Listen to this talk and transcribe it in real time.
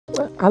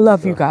I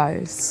love you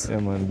guys. Yeah,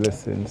 man,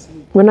 blessings.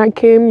 When I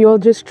came, y'all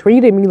just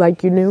treated me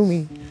like you knew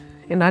me.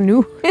 And I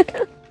knew.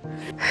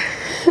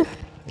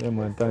 Yeah,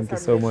 man, thank you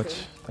so much.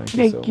 Thank you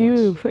Thank so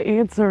you much. for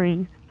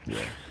answering. Yeah.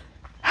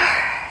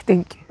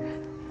 Thank you.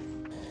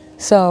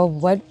 So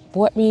what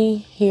brought me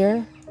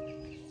here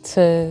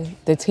to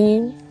the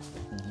team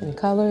in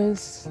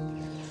Colaz?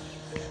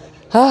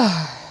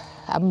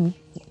 I'm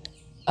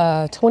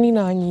a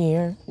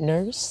 29-year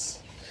nurse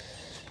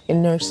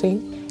in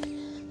nursing.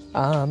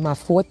 I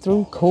fought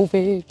through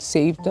COVID,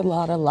 saved a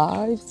lot of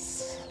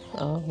lives,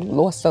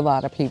 lost a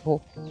lot of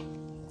people.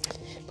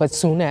 But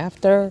soon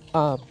after,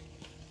 I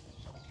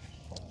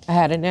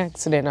had an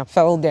accident. I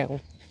fell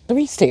down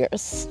 3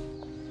 stairs.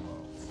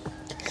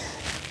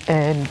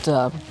 And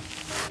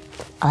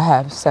I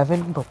have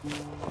 7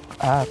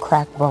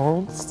 cracked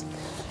bones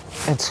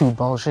and 2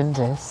 bulging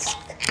discs.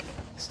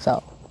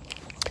 So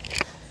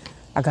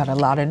I got a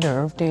lot of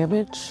nerve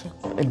damage,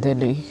 and then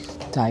they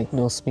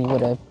diagnosed me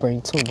with a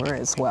brain tumor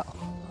as well.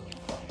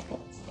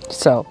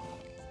 So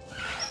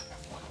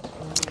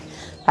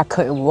I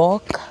couldn't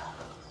walk.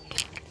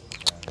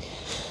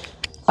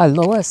 I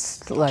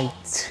lost like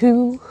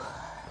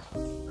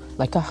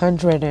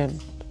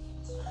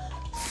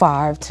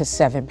 105 to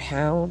 7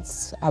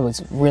 pounds. I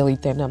was really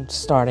thin. I'm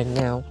starting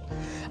now.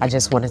 I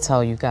just want to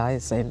tell you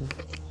guys and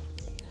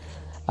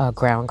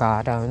ground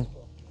God on.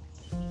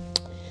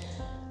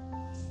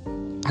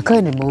 I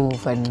couldn't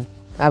move, and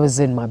I was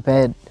in my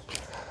bed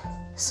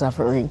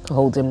suffering,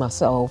 holding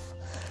myself,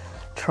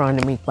 trying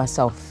to make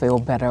myself feel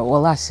better.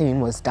 All I seen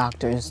was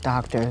doctors,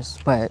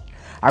 but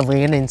I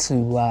ran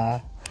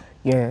into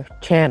your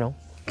channel,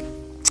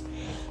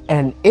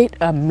 and it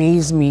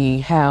amazed me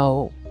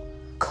how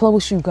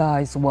close you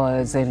guys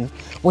was and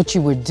what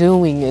you were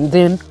doing, and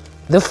then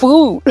the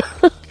food.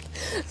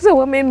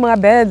 So I'm in my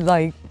bed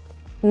like,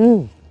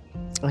 I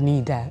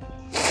need that.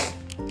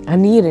 I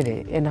needed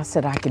it, and I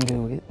said I can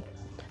do it.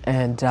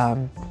 And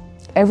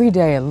every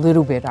day a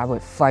little bit I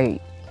would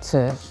fight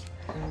to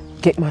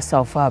get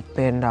myself up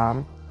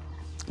and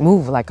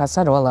move. Like I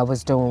said, all I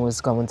was doing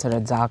was going to the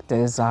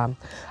doctors. I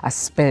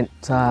spent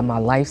my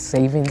life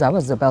savings. I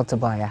was about to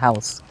buy a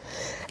house,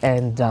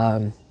 and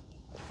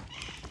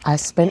I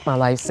spent my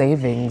life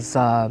savings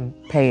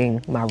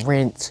paying my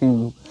rent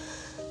to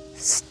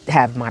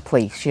have my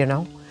place, you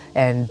know,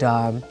 and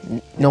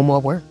no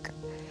more work,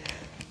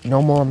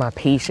 no more of my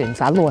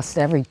patience. I lost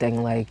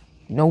everything, like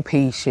no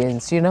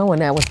patience, you know,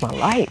 and that was my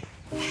life.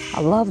 I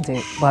loved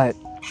it, but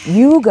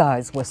you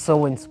guys were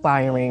so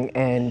inspiring,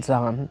 and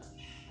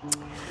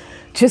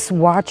just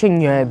watching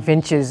your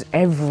adventures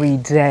every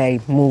day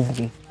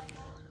moved me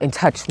and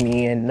touched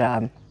me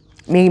and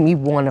made me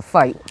want to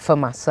fight for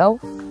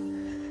myself.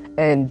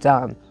 And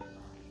I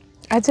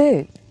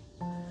did,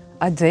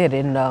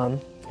 and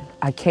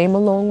I came a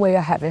long way.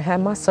 I haven't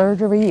had my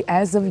surgery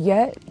as of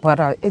yet, but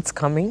it's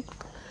coming.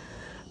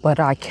 But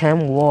I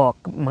can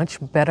walk much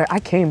better. I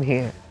came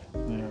here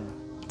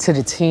to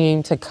the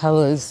team, to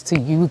Colaz, to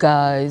you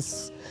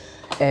guys,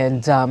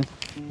 and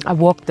I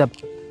walked up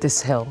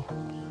this hill,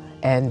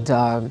 and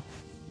I'm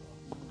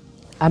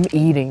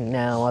eating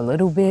now a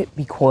little bit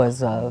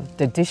because of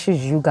the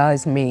dishes you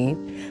guys made.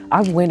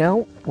 I went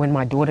out when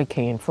my daughter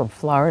came from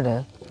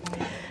Florida,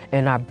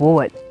 and I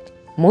bought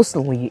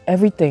mostly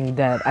everything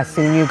that I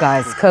seen you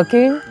guys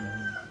cooking,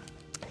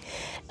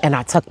 and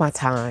I took my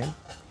time,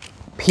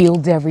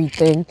 peeled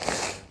everything,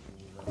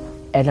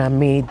 and I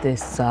made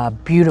this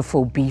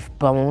beautiful beef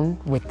bone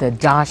with the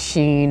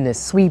dasheen, the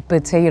sweet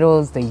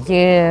potatoes, the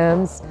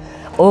yams,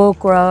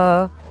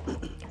 okra,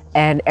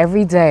 and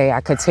every day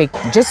I could take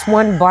just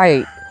one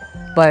bite,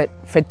 but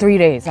for 3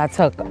 days I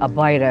took a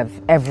bite of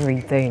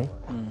everything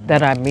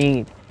that I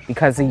made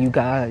because of you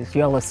guys.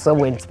 Y'all are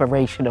so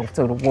inspirational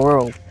to the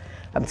world,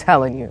 I'm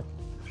telling you.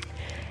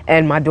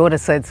 And my daughter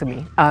said to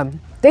me,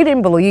 they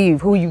didn't believe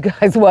who you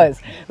guys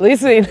was.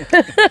 Listen,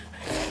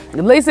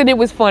 listen, it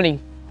was funny.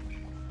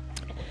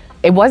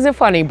 It wasn't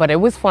funny, but it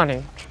was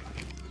funny.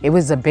 It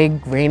was a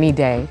big rainy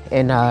day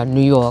in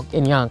New York,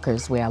 in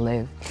Yonkers, where I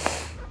live.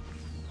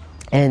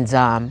 And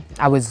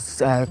I was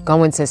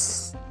going to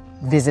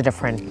visit a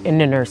friend in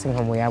the nursing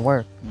home where I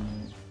work.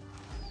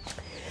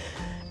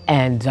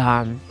 And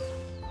I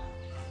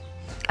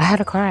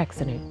had a car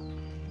accident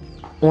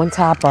on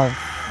top of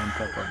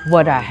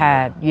what I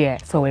had. Yeah,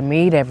 so it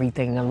made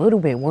everything a little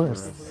bit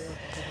worse.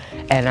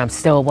 And I'm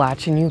still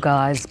watching you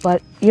guys,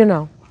 but you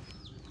know,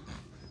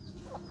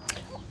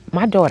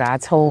 my daughter, I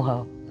told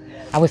her,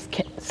 I was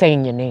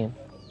saying your name.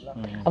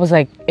 I was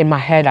like, in my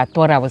head, I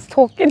thought I was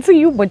talking to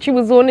you, but you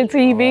was on the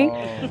TV.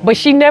 But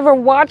she never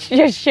watched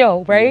your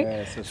show, right?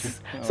 Yeah,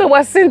 So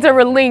I sent her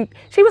a link.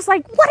 She was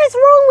like, what is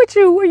wrong with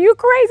you? Are you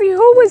crazy?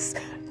 Who is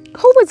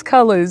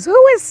Colaz?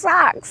 Who is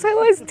Socks?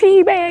 Who is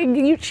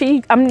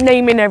T-Bag? I'm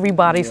naming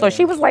everybody. So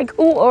she was like,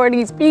 who are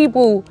these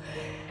people?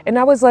 And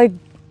I was like,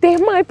 they're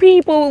my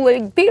people,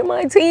 like, they're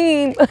my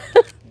team.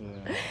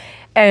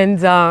 And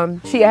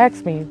she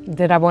asked me,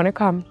 did I want to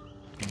come?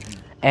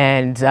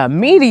 And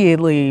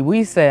immediately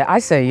I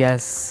said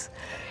yes.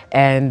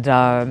 And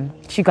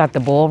she got the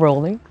ball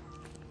rolling.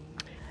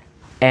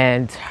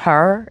 And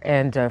her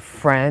and a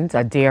friend,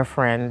 a dear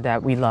friend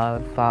that we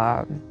love,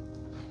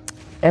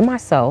 and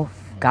myself,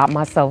 got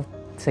myself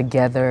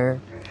together,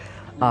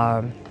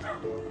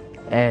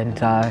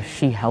 and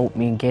she helped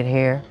me get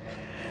here.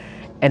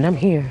 And I'm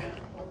here.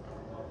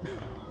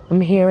 I'm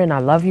here and I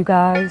love you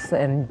guys,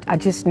 and I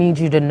just need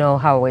you to know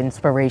how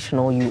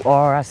inspirational you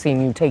are. I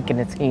seen you taking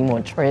the team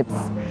on trips.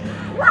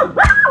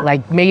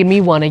 Like, made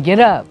me want to get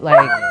up,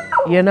 like,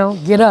 you know,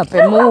 get up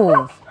and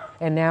move.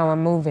 And now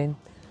I'm moving.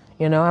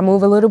 You know, I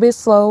move a little bit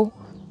slow,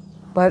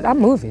 but I'm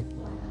moving.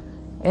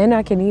 And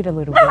I can eat a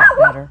little bit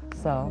better,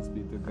 so.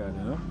 Speak to God,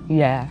 you know?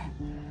 Yeah.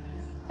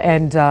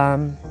 And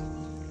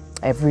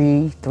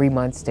every 3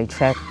 months they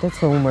check the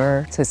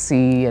tumor to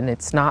see, and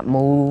it's not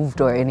moved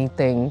or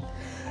anything.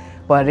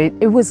 But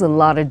it was a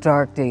lot of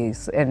dark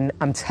days, and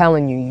I'm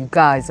telling you, you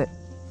guys,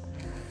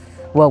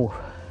 whoa,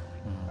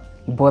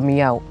 you brought me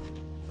out.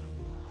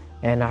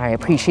 And I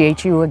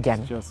appreciate you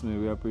again. Trust me,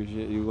 we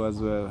appreciate you as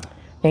well.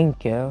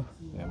 Thank you.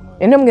 Yeah, man.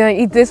 And I'm gonna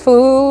eat this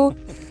food.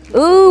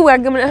 Ooh,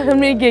 I'm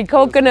gonna get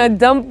coconut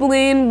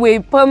dumpling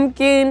with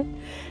pumpkin.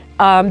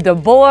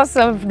 The boss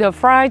of the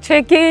fried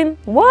chicken.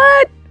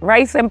 What?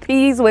 Rice and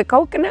peas with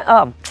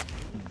coconut.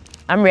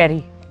 I'm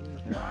ready.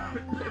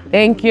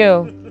 Thank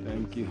you.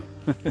 Thank you.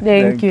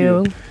 Thank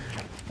you.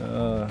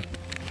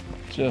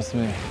 Trust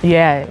me.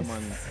 Yes.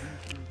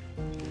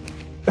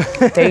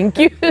 Thank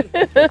you.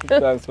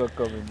 Thanks for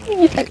coming,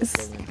 man.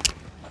 Yes.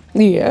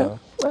 Yeah.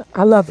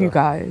 I love you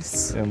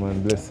guys. Yeah,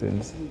 man,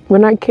 blessings.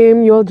 When I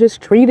came, you all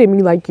just treated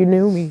me like you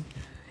knew me.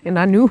 And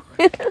I knew.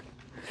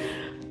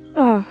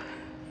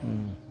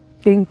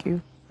 Thank you.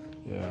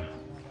 Yeah.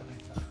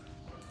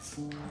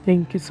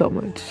 Thank you so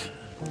much.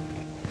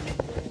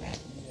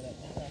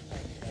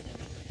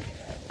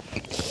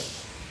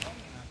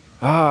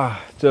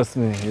 Trust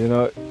me, you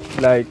know,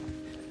 like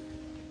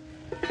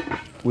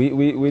we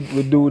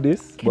do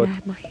this, Can but I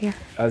have my hair?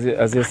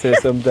 as you say,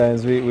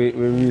 sometimes we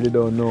really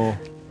don't know,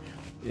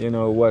 you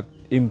know, what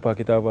impact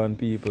it have on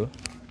people.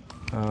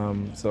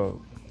 So,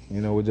 you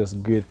know, we're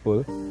just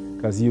grateful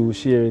because you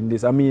sharing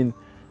this. I mean,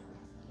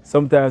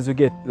 sometimes we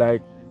get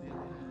like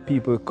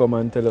people come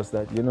and tell us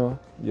that, you know,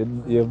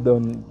 you've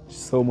done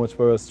so much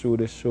for us through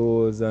the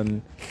shows,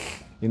 and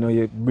you know,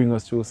 you bring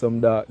us through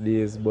some dark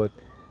days, but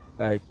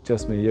like,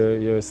 trust me,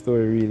 your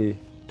story really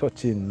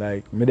touching.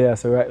 Like, me there,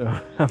 so right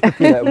now, I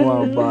feel like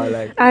more and more,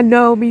 like. I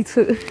know, me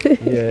too.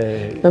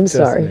 Yeah. I'm trust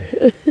sorry.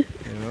 me, you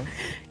know?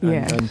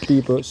 Yeah. And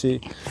people,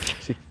 she,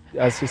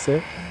 as she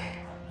said,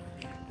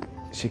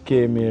 she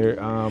came here,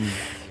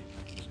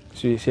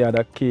 she had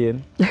a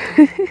cane,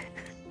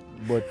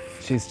 but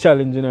she's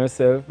challenging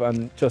herself,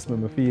 and trust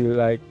me, I feel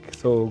like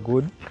so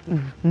good.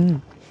 Mm-hmm.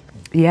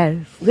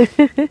 Yes.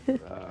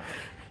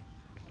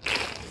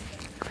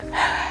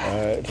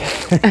 Alright.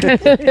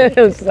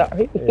 I'm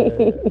sorry.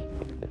 Yeah.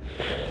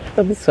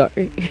 I'm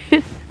sorry.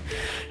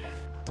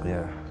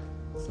 Yeah.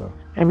 So.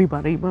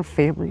 Everybody, my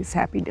family is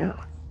happy now.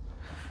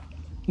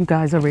 You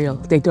guys are real.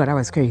 They thought I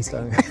was crazy.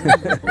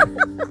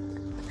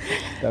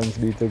 Thanks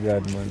be to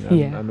God, man. And,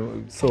 Yeah.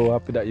 I'm so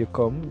happy that you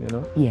come, you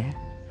know. Yeah.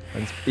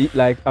 And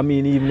like, I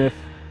mean, even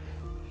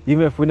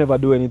if we never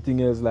do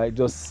anything else, like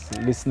just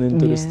listening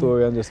to the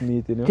story and just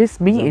meeting, you know.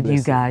 Just meeting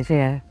you guys,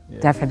 yeah.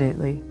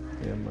 Definitely.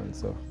 Yeah, man.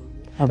 So.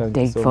 I'm Thank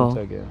thankful. you so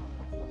much again.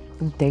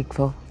 I'm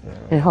thankful.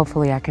 Yeah. And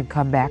hopefully I can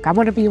come back. I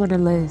want to be on the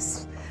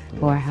list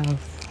for a house.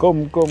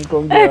 Come, give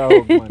a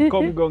hug, man.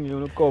 Come, you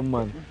wanna come,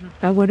 man.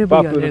 I want to be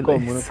Papi on the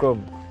wanna list.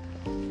 come.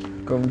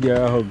 Come give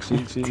her a hug. She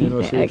you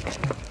know, she.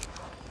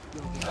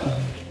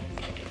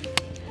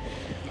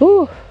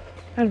 Ooh,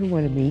 I don't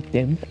want to meet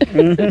them.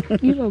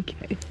 You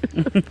okay?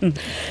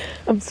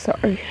 I'm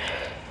sorry.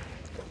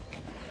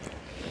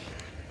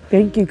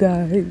 Thank you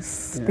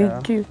guys. Yeah.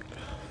 Thank you.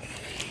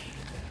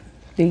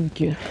 Thank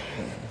you.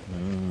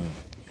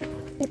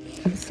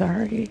 I'm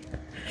sorry.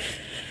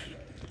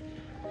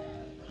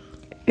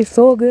 It's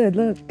all good,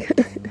 look.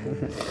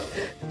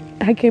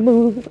 I can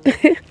move.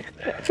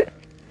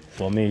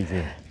 So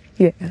amazing.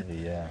 Yeah.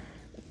 Yeah.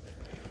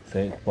 So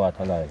it's part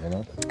of life, you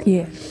know?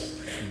 Yeah.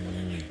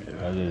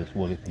 I just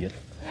hold it yet.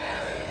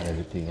 And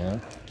everything, you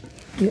know?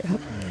 Yeah.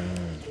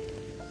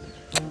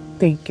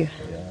 Thank you.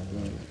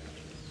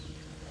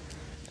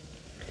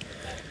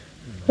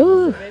 Yeah.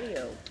 Ooh.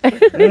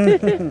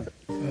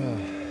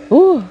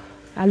 Ooh.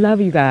 I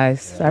love you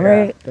guys. All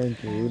right.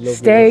 Thank you. We love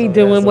Stay you.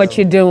 doing what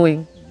you're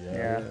doing.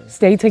 Yeah.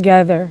 Stay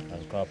together,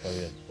 And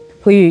cooperate.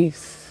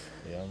 please.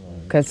 Yeah,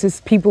 man. Because there's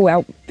people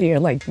out there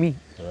like me.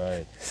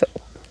 Right. So,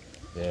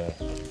 Yeah.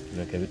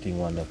 Make everything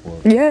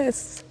wonderful.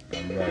 yes.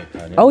 And right.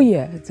 And Oh,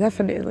 yeah,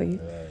 definitely.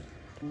 Right.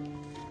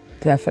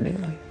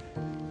 Definitely.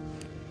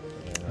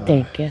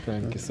 Thank you.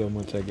 Thank you so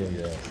much again.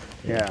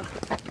 Yeah. Yeah.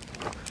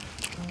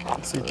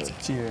 Sit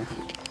here.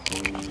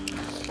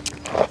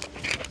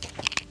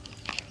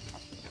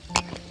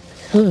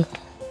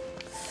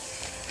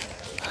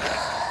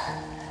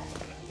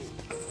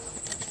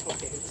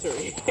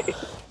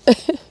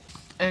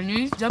 And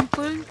these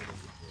dumplings?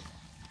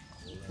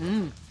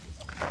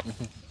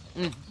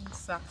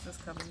 Socks is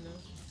coming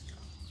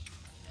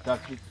now.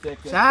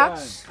 Take your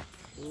Socks?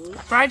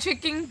 Fried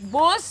chicken,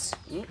 boss?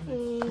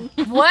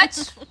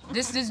 What?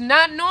 This is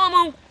not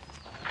normal.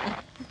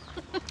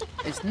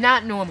 It's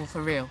not normal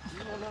for real.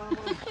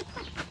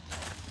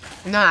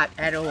 Not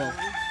at all.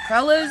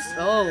 Colors?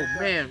 Oh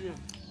man.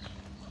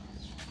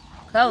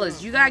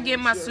 Colors, you gotta get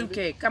my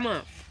suitcase. Come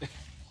on.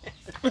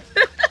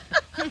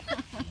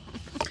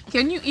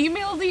 Can you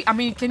email these? I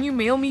mean, can you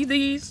mail me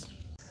these?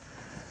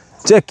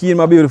 Check in,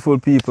 my beautiful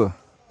people.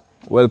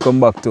 Welcome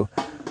back to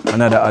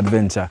another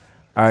adventure.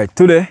 All right,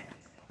 today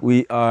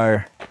we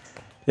are,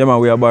 yeah man,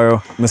 we are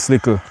borrow Miss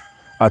Little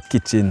at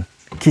kitchen.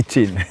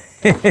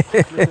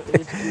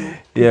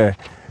 Yeah,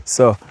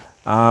 so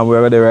we're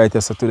already right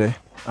here so today.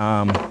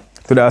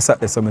 Today I sat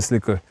there, so Miss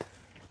Little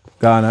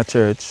gone to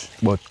church,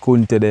 but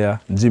Kunte there,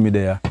 Jimmy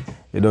there.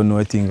 You don't know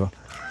a thing.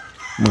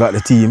 We got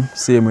the team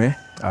same way.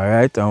 All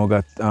right,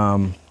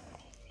 and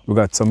we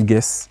got some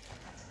guests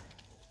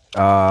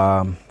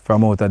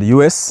from out of the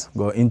US.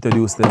 Go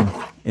introduce them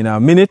in a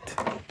minute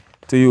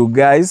to you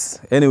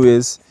guys.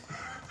 Anyways,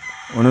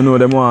 want to know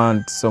them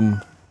want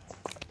some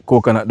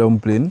coconut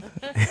dumpling,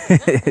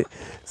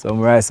 some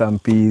rice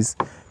and peas,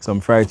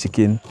 some fried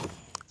chicken.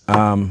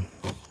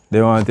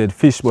 They wanted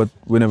fish, but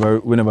we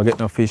never get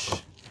no fish.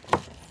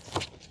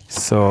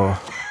 So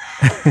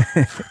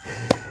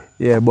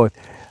yeah, but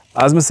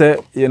as I say,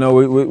 you know,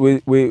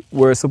 we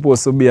were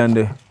supposed to be on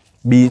the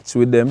beach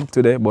with them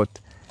today, but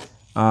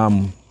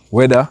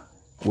weather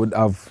would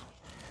have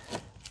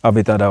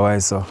it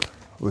otherwise, so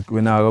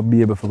we're not gonna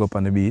be able to go up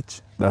on the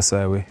beach. That's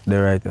why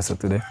they're right here so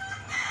today.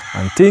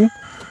 And thing,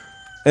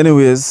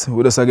 anyways,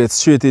 we just get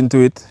straight into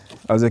it.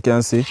 As you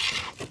can see,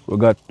 we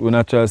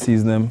natural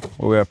season them,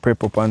 we are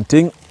prep up and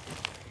thing.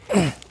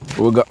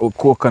 We got our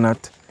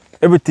coconut,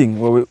 everything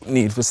what we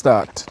need to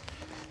start.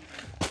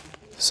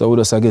 So we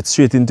just get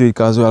straight into it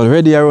because we're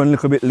already around a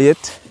little bit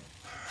late.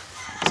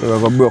 So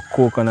we're gonna broke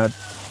coconut,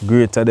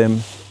 grate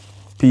them,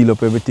 peel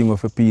up everything we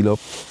have peel up,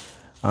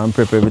 and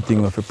prep everything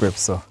we have prep.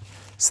 So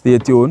stay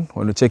tuned.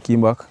 When we check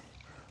in back,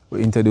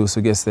 we introduce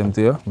the guests them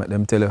to you, let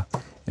them tell you,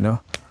 you know,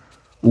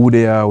 who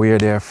they are, where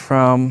they are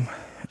from,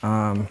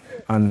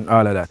 and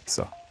all of that.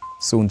 So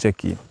soon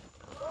check in.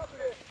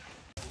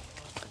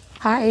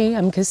 Hi,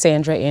 I'm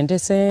Cassandra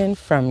Anderson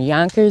from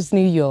Yonkers,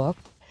 New York,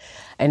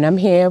 and I'm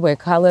here with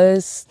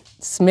Colaz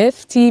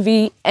Smith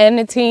TV and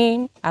the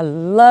team. I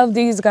love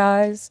these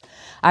guys.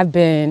 I've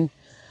been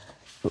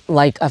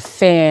like a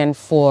fan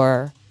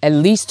for at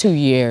least 2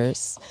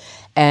 years,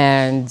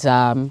 and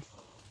I'm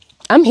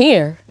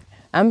here.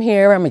 I'm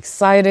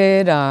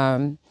excited.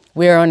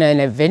 We're on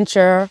an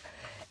adventure,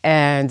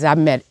 and I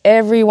met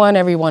everyone.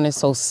 Everyone is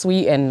so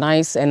sweet and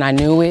nice, and I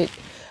knew it.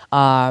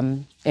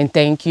 And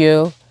thank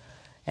you.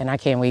 And I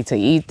can't wait to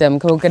eat them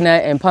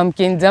coconut and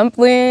pumpkin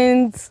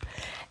dumplings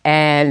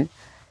and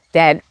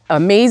that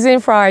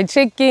amazing fried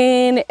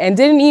chicken, and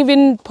didn't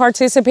even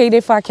participate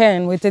if I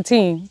can with the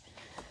team.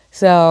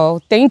 So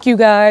thank you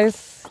guys.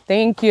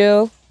 Thank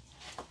you.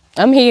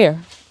 I'm here.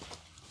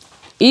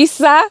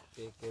 Isa,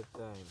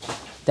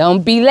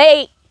 don't be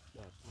late.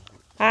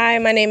 Hi,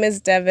 my name is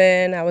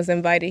Devin. I was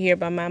invited here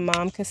by my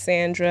mom,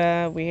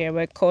 Cassandra. We're here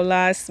with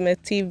Colaz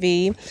Smith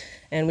TV,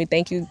 and we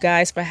thank you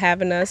guys for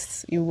having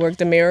us. You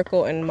worked a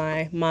miracle in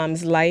my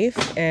mom's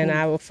life, and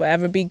I will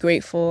forever be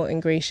grateful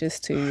and gracious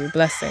to you.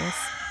 Blessings.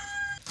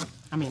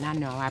 I mean, I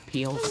know I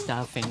peel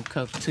stuff and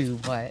cook too,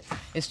 but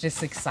it's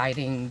just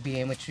exciting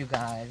being with you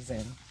guys.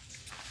 And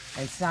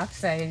Sock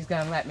said he's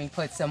gonna let me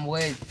put some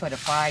wood for the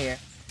fire.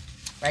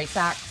 Right,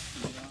 Sock?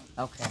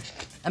 Okay.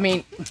 I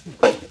mean,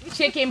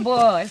 chicken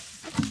boys.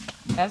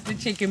 That's the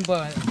chicken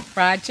boys.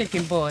 Fried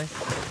chicken boys.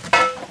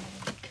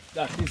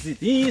 That is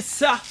it,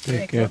 Isa.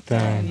 Take your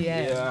time.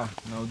 Yeah,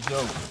 no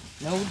joke.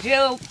 No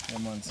joke. Yeah,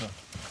 man, so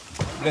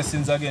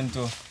blessings again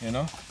to, you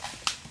know,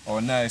 our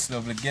nice,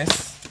 lovely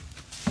guests.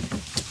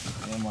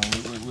 Yeah, man,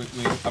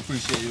 we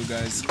appreciate you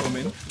guys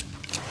coming. You know?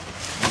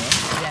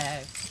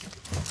 Yes.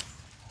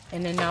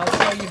 And then I'll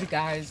tell you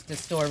guys the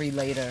story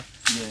later.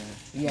 Yeah.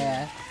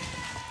 Yeah.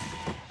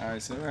 All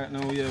right, so right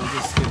now, yeah, we're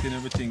just getting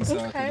everything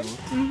started Okay.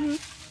 out.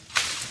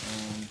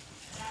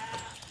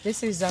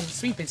 This is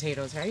sweet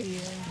potatoes, right? Yeah.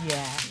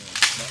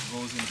 That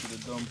goes into the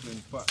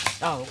dumpling pot.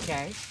 Oh,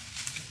 okay.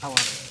 Oh,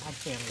 I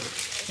can't wait.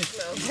 It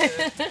smells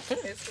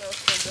so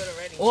good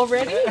already.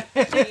 Already?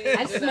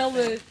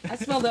 I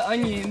smell the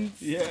onions.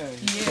 Yeah.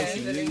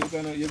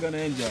 You're gonna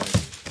enjoy it.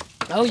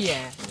 Oh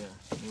yeah. Yeah,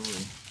 you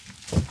will.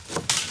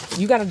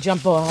 You gotta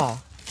jump on her.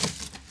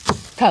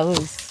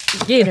 Colors.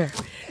 Get her.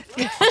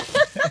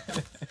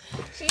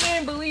 She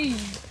didn't believe,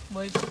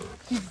 but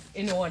she's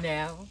in awe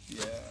now.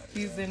 Yeah.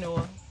 She's in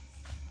awe.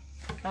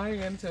 I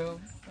am too.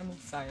 I'm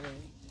excited.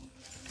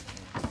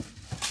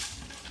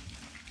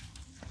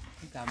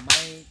 You got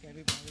Mike,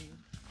 everybody.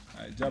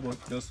 Alright, Jabba,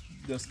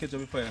 just catch up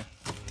with fire.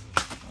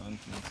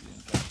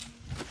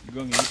 You're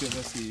going to eat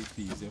your see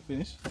peas. You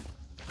finished?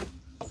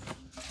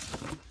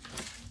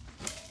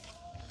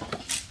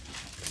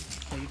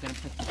 So you're gonna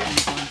put the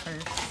peas on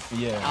first?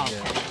 Yeah, Oh,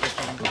 yeah.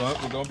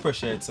 okay. We're going to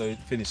pressure it so it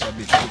finish a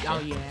bit. Oh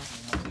yeah.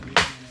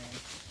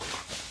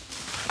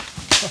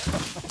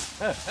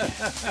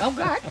 Oh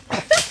God.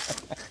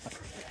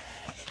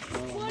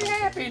 What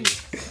happened?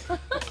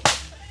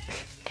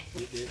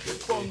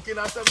 Pumpkin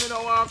or something,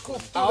 I want to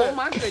cook. Oh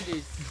my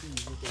goodness.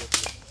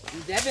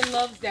 Devin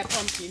loves that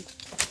pumpkin.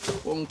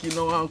 Pumpkin,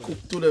 I want to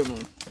cook to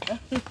them.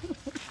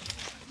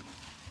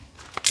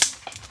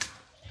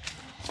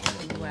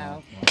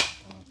 Wow.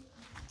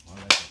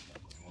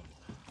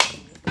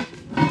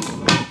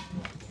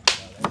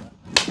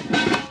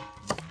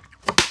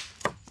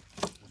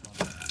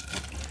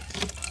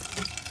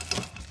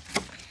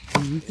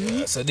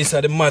 Yeah, so these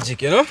are the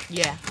magic, you know?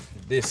 Yeah.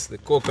 This, the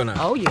coconut.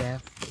 Oh yeah.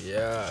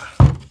 Yeah.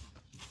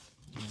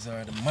 These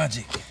are the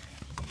magic.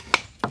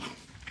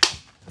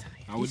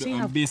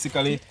 And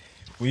basically,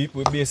 we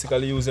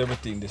basically use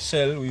everything. The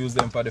shell, we use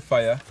them for the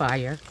fire.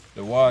 Fire.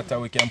 The water,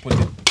 we can put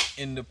it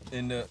in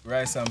the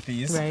rice and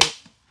peas.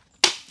 Right.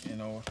 You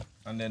know,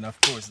 and then of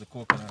course the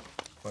coconut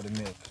for the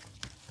milk.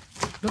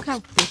 Look how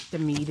thick the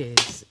meat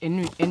is.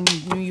 In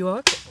New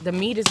York, the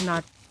meat is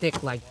not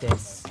thick like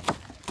this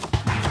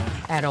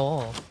at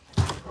all.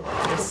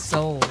 It's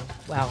so,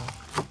 wow.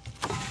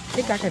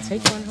 Think I could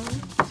take one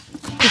home?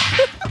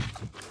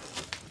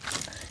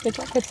 Think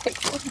I could take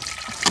one?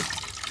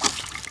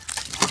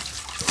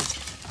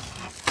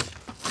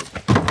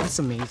 That's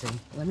amazing.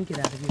 Let me get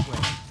out of your way.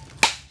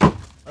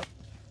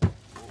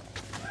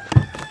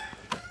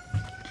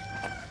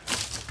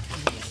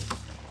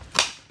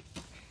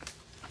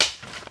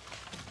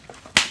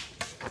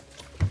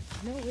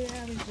 No,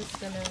 we're just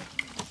gonna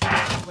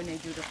when they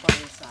do the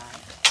fireside.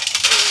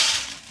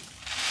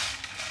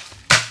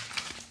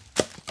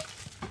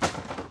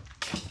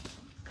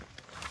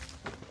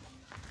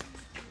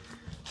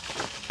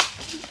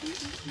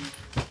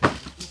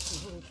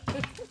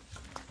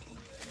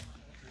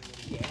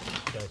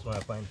 That's why I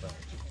find time.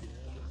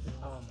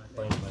 Oh my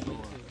Find my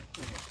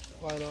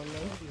Why don't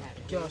know?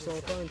 Just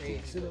don't find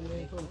it. See them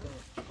in front of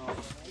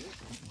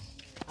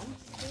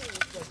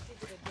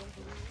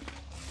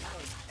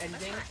And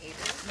then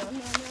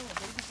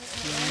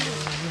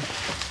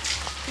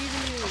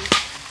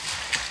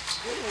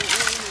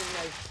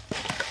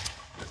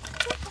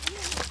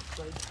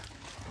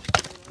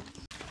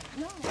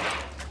no.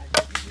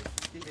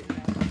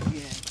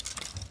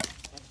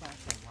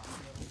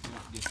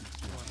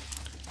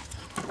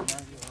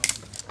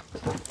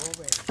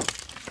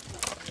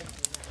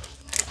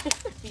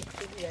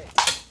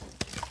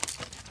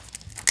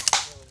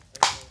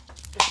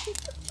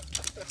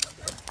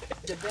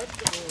 The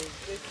vegetables,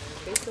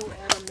 they're so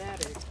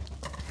aromatic.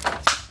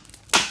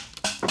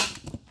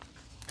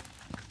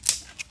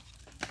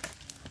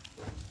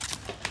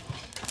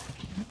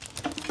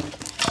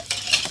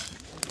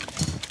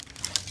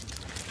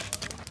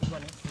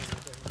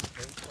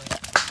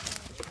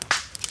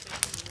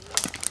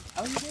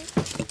 Oh, you did?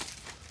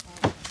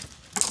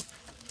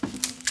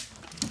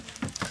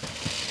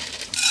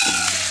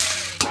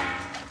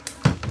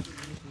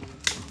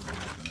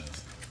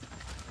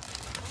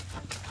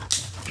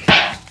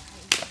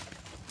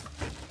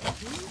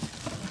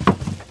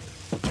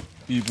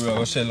 People are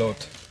going to shell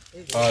out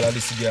all of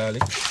this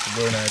garlic to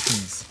go in our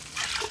peas.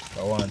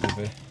 I want it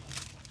to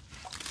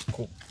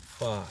cook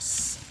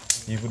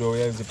fast. Even though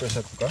we use the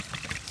pressure cooker.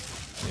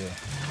 Yeah.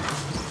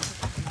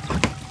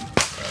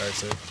 Alright,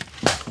 so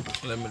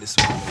let me this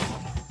one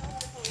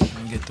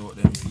and get out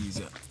them peas.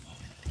 Yeah.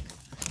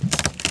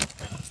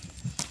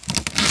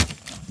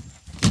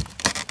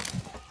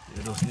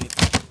 You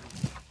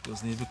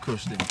just need to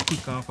crush them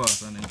quick and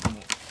fast and then come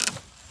out.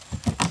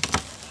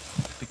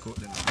 Pick out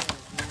them.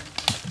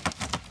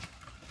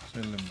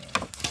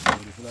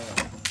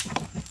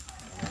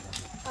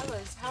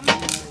 Colaz,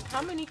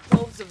 how many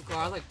cloves of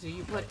garlic do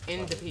you put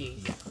in the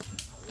peas?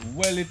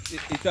 Well,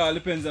 it all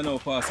depends on how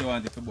fast you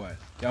want it to boil.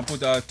 You can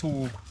put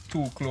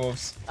two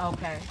cloves.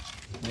 Okay.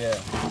 Yeah.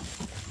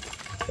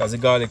 Because the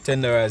garlic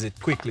tenderizes it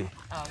quickly.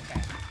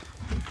 Okay.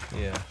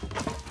 Yeah.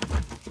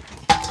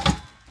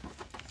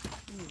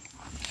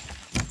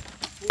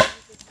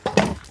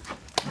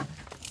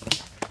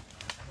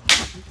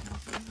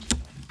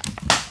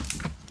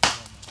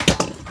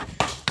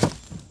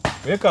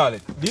 What do you call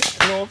it? These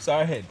cloves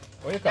are head.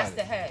 What do you call That's it?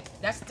 the head.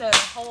 That's the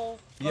whole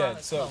Yeah,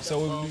 garlic so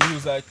clove. we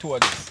use like two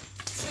of these.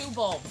 2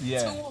 bulbs.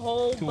 Yeah. 2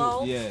 whole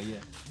bulbs? Yeah.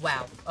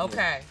 Wow.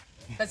 Okay.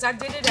 Because I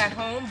did it at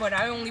home, but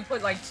I only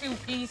put like 2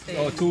 pieces.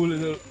 Oh, 2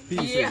 little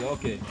pieces. Yeah.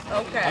 Okay.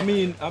 Okay. I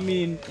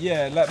mean,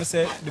 yeah, like I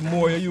said, the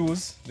more you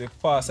use, the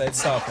faster it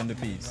softens the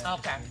piece.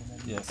 Okay.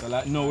 Yeah, so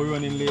like now we're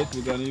running late,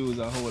 we're gonna use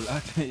a whole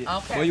lot. Okay.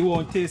 But you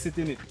won't taste it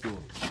in it too.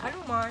 I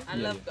don't mind. I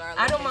love garlic.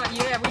 I don't mind.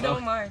 Yeah, we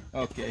don't mind.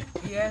 Okay.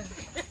 Yeah.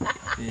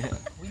 Yeah.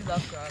 We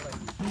love garlic.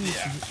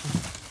 Yeah.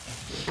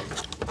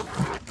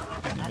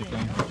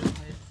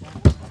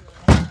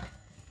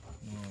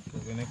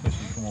 When I push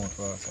it, come out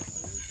faster.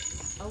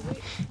 Oh,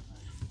 wait.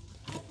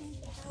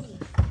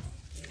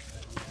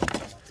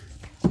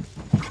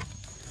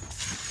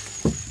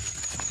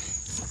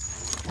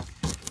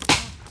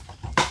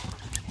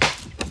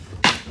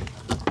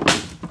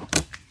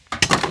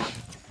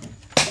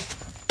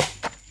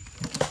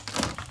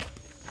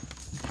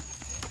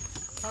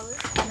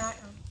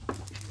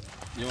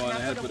 You want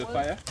to help with the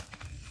fire?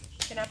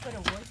 Can I put a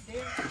wood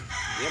there?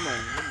 Yeah, man.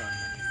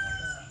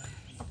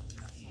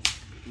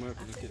 More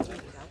for the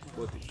kitchen.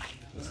 Both it.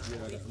 Let's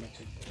get out of the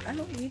kitchen. I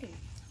don't need it.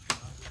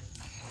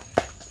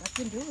 I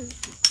can do it.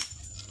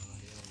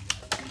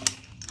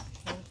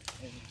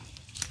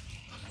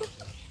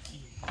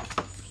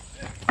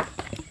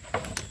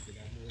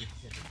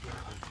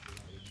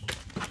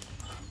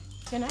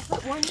 Can I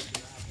put one?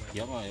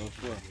 Yeah, man, you're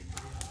sure.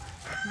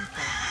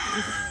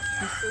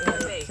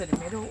 To the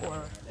middle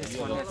or this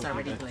one that's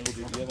already glazed?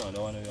 Yeah, man,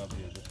 the one you have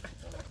here.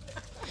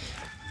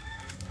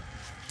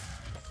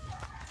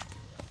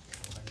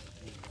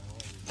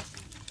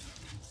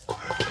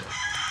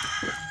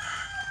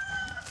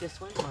 This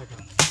one or no?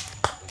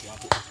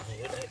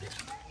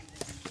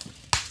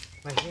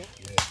 Right here?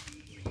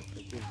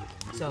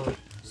 Yeah.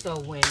 So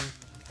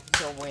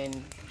when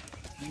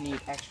you need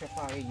extra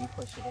fire, you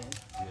push it in.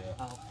 Yeah.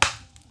 Oh.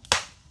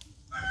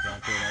 I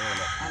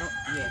don't.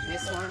 Yeah,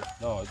 this one.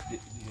 No,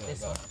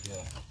 This one.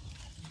 Yeah.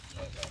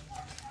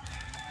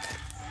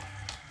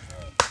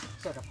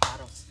 So the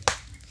bottles.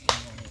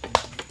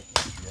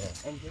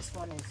 And this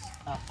one is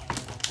up.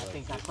 I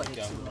think I put it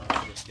too low.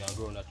 Can't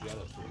grow that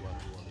together, so you want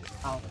to do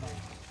Oh, okay.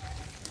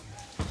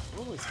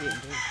 Oh, it's getting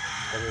big.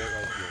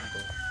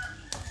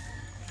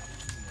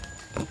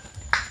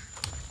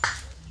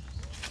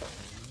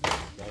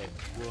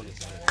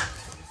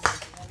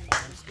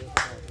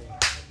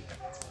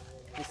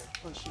 Just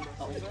push it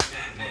over.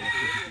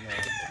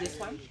 This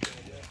one?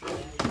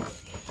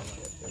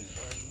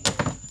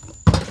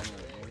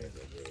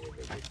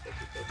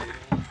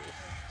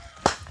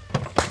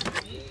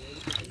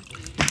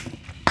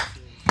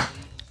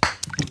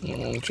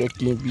 Check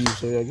the beef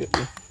so you get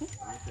the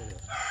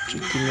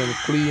chicken and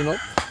clean up,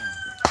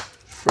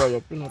 fry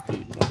up in a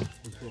plate.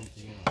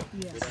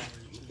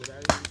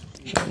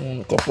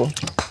 Couple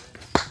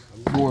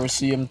more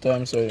same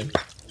time so you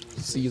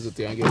season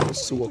it and get the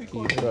soak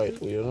in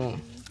right way, you know.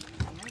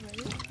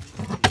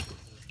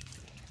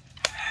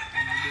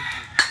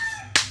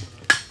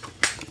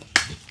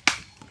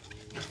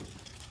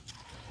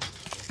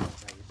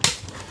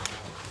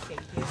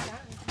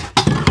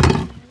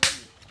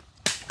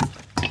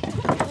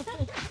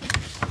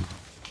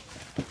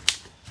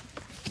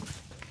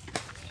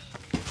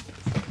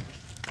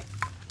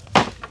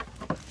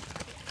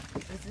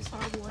 Is this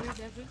hard water,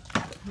 Debbie?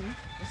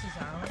 This is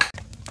ours.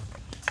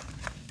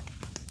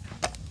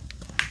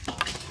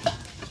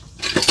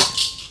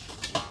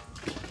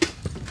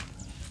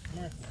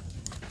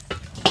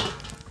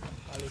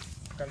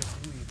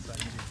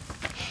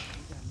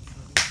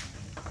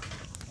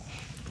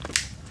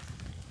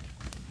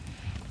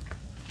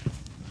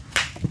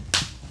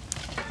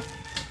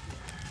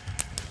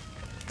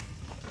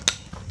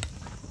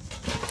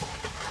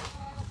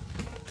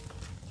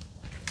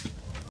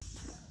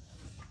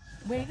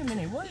 Wait a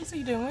minute, what is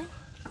he doing?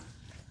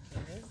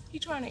 He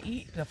trying to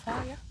eat the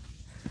fire?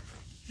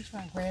 He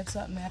trying to grab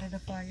something out of the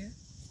fire?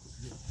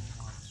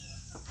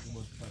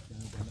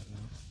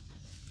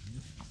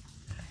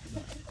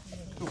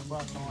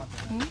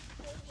 Hmm?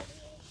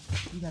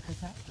 You got the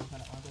top?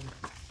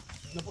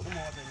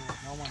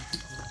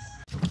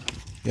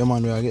 Yeah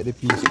man, we get the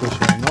piece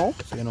special now,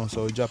 so you know,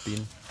 so we drop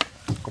in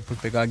a couple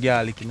peg of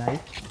garlic in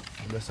it.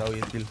 Just how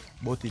wait till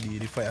both the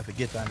fire to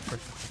get on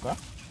first. Okay?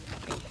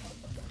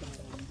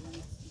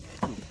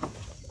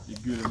 You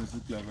good on this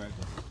club right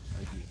there.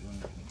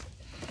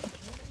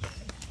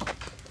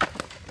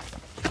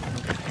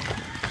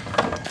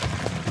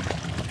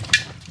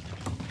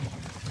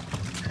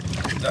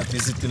 That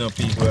is it, you know,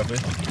 people.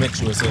 Make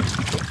sure say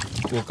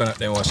coconut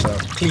then wash out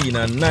clean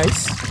and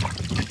nice.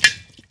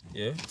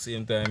 Yeah,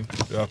 same time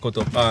we are cut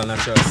up all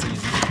natural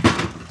season.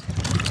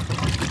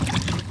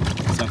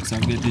 Sacks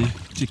and get the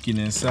chicken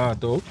and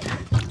salt out.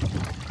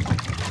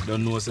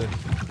 Don't know say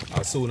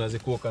as soon as the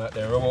coconut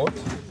then rub out,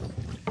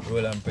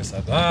 roll and press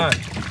it on.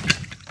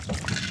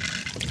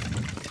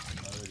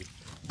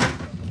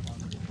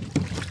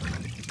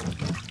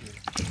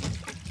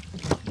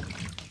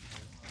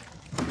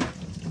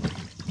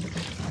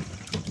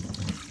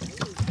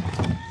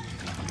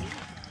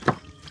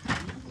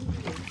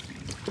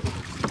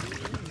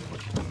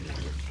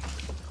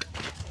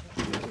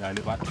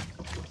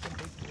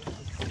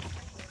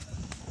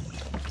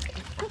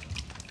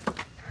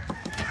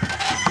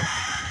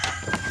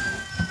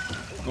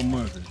 Come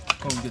Murphy,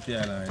 come get the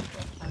island.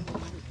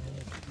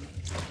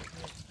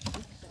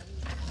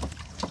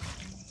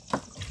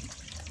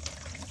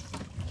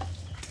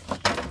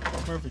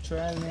 Murphy,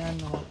 try me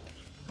and now.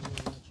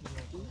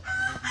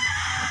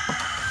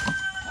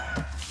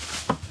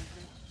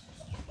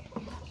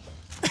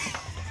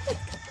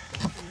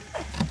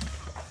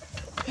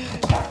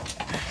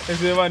 Is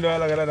the man do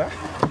like that?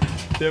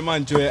 The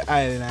man throw an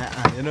eye in my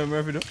hand. You know what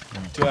Murphy do?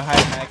 Throw a high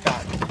in my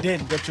car.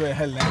 Then go throw a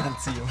hell in my hand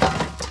see you.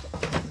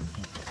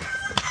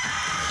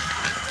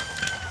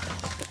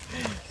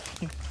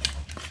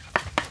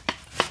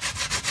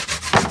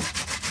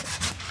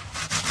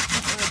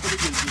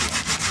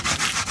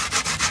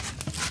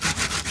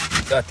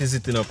 That is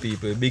it, you know,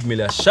 people. Big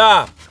Miller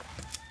sharp.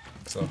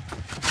 So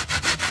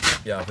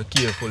You have to be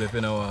careful if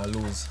you don't want to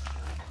lose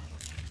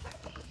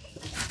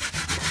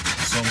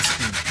some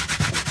speed.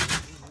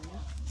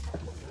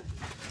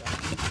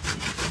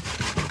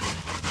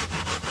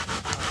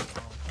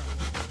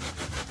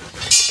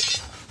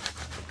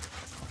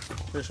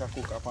 Pressure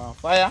cooker on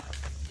fire.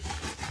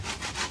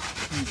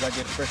 Please I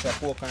get pressure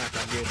cooker and I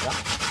can get that.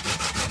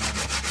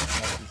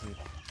 That is it.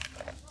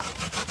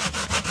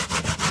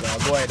 So I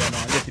go ahead and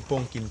let the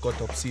pumpkin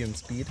cut up same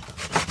speed.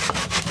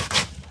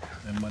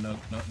 Remember,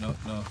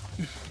 no.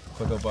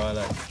 Cut up all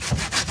that.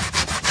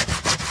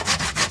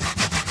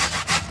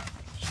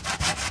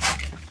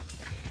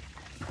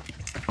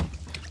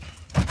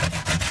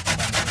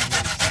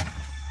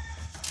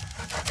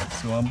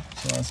 So I'm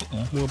sitting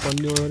here. More pan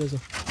the other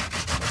side.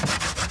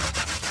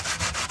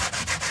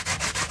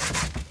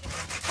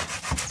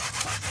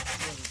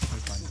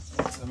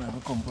 So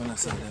I'm come on the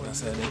side,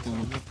 that's too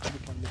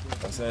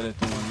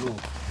low.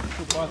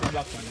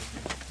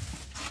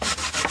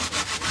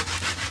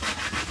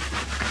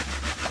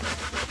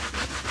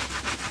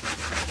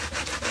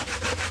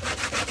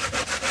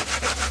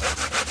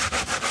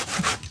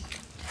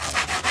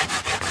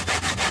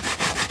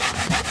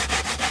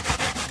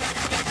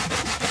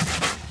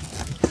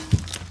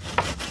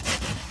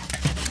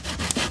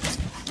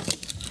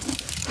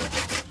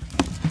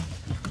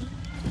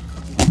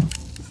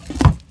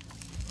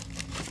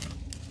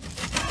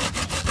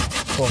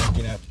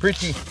 Pumpkin are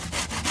pretty.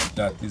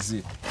 That is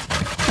it.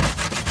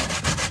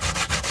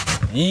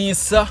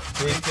 Isa.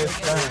 Take your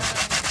time.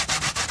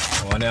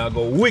 I want to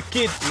go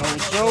wicked. Now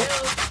so.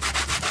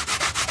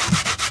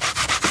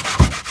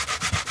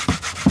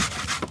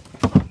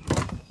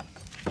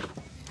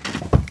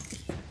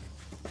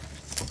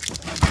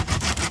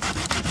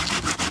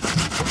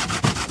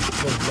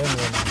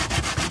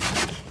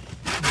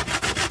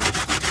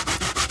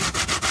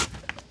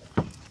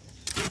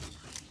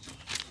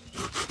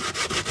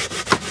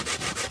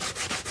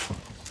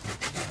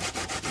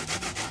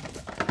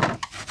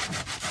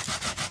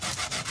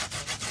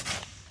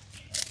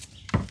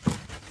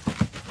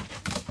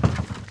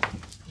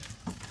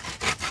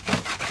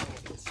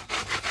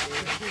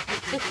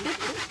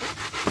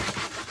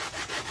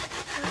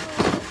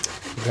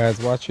 You guys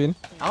watching?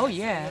 Oh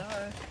yeah.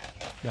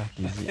 That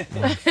is it.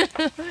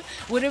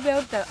 What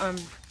about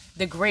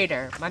the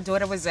grater? My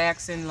daughter was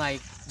asking,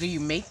 like, do you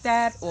make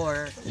that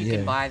or you Yeah.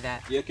 can buy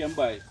that? You can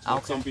buy it. But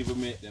Okay. some people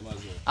make them as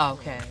well.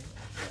 Okay.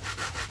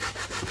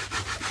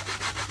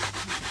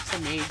 It's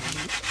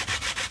amazing.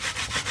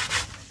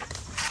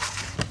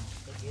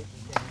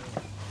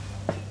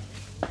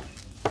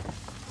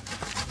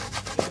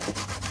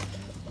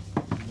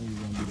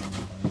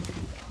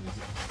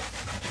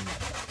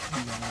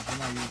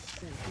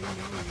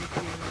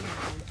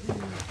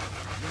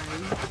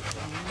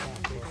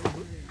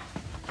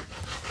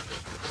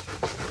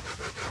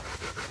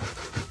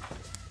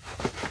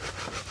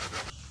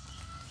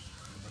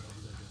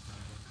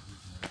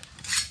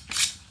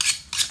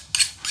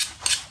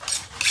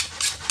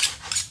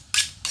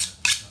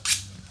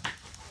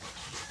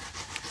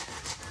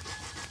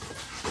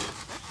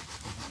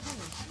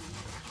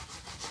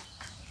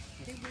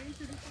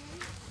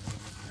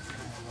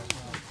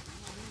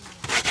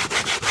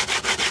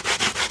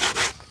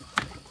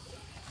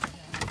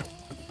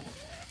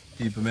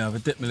 People may have to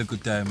take me a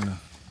good time, you know.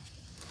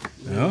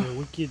 You know?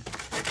 Wicked.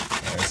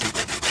 That's it.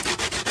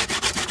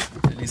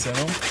 Listen,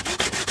 you know?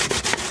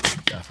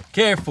 You have to be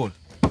careful.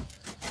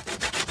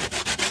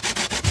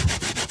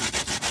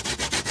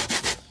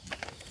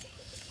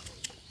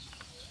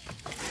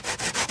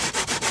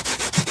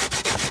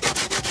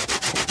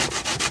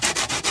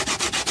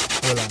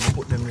 Hold on, I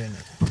put them in.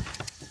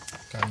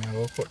 Come here,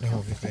 go cut them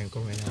off if they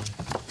come in.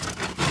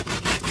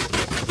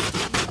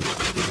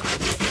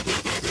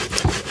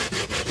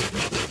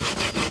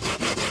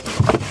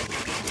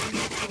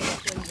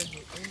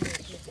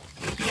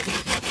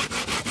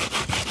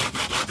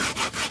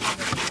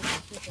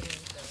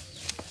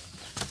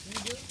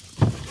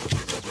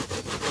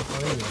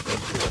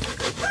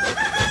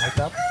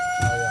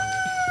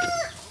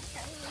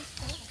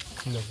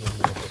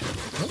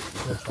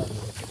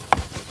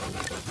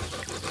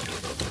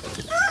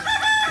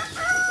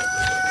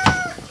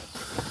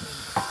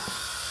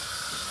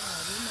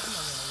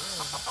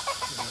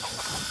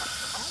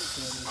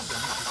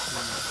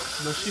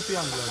 No shippy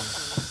and blood.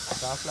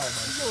 Can't fly,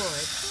 man.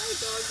 Lord, hi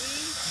doggy.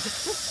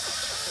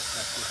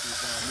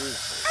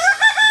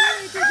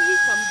 Where did he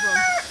come from?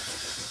 I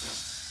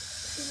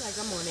feel like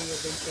I'm on your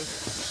adventure.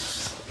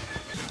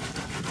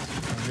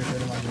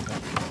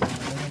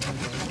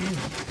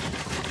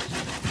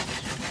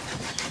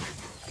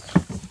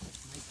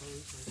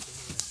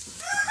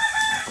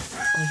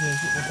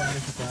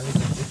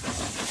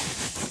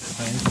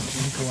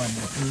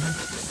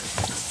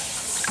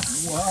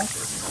 What?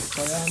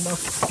 Fire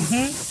enough.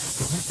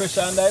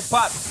 Pressure on that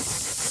pot.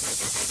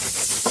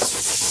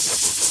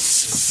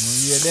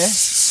 You there?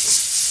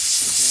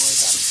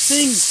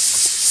 Sing!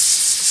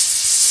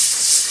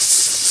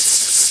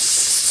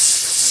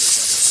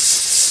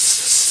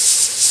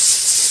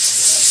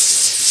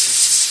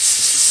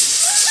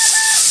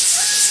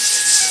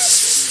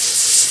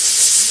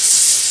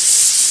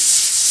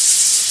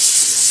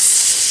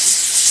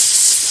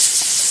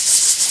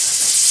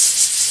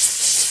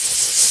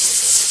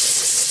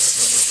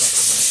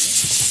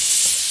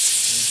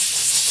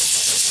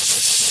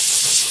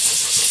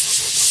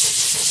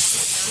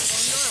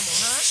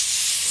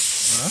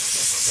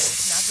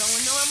 Not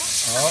going normal?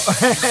 Oh.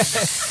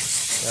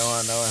 That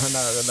one, not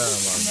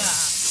normal. Nah.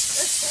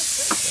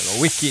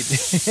 Wicked.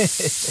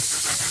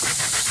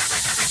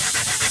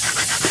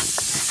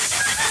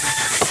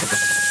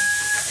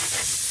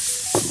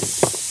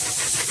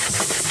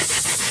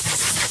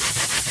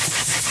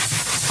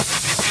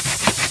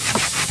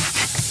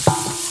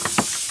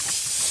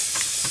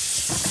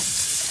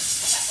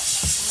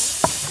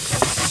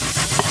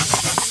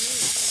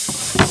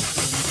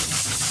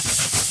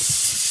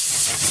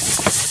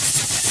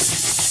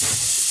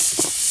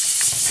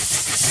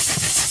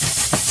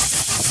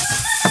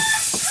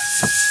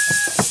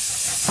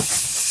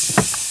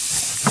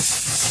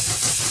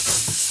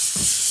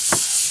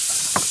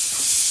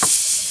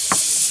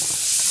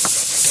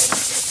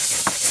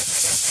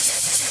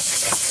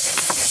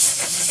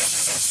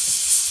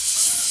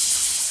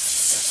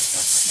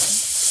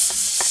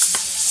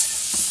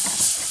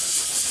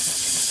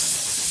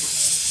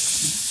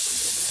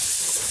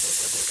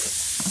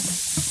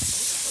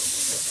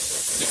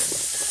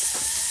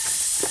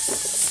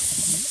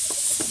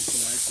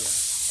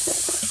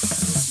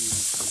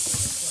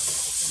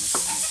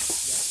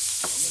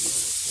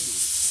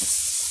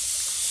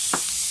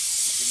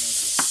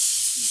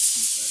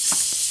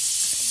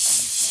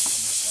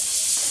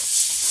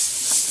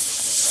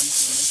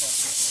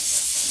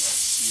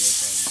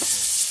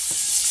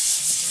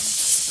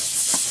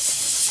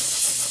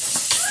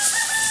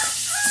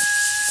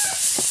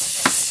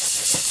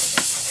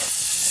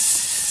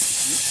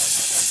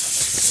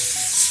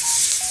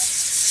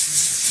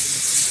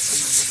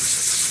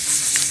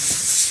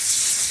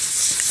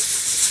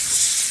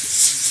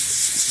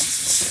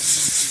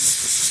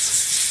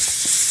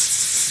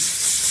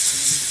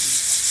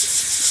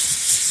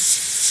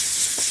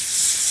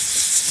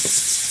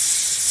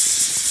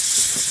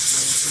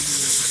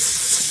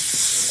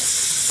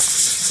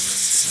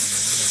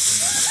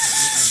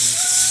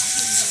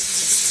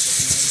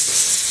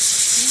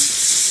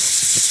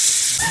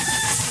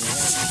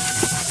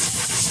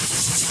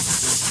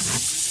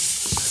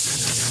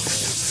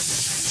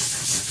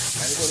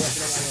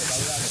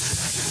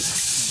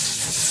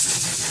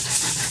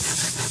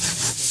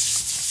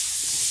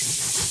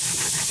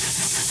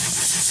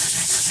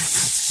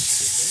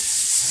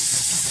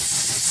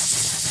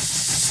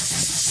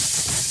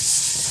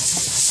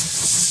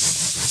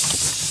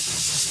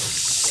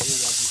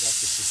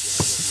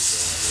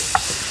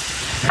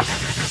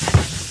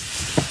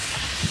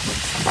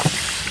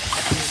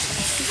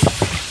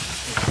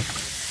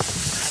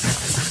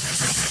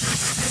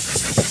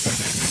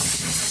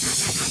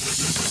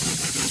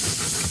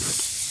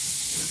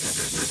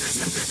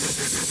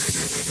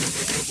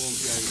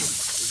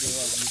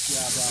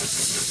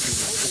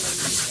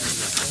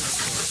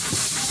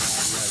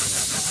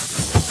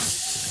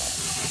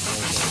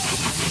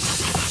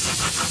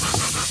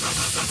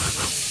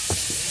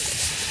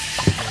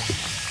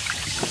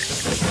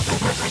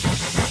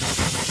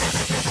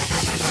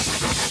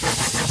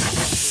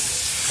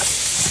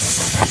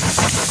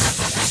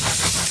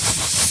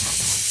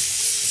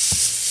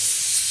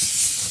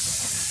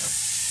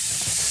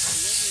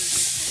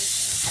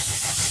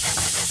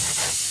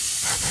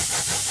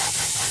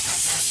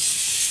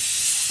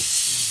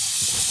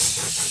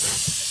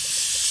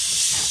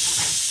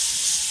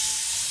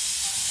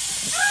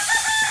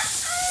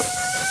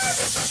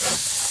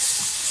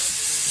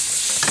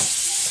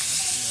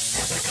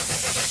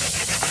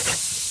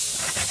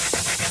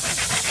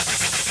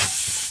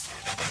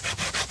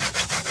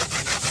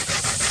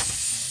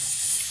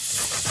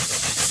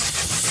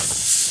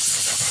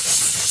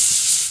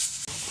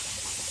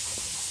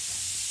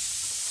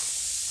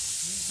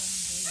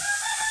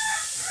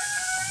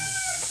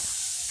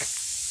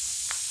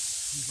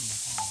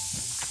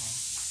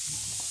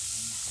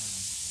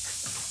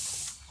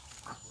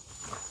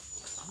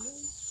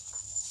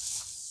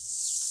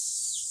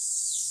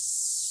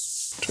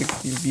 Trick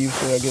the beef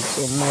so I get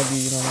so muddy,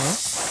 you know, man.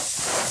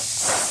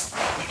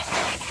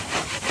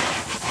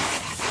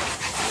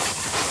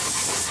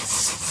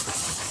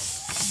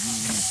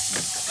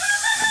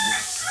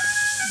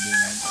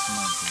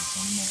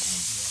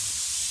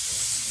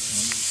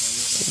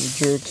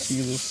 Jerk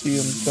seals at the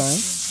same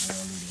time.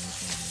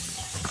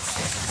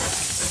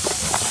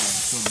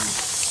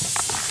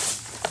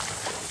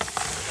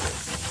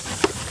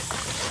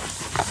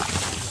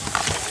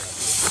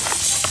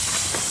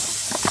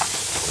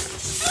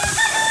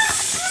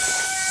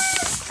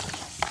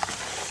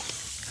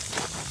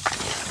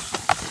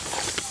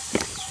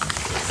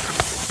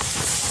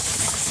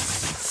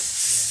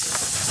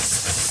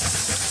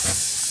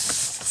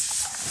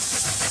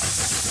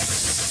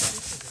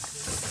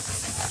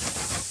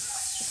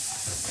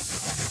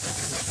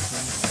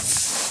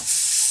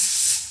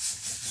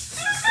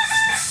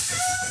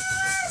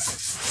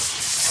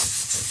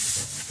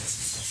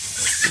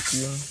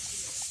 Yeah.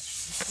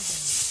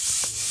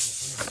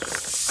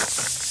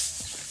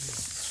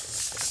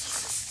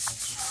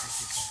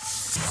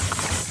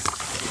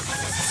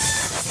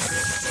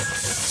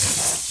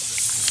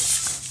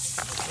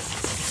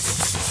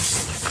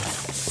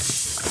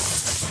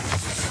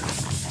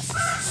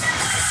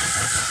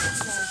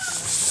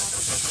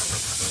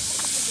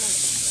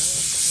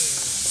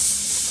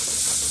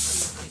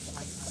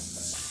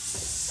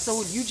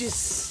 So you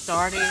just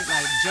started,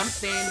 like,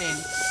 jumped in and...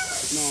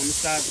 No, we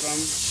start from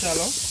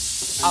shallow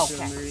until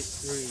Okay. we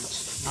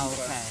reach.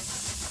 Okay.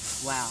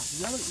 Wow.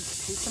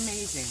 It's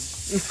amazing.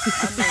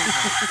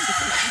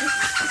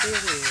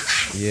 Amazing.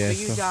 Yeah. Do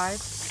you So, dive?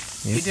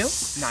 yeah. You do?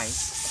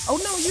 Nice. Oh,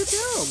 no, you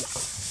do.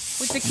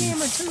 With the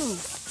camera, too.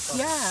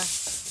 Yeah.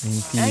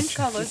 And teach.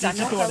 colors. I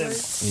know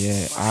colors.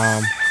 Yeah.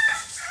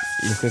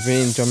 If you're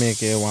in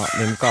Jamaica,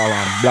 them call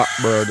a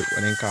blackbird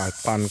when they call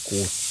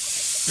pancoat.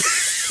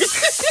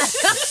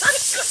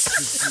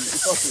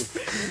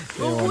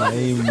 They want to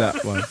name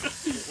that one.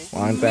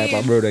 One type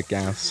of bird that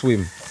can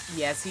swim.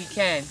 Yes, he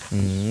can.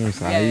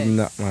 So I even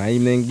that one. I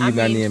even give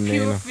that name there,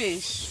 you pure know.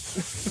 fish.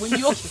 When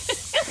you're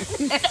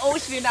in the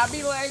ocean, I'll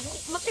be like,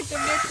 look at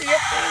them, they're pure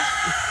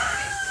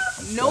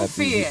fish. No That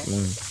fear. is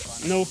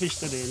it, No fish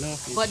today, no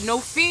fish. But no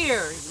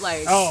fear.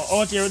 Like, Oh,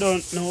 out here we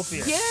don't, no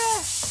fear.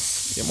 yeah.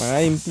 Yeah, man,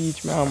 I even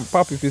teach me. I'm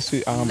papi for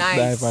swim. Nice.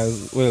 Dive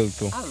as well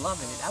too. I love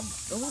it.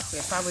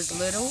 If I was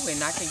little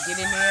and I could get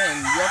in there and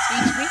you'll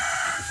teach me,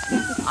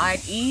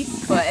 I'd eat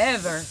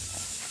forever.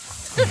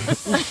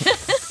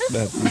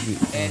 That is it.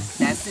 And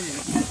that's it.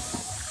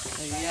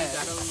 Yeah.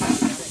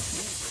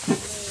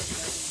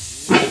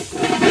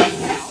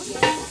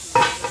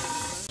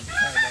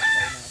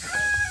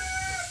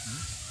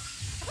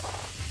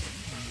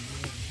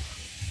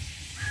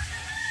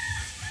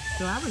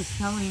 So I was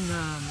telling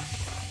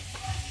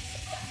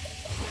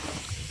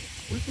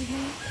what's his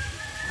name?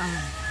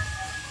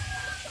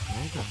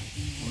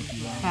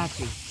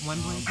 Patchy. One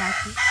boy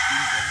Patchy.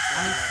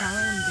 I was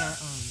telling him that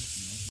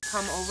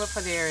come over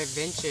for their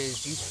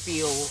adventures, you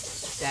feel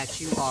that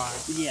you are.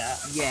 Yeah.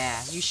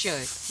 Yeah, you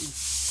should.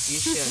 You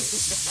should.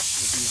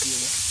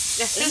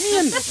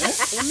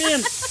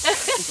 Amen.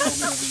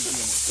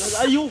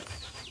 Are you?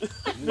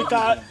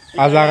 Because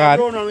Azarat.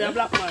 we are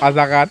black man.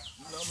 Azarat.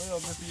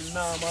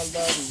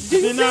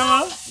 Feel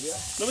normal?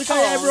 No, because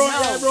you're brown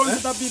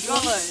to the people.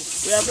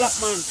 We are black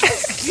man.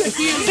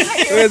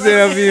 Where's the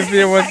feel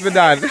famous for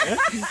that?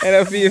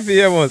 And feel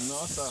famous.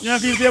 You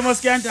feel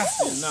famous, can't you?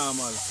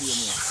 Normal,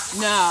 famous.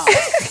 No.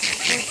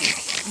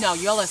 No,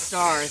 y'all are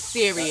stars.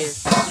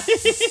 Serious.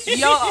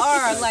 Y'all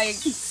are, like,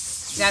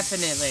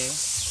 definitely.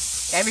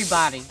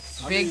 Everybody.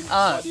 Big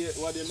up.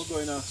 What am I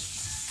going to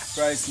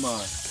price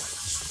man?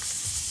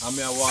 I'm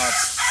here watch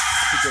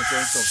pictures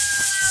and stuff.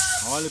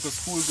 I want a little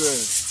school girl.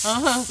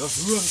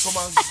 Just run, come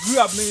and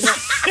grab me, you know.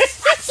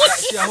 Like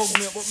she hug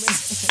me, but me.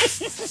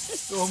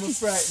 So I'm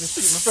frightened,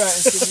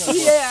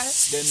 Yeah.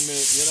 Then me,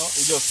 you know,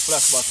 it just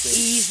flashback to it.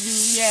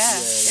 Easy,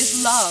 yeah. It's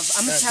love.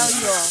 I'm going to tell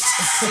you all.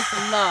 It's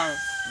love.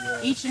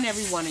 Yeah. Each and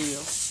every one of you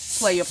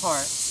play your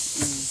part.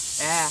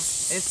 Yeah,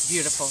 it's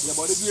beautiful. Yeah,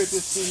 but the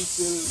greatest thing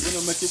still, you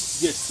know, make it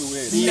get to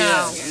it.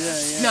 No,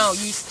 Yeah. no,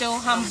 you still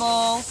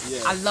humble.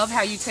 Yeah. I love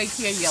how you take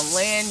care of your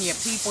land, your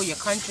people,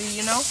 your country,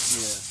 you know?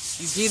 Yeah.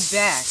 You give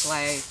back,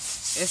 like,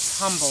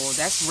 it's humble.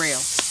 That's real.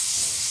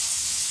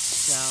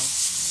 So,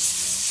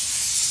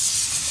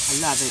 I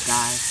love it,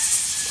 guys.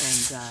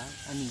 And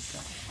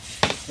Anika,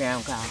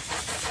 down, guys.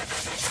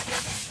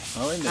 I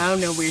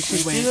don't know where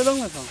she went.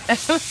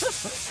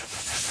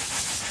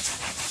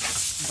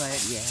 But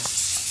yeah,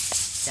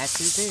 that's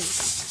just it.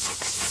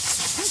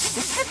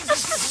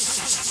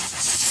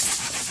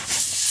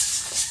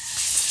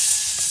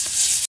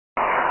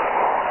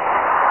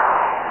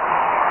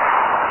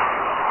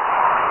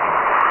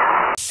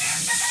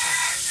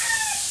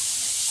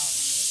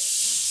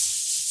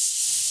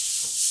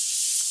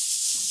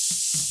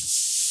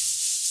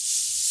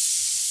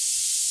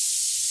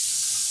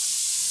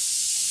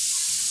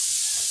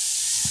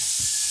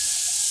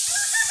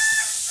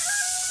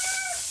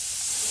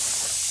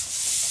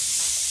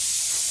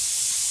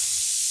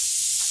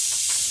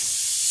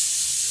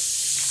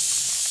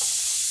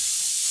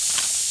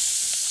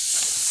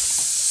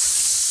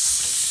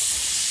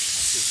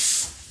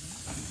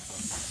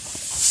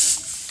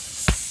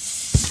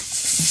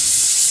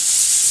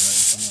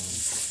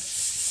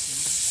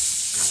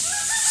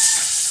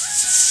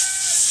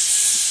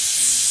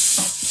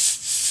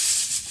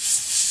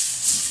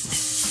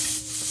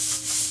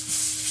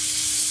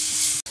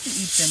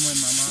 Eat them when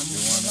my mom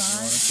was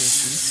alive. Just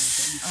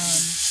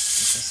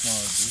a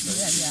small piece.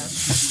 Yeah.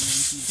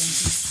 Thank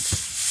you.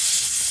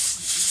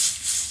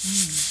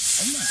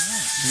 Oh my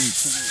God. Sweet.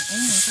 Oh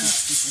my God.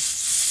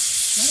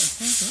 That is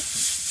so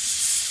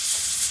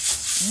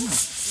good.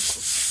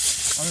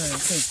 I'm gonna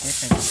taste this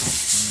thing.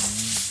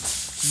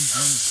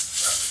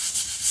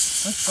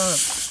 Let's go.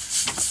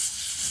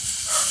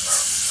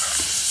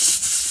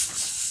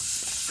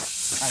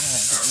 I gotta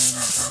get rid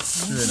of that.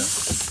 Sure enough.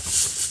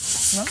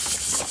 No?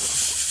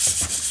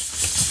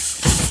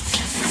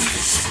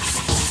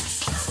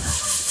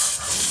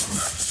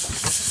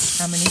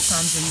 How many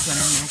times are you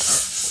gonna make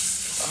it?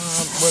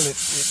 Well, it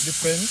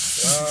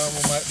depends.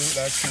 We might do it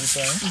like 2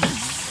 times.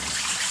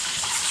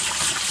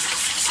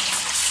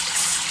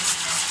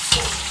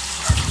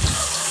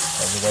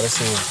 We gotta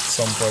save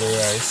some for the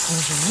rice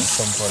and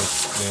some for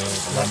the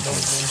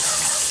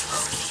dumplings.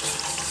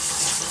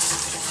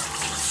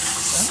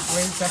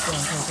 Raised up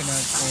on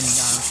coconut and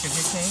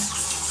sugar cane.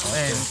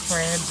 and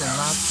crabs and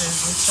lobsters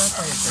and stuff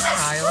as a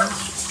child.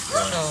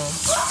 So,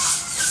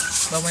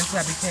 but once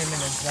I became an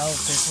adult,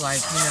 it's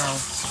like, you know,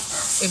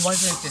 it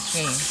wasn't the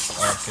same.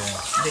 Okay.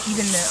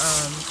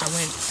 I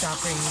went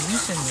shopping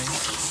recently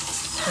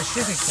for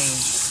sugar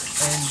cane,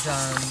 and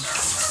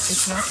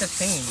it's not the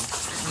same,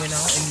 you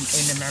know,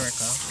 in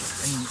America,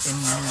 in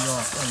New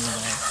York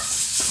anyway.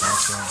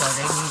 Okay. So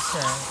they need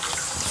to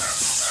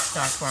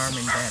start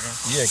farming better.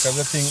 Yeah, because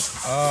I think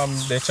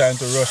they're trying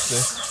to rush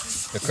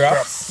the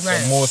crops. Right.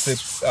 So mostly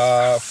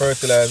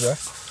fertilizer.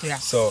 Yeah.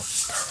 So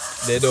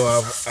they don't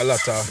have a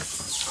lot of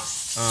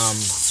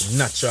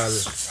natural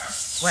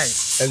Right.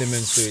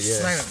 elements to it. Yeah.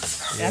 Right.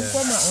 I Yeah.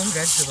 grow my own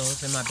vegetables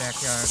in my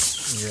backyard.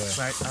 Yeah.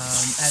 But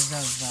as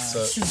of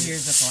 2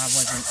 years ago, I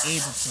wasn't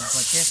able to.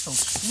 But they're so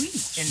sweet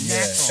and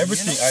natural.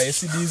 Everything. You know? I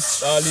see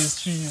all these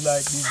trees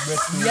like these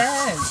breadfruits.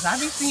 Yes, I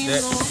be seeing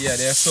them. Yeah,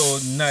 they're so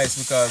nice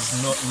because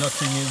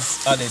nothing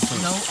is added to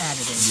it. No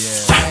additives.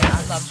 Yeah. Right,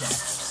 I love that.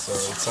 So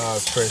it's all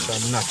fresh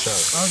and natural.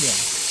 Oh yeah.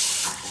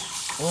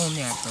 All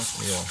natural.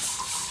 Yeah.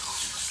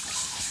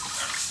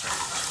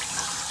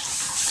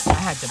 I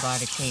had to buy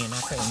the can.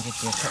 I couldn't get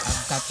I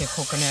got their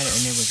coconut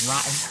and it was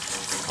rotten.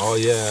 Oh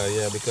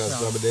yeah, because So-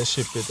 probably they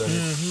ship it and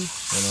you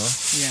know.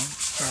 Yeah.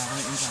 So I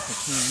went and got the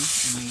can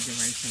and made the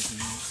rice and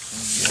beans.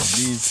 Yeah,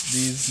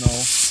 these now,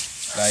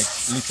 like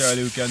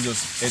literally we can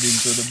just head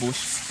into the bush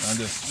and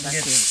just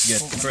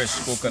get fresh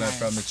coconut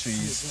from the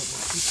trees.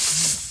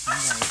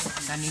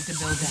 Right. I need to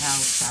build a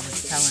house. I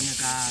was telling the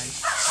guy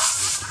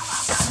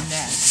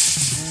that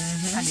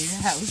I need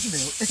a house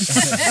built.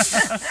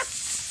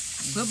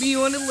 We'll be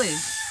on the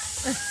list.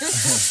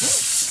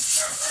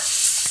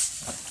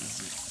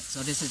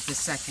 So this is the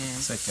second.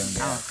 Second,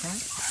 Oh, okay.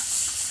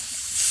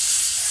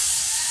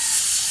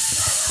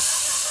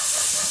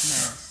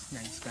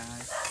 Nice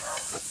guys.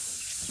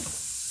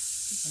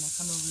 When I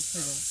come over to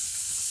the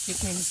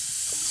chicken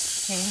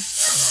king.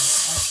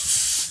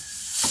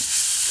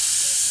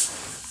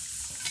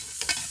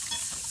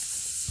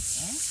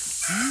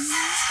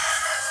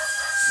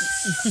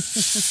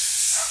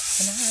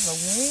 Can I have a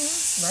wing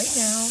right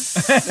now?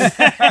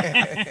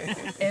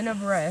 And a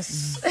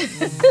breast.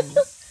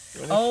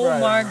 Oh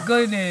my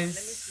goodness.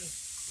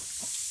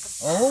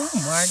 Oh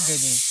my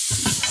goodness.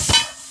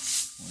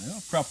 Yeah,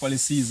 properly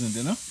seasoned,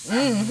 you know?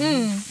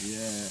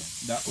 Yeah,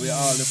 that way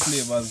all the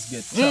flavors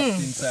get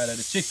trapped inside of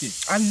the chicken.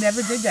 I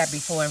never did that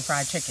before in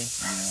fried chicken.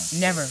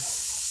 Never.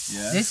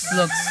 Yeah. This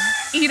looks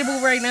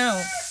eatable right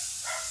now.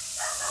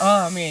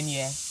 Oh man,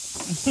 yeah.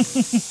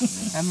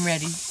 I'm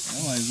ready.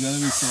 Oh, it's gonna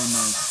be so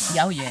nice.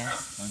 Oh yeah.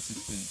 Once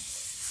it's finished.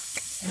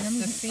 And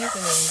the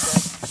seasonings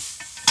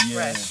Yeah.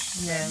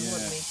 fresh. Yeah.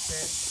 What makes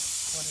it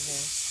what it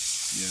is.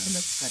 Yeah. It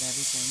looks good,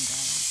 everything,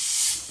 guys.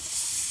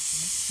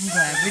 I'm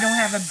glad. We don't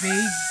have a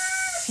big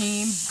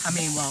team. I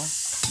mean, well,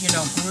 you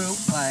know, group,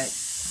 but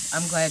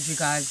I'm glad you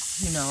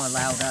guys, you know,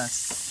 allowed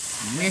us.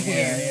 We're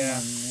here.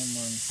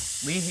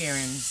 We're here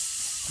and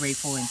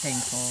grateful and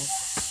thankful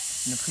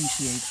and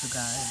appreciate you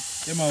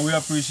guys. Yeah, man, we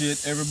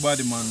appreciate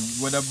everybody, man.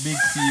 Whether big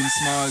team,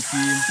 small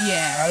team.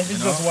 Yeah. If it's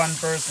just one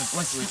person.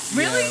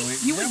 Really?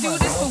 You would do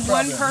this for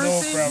one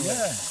person? No problem.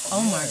 Yeah.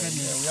 Oh my Yeah,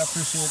 goodness. we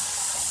appreciate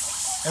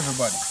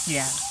everybody.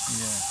 Yeah.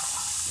 Yeah.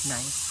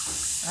 Nice.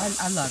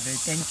 I love it.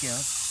 Thank you.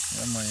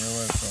 Yeah, man, you're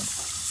welcome.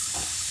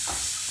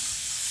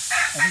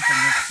 Everything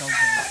looks so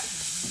good.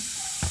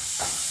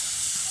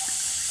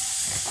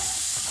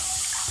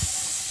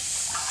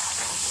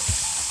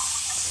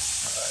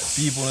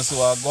 People who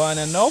are going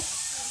and now.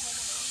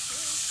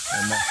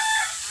 Yeah, man.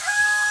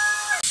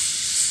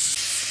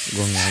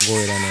 Go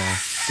ahead and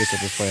take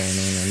up the fire and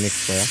then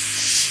next fire. And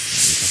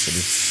after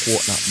this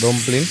coconut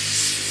dumpling,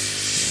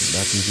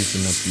 that is it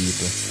in the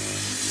people.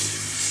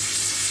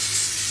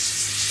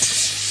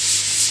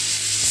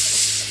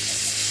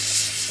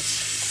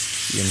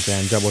 You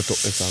can jab out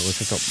this, I will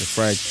set up the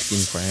fried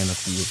chicken fry and the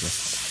people.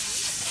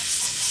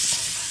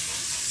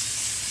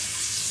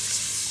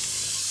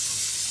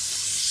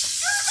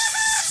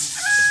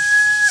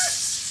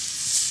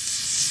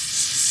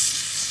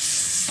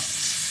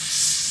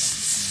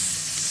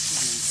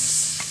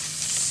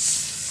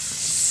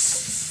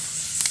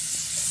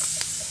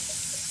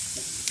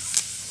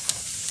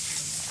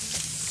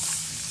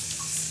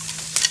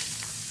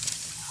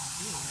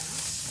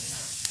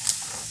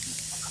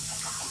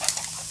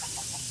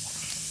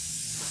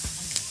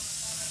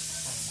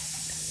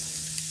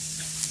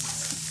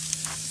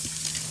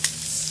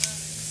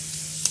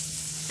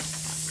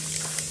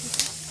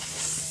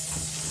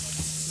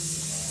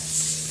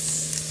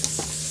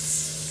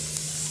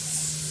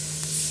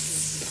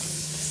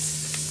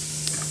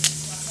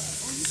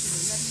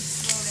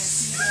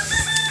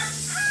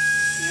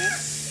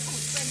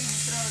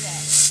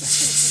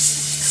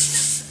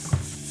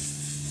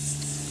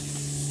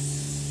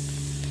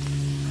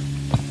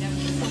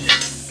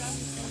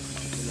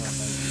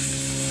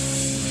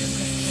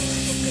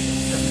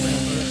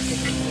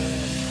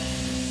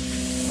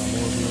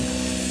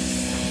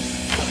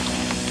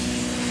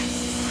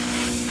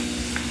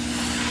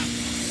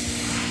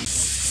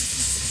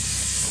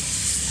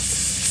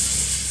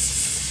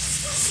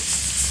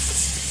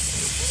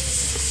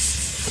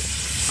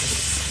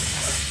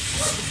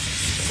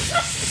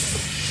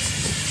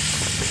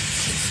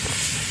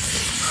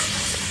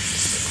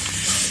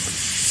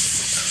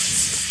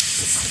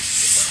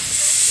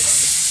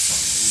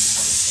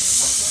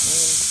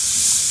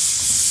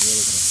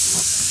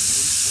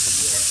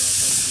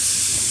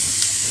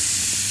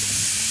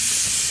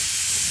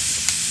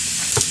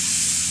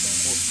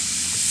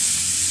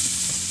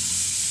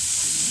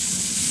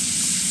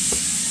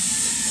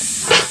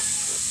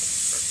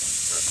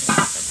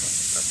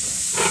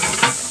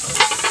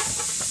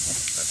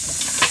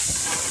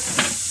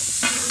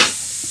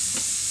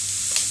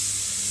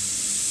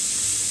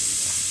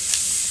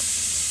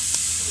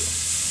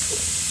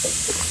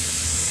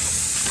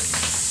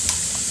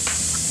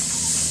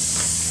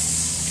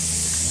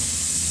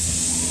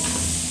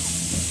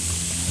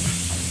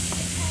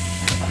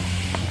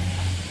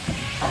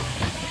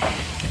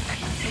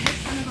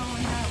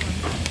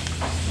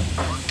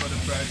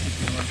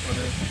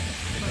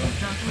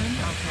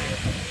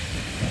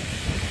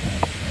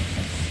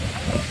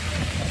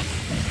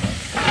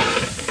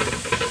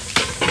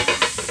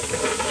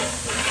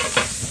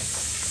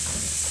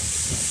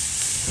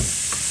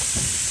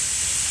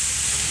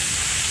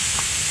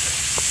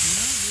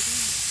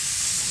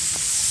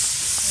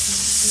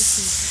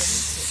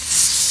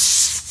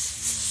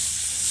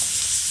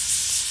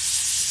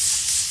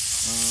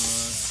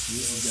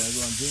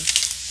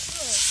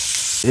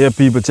 Yeah,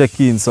 people check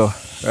in, so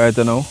right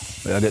now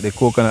we get the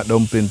coconut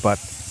dumpling pot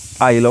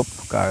oil up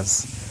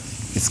because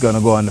it's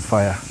gonna go on the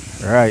fire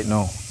right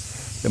now.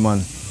 The man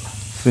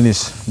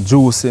finish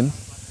juicing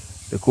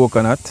the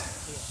coconut,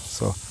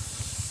 so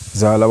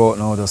it's all about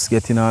now just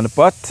getting on the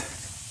pot.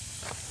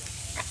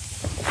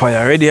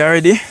 Fire ready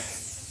already,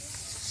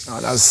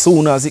 and as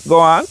soon as it go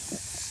on,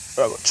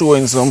 we're gonna throw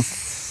in some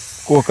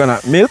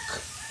coconut milk,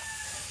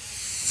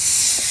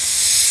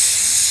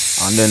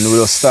 and then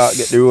we'll start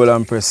get the roll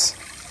and press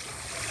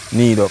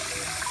knead up.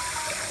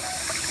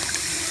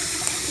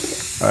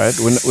 Alright,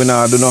 we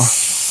now do no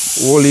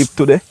whole heap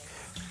today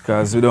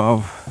because we don't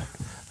have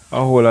a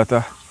whole lot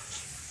of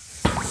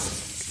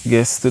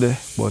guests today,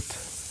 but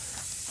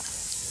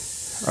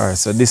alright,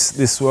 so this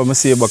is what I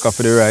say back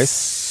for the rice.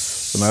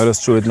 So I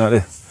just throw it in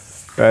the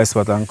rice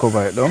pot and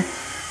cover it down.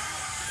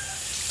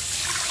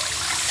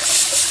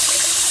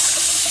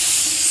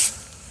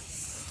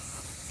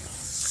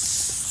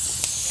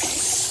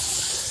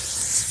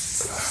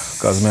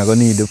 Because I'm going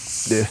to need the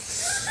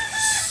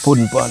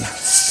pudding pan.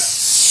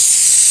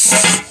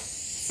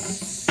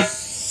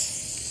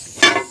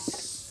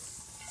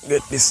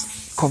 Get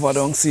this covered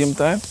on same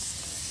time.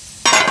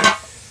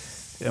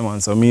 Yeah man,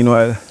 so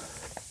meanwhile,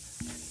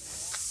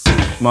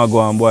 I'm going to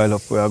go and boil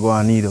up, we're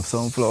going to knead up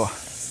some flour.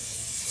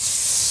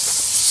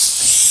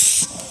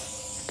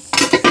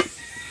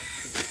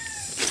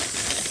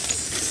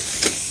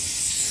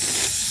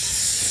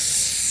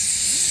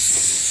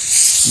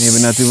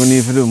 Maybe not even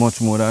need to do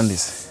much more than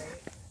this.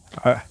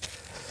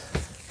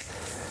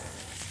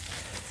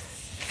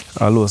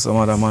 I'll some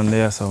other man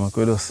there, so I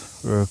could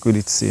just work with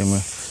it same way.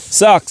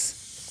 Socks!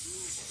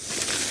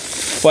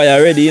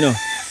 Fire ready, you know.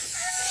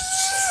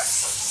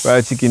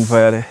 Fried chicken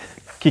fire there,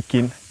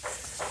 kicking.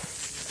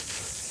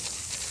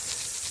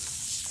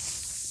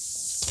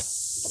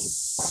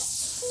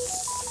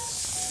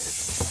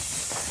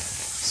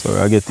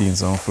 So I get in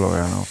some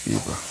flour now,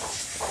 people.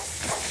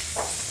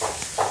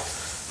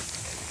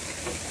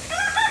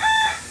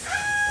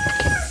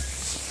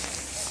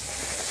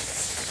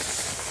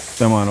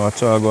 Come on, watch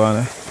how I go on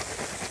there.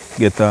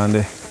 Get on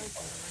the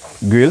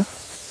grill,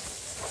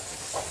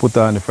 put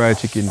on the fried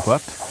chicken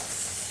pot.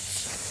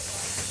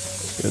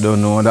 You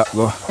don't know how that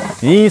go.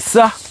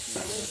 Isa!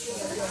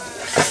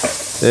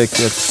 Take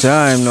your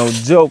time, no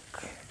joke.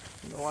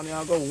 No one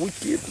here go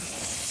wicked.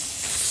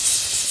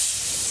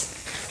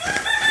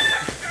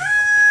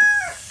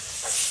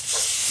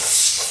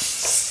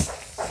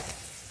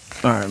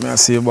 Alright, may I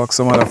see you back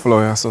some other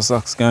flour so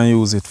Socks can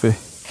use it for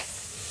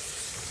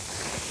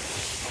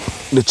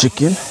the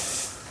chicken.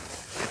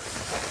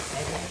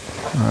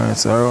 Alright,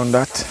 so around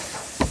that.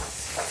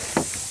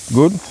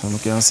 Good. So we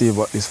can see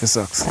about this for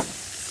Socks.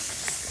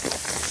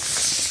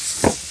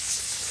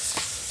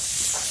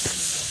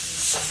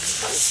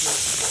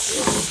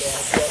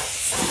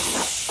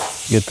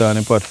 Get on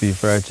the pot for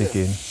fried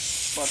chicken.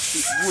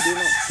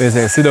 They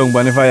say sit down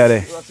by the fire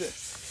there.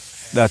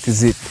 That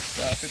is it.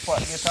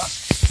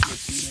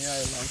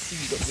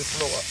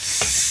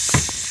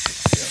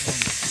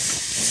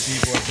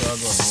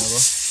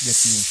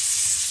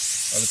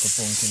 A little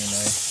pumpkin in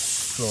my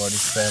flour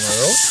this time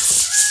around.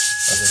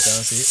 As you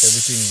can see,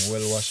 everything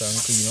well washed and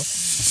clean up.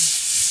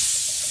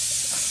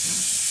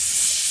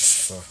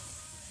 So,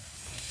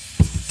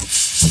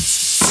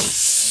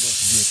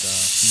 just get a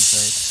piece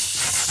of it.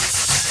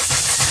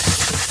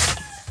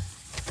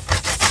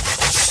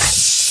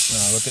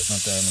 Nah, I will take my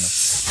time now.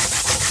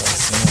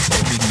 Because you know,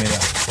 the big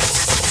mirror.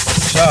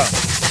 Sure.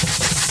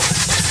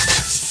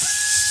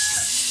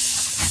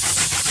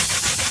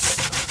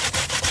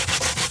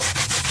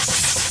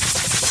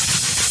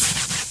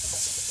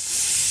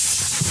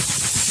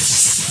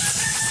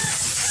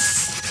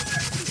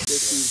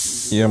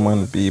 Yeah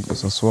man people,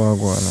 so I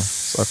go on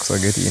socks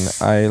I get in the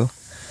aisle,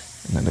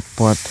 in the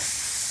pot,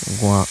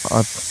 go on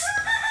hot,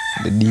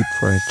 the deep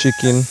fried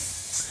chicken.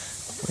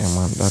 Yeah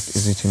man, that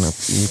is it in the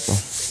people.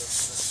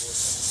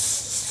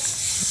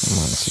 Yeah,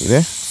 man, see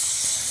there?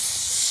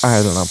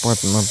 Aisle in the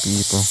pot in the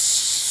people.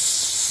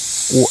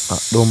 Oh,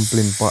 a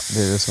dumpling pot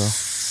there so.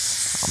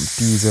 And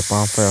peas up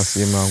on fire,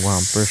 so you go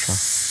on pressure.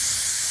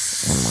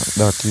 Yeah man,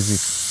 that is it.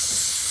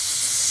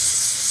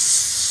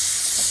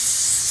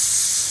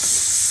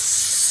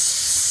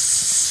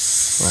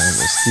 So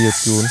stay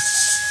tuned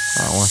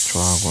and watch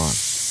what I go on.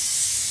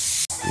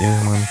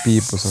 Yeah man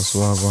people, so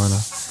I go on.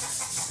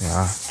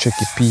 Yeah, check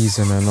the peas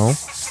and I know.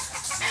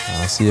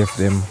 See if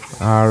them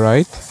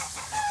alright.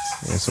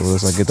 Yeah, so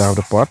let's get out of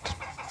the pot.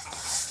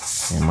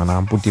 Yeah man,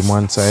 and put him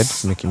one side,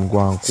 make him go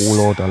and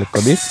cool out a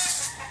little bit.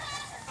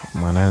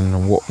 Man,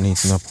 and what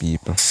needs no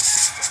people.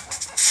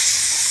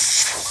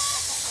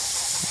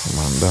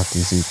 Man, that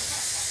is it.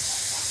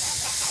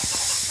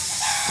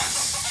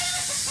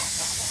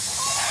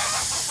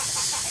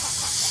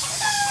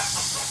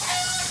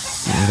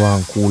 Go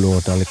and cool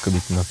out a little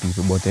bit no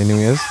people. But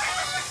anyways,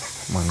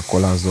 man,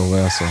 Colaz over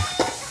here, so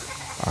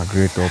I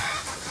grate up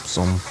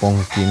some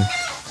pumpkin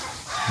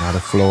and the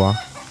flour.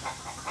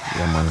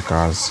 Yeah man,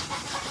 cause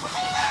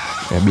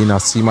I've been a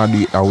see my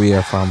do it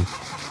away from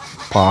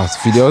past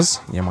videos.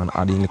 Yeah man,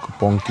 adding little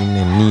pumpkin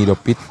and knead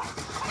up it.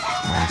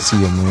 Man, see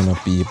you know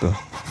people.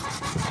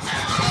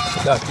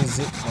 That is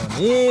it, man.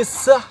 Yes,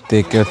 sir.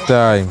 Take your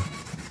time.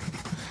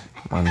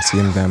 Man,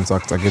 same time so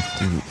I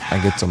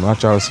get some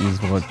natural seeds,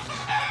 but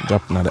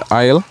drop in the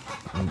aisle.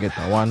 I get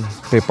one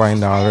pepper in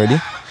there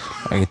already.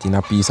 I get in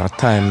a piece of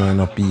time now, you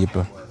know,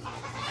 people.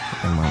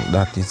 Yeah, man,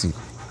 that is it.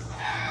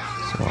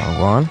 So I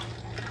go on.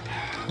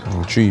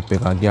 And 3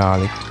 peg of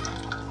garlic.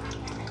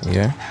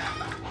 Yeah.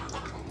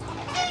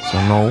 So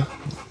now,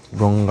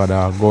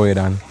 gotta go ahead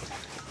and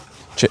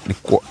check the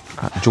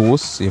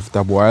juice, see if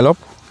it boil up.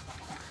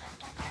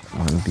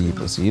 Man,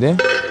 people, see there?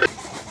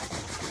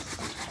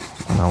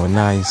 And our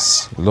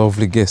nice,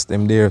 lovely guest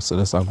them there, so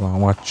let's go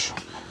and watch.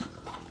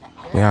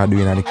 We are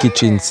doing at the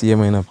kitchen, see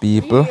me,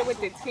 people.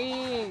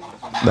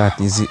 That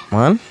is it,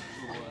 man.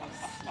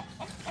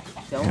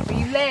 Don't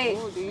be late.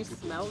 Oh, do you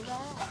smell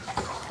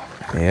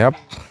that? Yep. It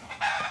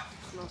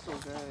smells so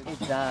good. It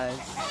does.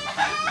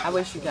 I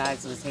wish you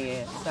guys was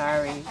here.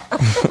 Sorry.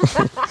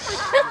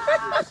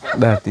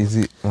 That is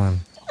it, man.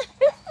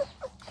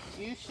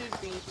 You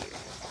should be here.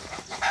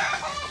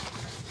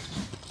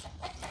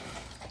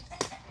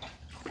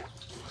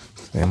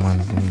 Yeah,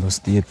 man, just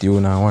stay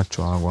tuned and watch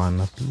what I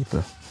want,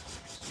 people.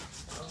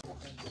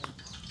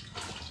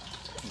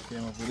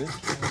 Came up with it.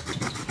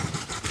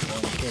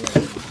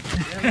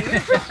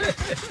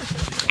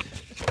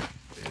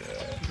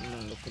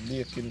 Look at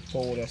baking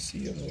powder, see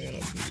you know.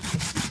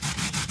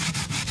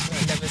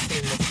 I've never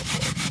seen this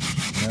before.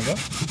 Never?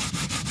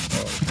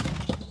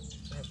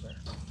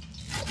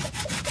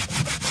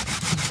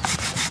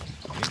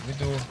 We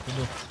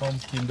do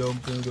pumpkin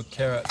dumpling, we do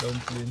carrot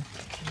dumpling,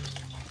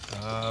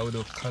 we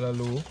do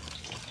callaloo,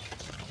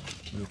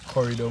 we do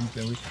curry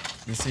dumpling.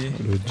 You see?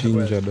 We do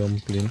ginger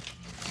dumpling.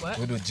 What?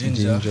 We do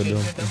ginger dumpling.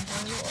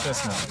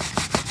 Yes, man.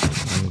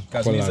 And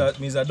Because collard.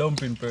 me's a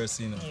dumpling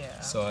person, you know. Yeah.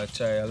 So I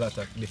try a lot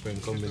of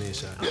different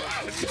combinations. Yeah.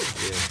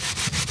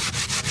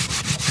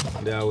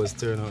 They always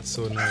turn out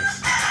so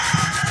nice.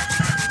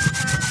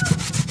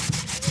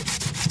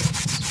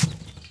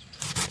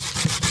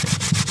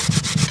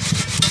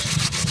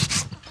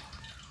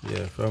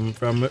 Yeah,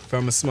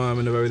 from a small,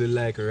 I never really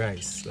like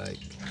rice. Like,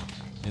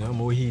 you know,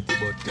 more heat, but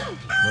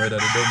more than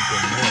the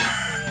dumpling.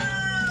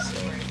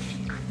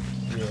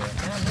 Yeah.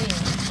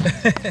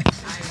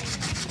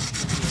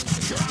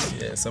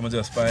 Yeah, some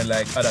just find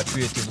like other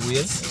creative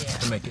ways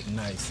to make it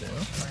nice, you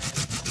know?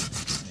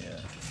 Yeah.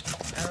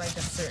 I like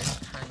a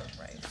certain kind of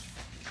rice.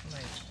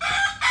 Like, I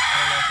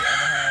don't know if you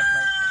ever had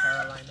like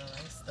Carolina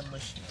rice, the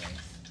mushy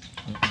rice.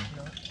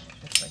 No?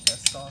 It's like a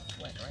soft,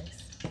 wet rice.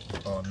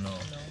 Oh no.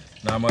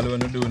 Normally when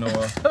we do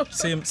now,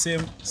 same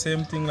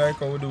thing like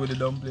how we do with the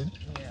dumpling.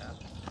 Yeah.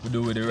 We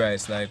do with the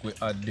rice, like we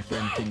add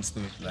different things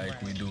to it,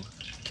 like we do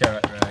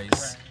carrot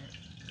rice,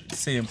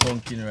 same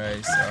pumpkin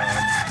rice,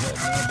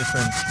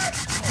 different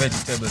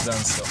vegetables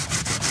and stuff.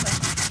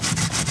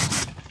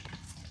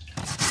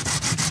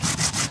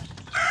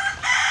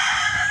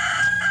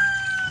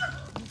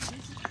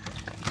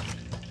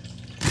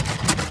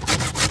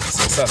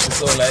 So sauce is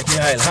so like the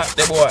oil hot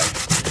the boy.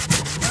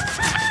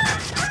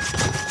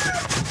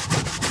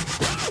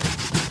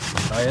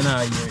 I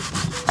know you hear it.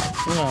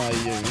 Ah,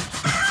 yeah.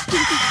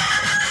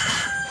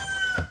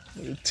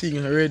 The thing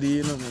ready,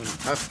 you know, man.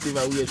 Active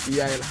away for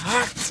the oil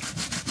hot.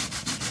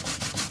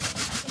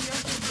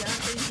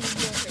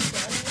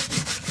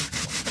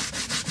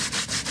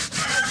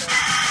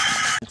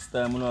 Next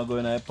time I'm not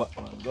going to pot,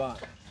 man. Go on.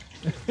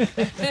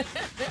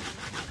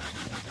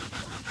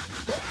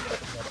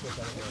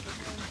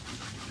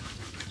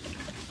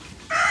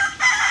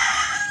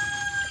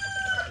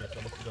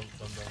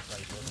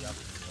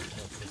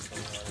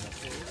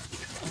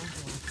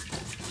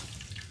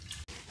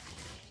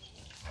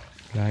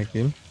 Like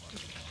him?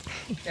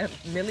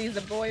 Millie's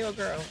a boy or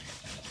girl?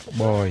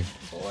 Boy.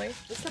 Boy.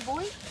 It's a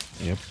boy?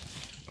 Yep.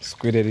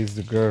 Squidhead is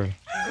the girl.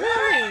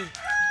 Really?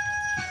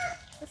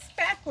 It's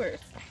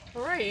backwards.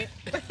 Right.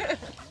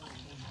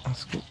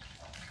 That's good.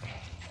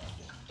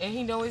 And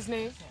he know his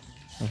name?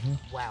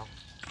 Mm-hmm. Wow.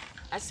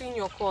 I seen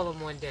you call him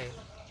one day.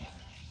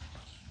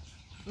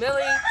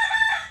 Millie.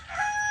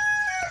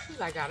 She's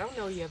like, I don't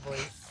know your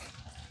voice.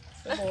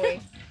 It's a boy.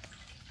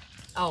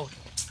 Oh.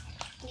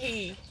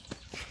 He.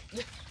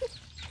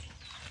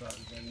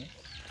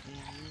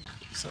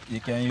 So you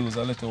can use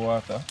a little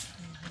water,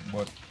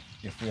 but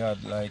if we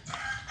had like,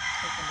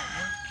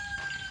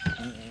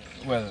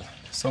 well,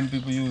 some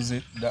people use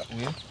it that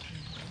way,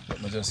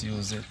 but we just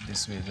use it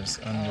this way,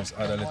 just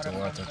add a little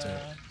water to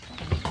it.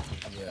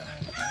 Yeah.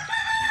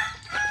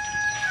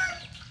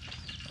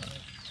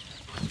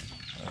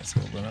 Alright,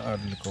 so we're gonna add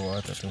a little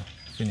water to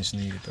finish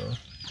knead it all.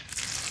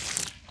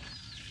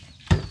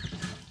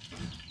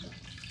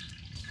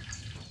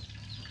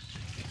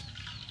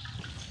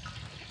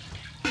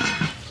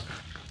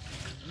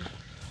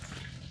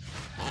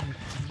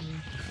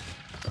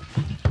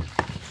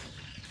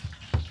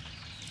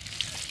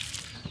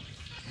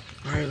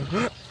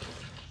 Like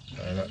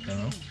that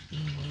now.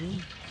 You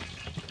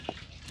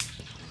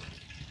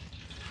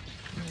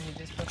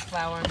just put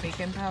flour and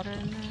baking powder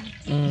in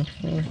there?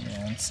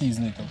 Yeah, and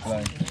season it up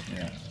like,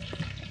 yeah.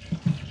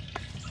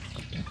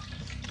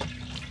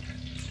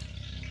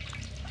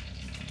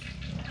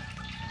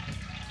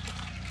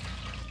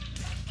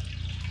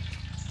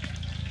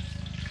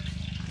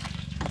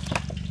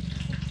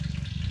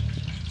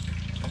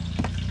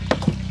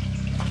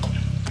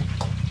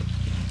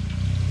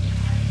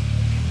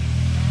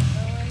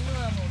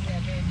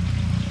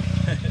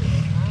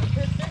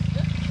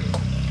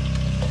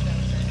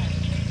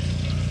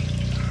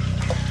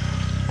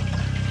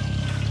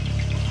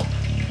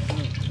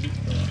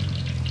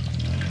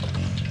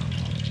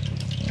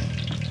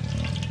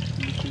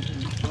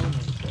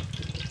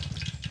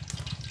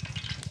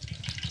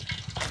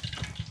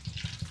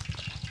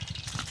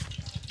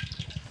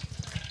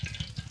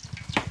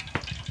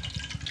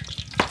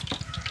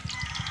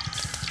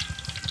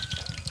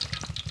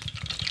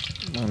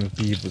 And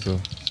people so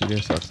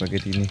serious as I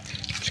get in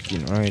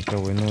chicken right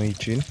away no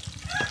eating.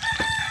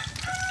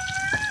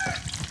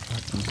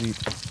 That is it.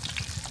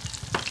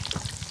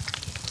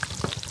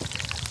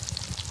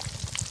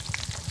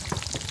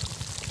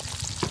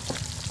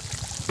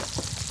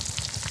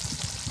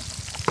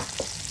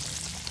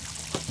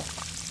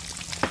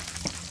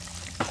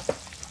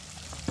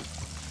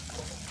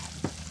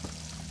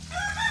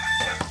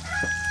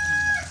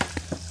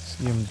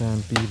 Same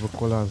time people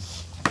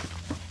colors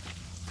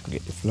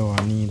get the flour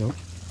knead up.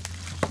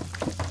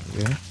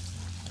 Yeah.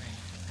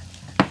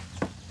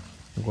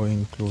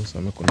 Going close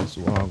and I'm gonna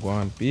see go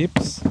on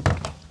peeps.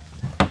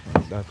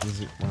 And that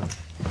is it, man.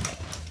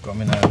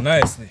 Coming out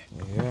nicely.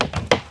 Yeah.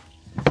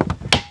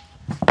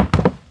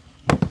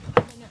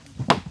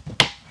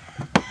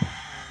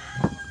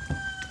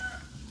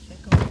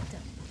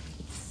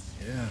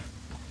 Yeah.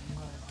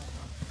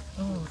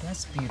 Oh,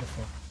 that's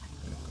beautiful.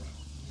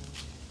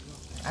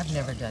 I've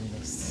never done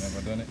this.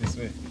 Never done it this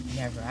way.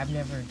 Never. I've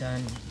never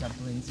done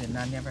dumplings and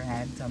I never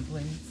had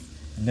dumplings.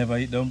 Never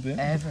eat dumpling?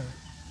 Ever.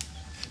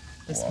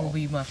 This will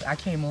be my... I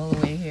came all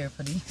the way here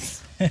for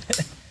these.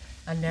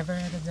 I never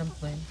had a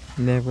dumpling.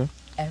 Never.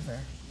 Ever.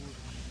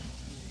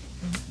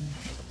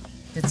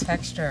 The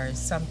texture is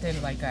something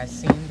like I've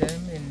seen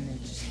them and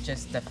it's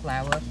just the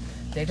flour.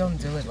 They don't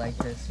do it like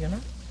this, you know?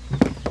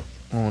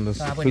 Oh, that's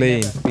So I would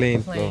plain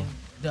never- flour.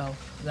 dough.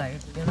 Like,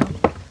 you know?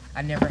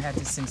 I never had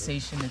the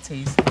sensation to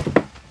taste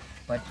it.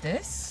 But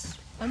this,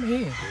 I'm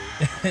here.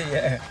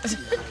 Yeah.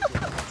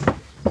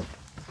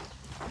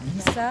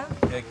 Lisa,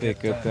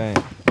 Take your time.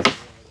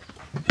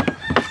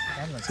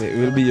 that looks So it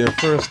will be your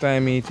first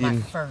time my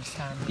eating first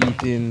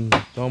time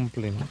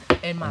dumpling.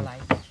 in my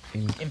life.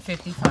 In, In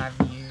 55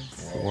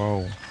 years.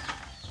 wow.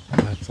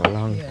 That's a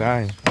long Yeah.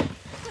 time.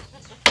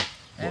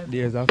 But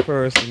there's a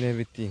first in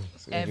everything.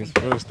 So it's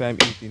Everything. first time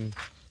eating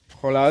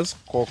Colaz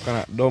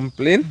coconut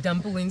dumpling.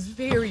 Dumplings,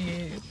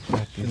 period.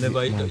 That You is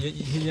never it, eat man.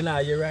 you know,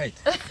 you're right.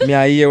 Me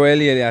I hear what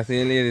lady I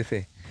say lady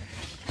say.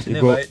 She You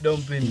never go- eat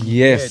dumpling.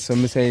 Yes, yet. so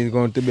me say it's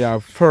going to be our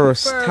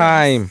first First.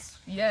 time.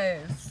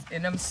 Yes,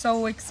 and I'm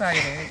so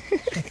excited.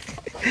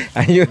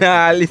 And you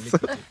know listen.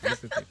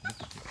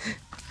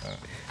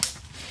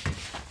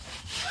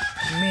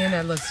 Man,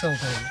 that looks so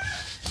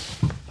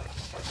good.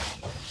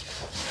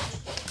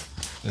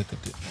 Look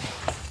at it.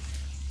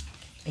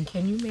 And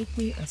can you make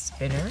me a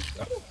spinner?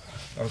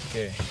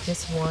 Okay.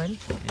 Just one,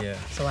 Yeah.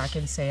 so I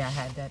can say I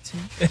had that too.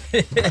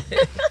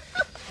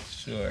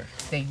 Sure.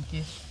 Thank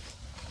you.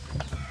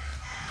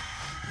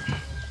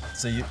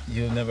 So you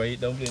never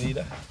eat dumpling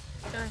either?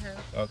 I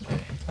have. Okay.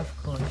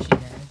 Of course she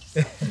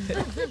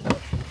has.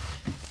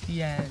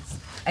 Yes.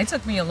 It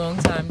took me a long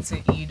time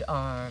to eat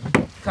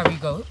curry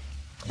goat.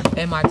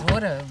 And my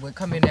daughter would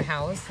come in the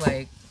house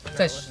like,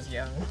 cause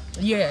Young.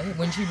 yeah,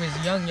 when she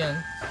was young.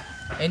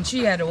 And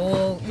she had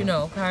all, you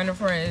know, kind of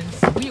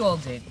friends. We all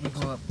did. We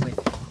grew up with,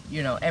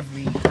 you know,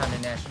 every kind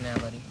of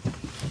nationality.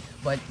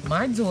 But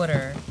my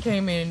daughter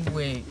came in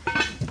with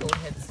goat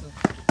head soup.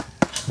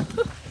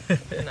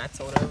 And I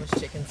told her it was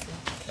chicken soup.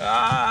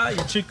 Ah,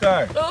 you trick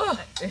her. Oh.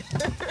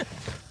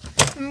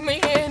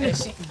 Man,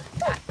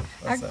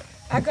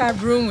 I got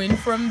ruined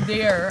from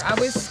there. I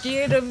was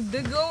scared of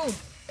the goat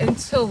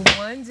until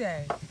one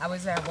day I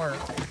was at work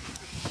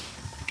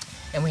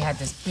and we had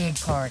this big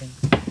party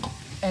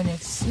and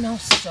it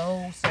smelled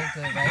so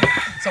good, right?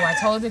 So I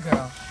told the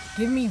girl,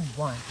 give me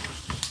one.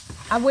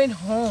 I went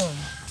home.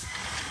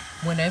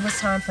 When it was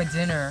time for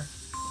dinner,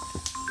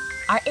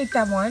 I ate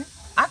that one.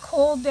 I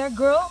called that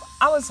girl.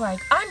 I was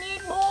like, I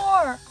need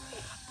more.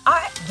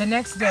 The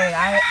next day,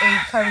 I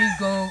ate curry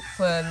goat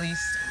for at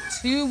least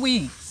 2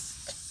 weeks.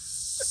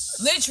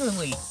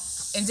 Literally.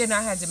 And then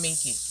I had to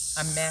make it.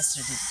 I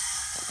mastered it.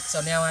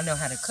 So now I know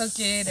how to cook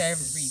it,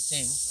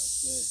 everything.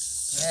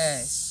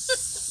 Yes.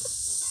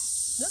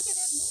 Look at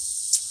that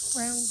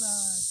brown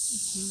guy.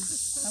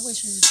 I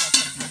wish we was at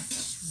the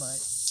beach, but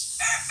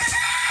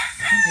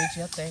you did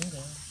your thing,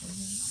 girl.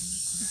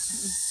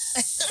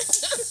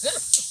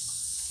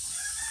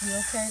 You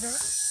okay, though?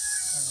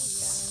 Oh,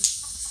 okay.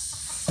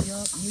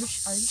 Are you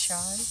shy?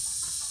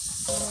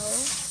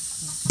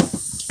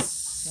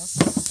 Y'all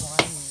so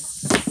quiet.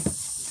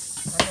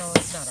 I know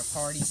it's not a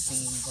party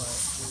scene, but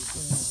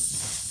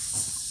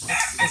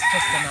it's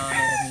just an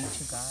honor to meet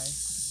you guys.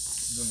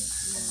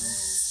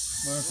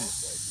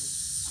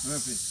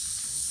 Murphy.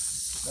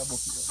 That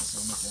bucket up,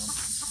 so make it.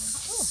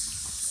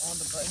 All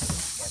the bugs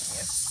get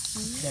here.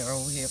 They're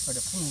over here for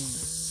the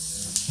food.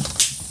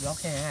 Y'all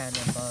can't have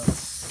no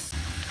bugs.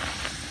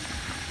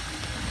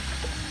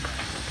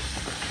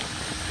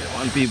 Yeah,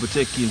 one people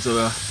check in, so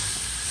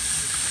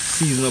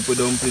season up with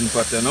dumpling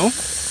pot, you know?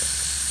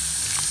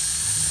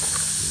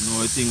 You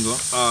know, I think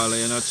all of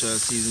your natural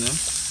seasoning.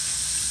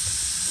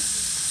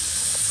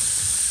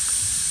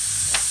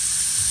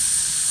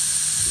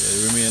 Yeah,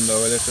 the remainder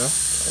of it,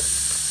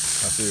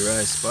 after the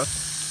rice pot.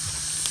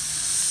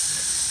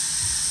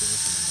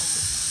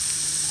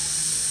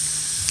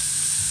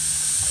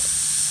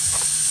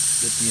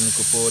 Get in the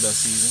powder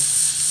season.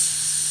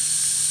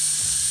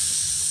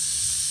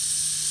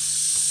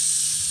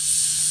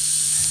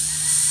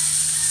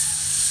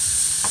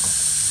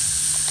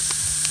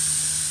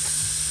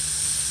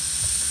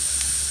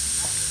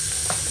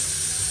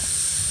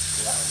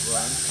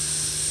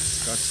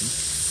 Scotchy.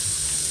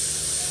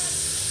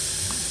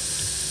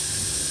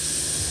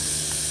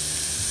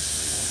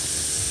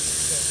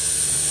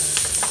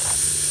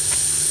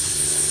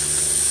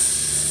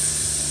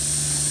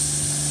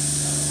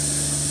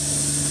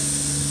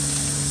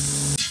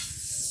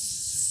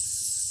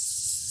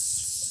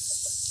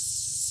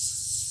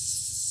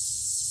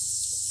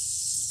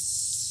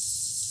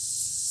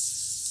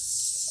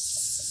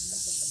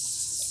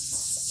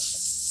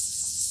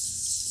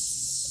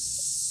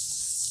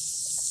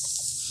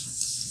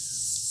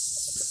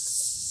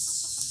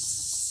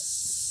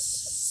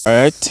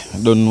 Alright,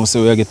 don't know,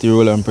 so we get the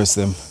roller and press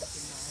them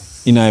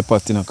in a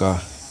pot in a car.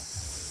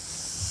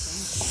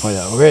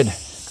 Fire red.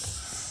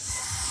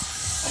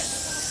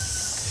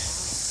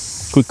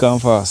 Quick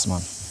and fast,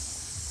 man.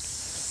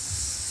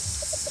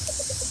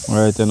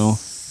 Alright, you know.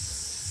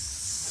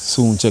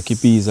 Soon check your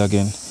peas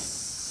again.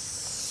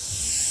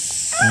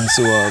 And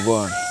see what I go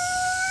on.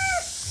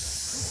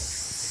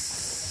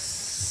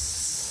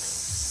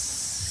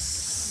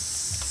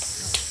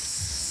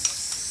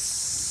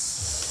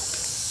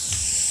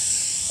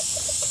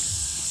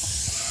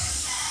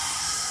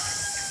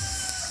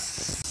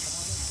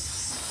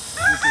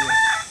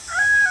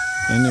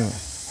 Anyway,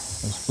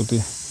 let's put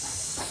it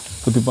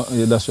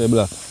yeah, that's why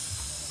black.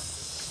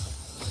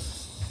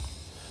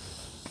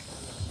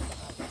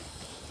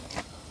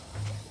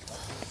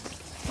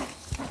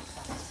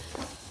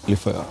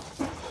 Lift it up.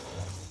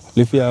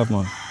 Lift it up,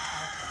 man.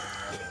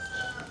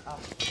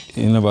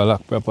 You never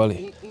lock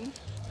properly.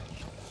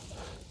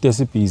 Test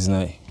the peas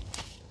now.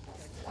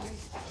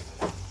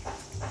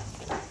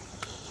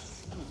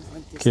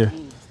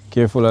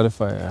 Careful of the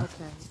fire.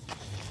 Okay.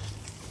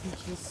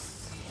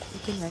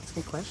 You can ask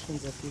me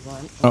questions if you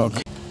want.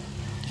 Okay.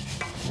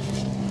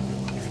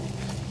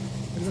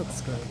 It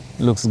looks good.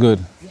 Looks good.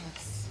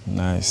 Yes.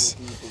 Nice.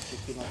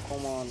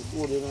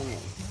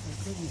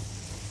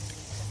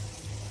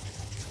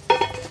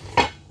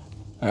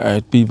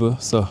 Alright, people,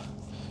 so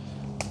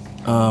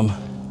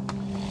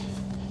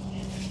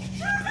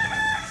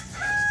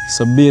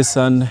based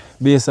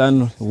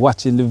on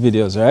watching the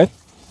videos, right?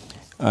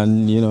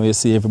 And you know, you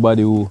see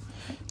everybody who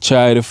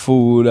try the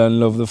food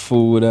and love the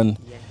food and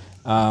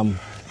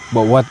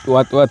but what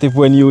if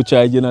when you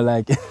tried, you know,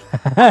 like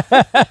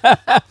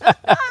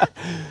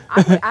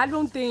I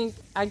don't think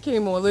I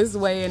came all this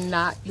way and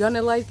not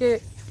gonna like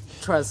it.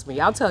 Trust me,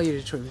 I'll tell you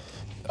the truth.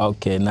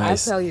 okay,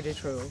 nice. I'll tell you the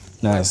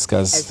truth. Nice,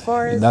 because As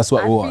far as that's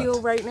what I we want.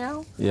 feel right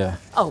now, Yeah.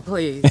 oh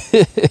please.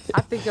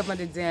 I think I'm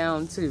gonna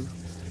down 2.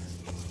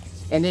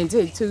 And then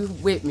take 2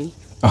 with me.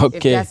 Okay.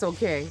 If that's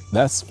okay.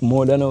 That's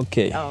more than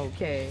okay.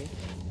 Okay.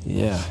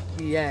 Yeah.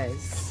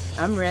 Yes.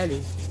 I'm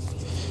ready.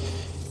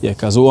 Yeah,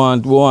 because we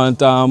want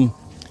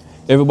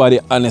everybody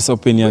honest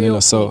opinion, you Real know.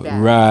 So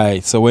feedback.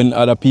 right. So when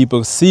other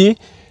people see,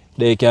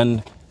 they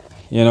can,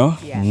 you know,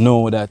 Yeah.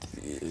 know that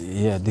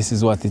yeah, this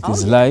is what it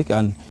is yeah. like,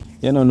 and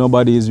you know,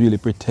 nobody is really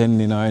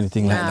pretending or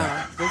anything like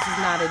that. No, this is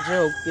not a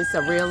joke. It's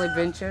a real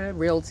adventure,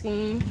 real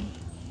team.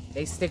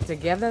 They stick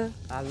together.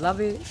 I love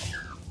it.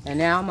 And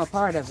now I'm a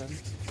part of them.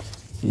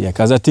 Yeah,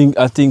 because I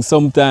think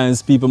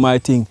sometimes people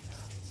might think,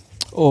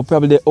 oh,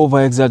 probably they're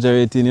over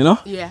exaggerating, you know.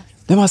 Yeah.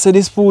 They must say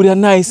this food is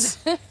nice.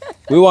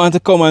 We want to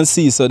come and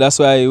see, so that's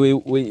why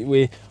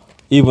we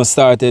even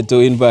started to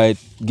invite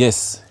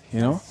guests, you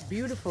know. It's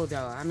beautiful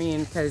though. I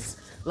mean, because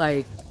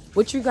like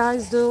what you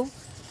guys do,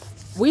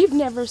 we've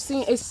never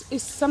seen. It's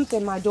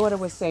something my daughter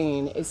was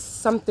saying. It's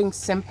something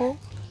simple,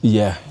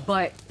 Yeah.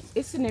 but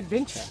it's an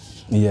adventure.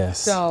 Yes.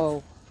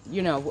 So,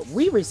 you know,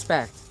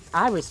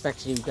 I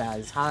respect you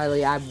guys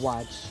highly. I've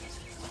watched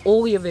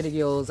all your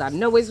videos. I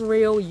know it's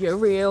real. You're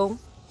real.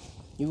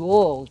 You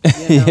all,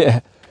 you know. yeah.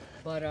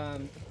 But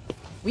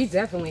we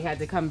definitely had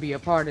to come be a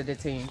part of the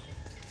team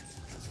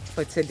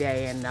for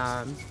today and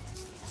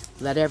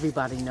let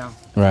everybody know.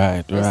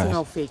 Right. There's Right.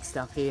 no fake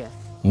stuff here.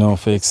 No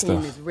fake The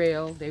team stuff. is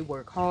real. They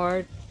work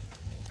hard,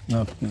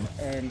 No,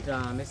 and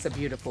it's a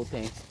beautiful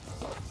thing.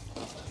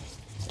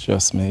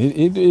 trust me,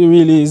 it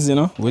really is, you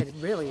know. It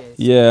really is.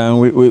 Yeah, and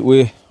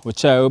we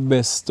try our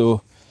best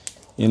to,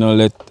 you know,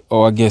 let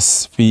our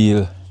guests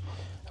feel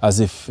as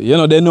if, you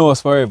know, they know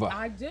us forever.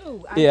 I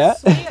do. Yeah.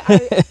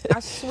 I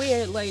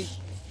swear, like,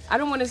 I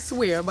don't want to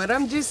swear, but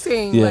I'm just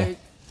saying, Yeah. like,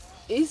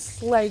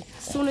 it's like,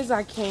 as soon as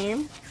I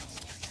came,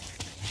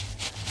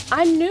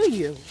 I knew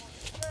you.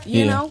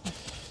 You Yeah. know?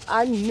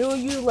 I knew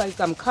you, like,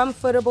 I'm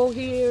comfortable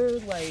here,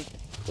 like,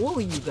 all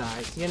of you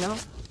guys, you know?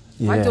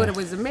 My Yeah. daughter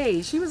was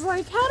amazed. She was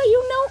like, how do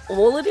you know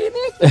all of their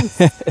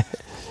names?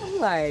 I'm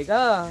like,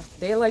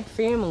 they're like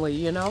family,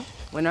 you know?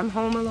 When I'm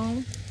home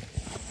alone,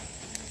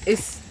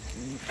 it's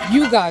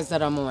you guys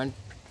that I'm on,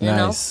 you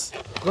Nice.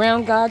 know?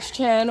 Ground God's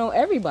channel,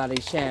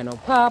 everybody's channel.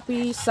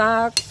 Poppy,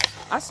 Socks,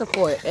 I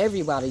support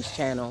everybody's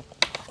channel.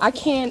 I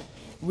can't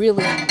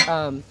really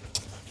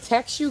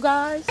text you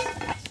guys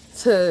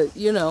to,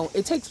 you know,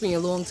 it takes me a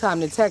long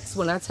time to text.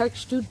 When I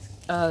text you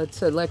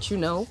to let you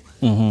know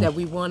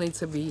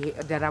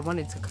that I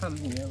wanted to come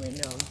here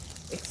and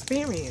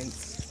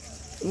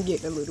experience. I'm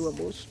getting a little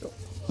emotional.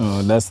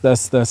 Oh,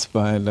 that's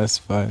fine. That's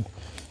fine.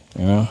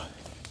 You know.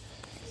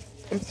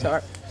 I'm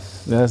sorry.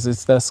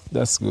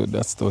 That's good.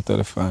 That's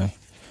totally fine.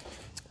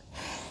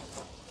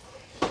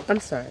 I'm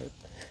sorry.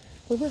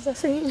 What was I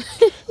saying?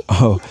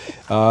 Oh,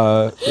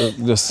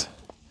 just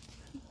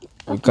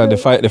because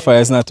the fire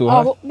is not too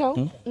hot. Oh,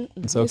 no.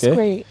 It's okay. It's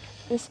great.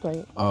 It's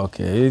great.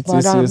 Okay, it's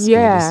But, good.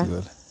 yeah. It's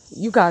good.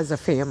 You guys are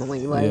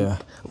family. Like Yeah.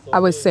 I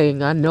was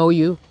saying, I know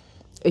you.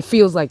 It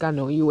feels like I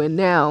know you. And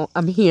now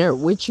I'm here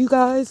with you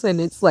guys.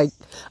 And it's like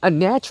a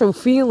natural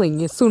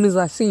feeling as soon as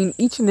I seen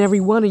each and every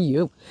one of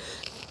you.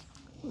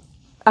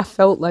 I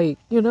felt like,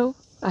 you know,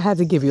 I had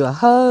to give you a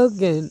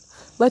hug and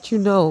let you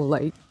know,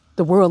 like,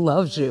 the world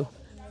loves you.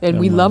 And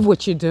we man. love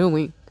what you're doing.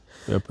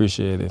 We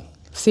appreciate it.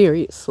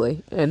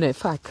 Seriously. And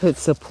if I could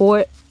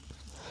support,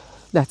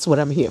 that's what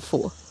I'm here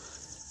for.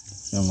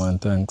 Yeah, man.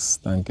 Thanks.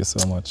 Thank you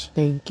so much.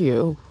 Thank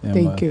you. Yeah,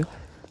 Thank man. you.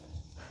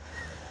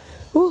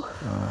 Whew.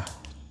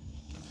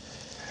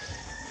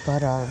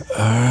 But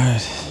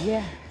Alright.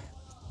 yeah,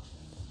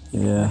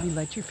 Yeah. let me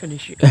let you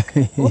finish it.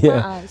 Open Yeah.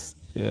 my eyes.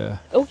 Yeah.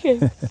 Okay.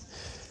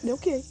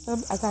 Okay.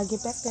 I gotta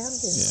get back down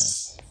here.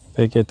 Yeah.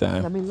 Take your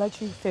time. Let me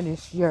let you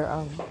finish your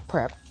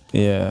prep.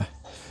 Yeah.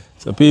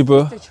 So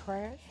people, The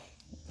trash.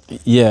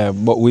 yeah,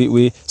 but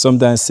we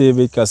sometimes save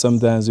it because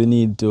sometimes we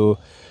need to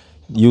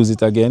use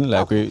it again.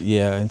 Like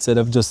instead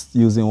of just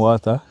using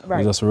water, we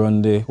Right. just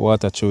run the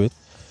water through it.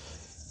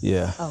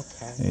 Yeah.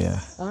 Okay. Yeah.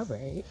 All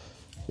right.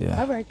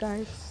 Yeah. All right,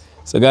 guys.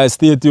 So guys,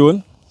 stay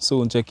tuned.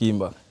 Soon check in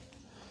back.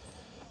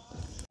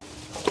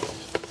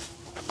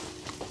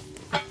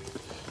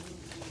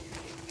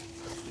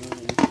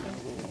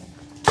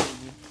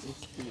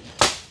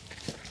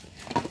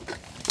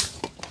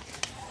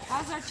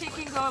 How's our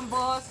chicken going,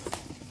 boss?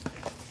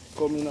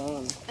 Coming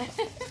on.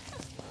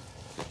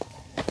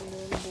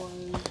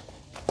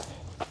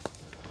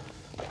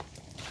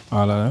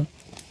 All of them.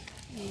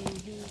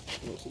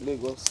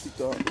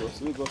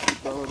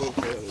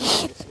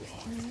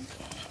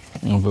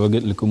 Don't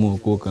forget little more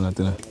coconut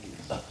in it.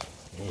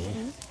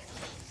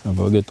 Don't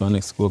forget one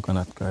next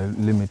coconut because it's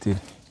limited.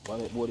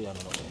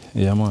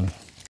 Yeah, man.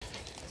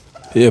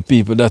 Yeah,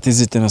 people, that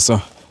is it, you know,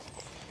 so.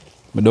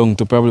 I'm down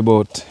to probably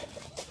about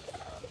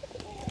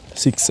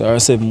 6 or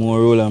 7 more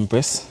roll and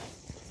press.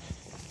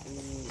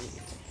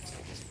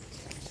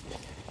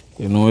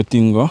 You know what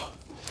thing go.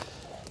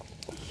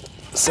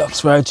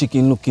 Socks fried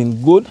chicken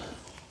looking good.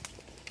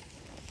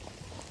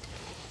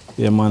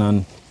 Yeah, man,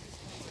 and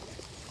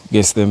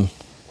guess them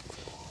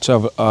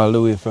travel all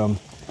the way from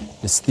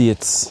the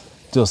States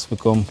just to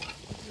come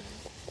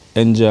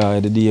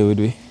enjoy the day with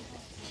me.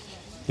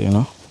 You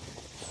know,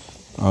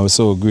 I was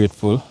so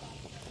grateful.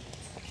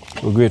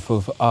 We're grateful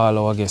for all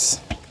our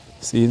guests.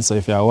 See, so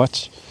if you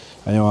watch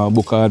and you want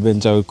to book an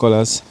adventure with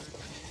Colaz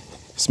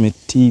Smith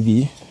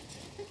TV,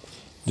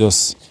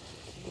 just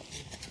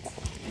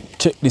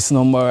check this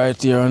number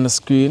right here on the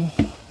screen.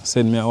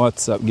 Send me a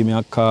WhatsApp, give me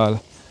a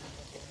call.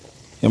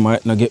 You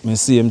might not get me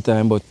same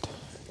time, but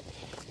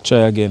try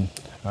again.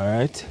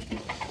 Alright?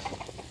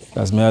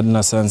 As me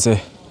understand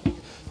say,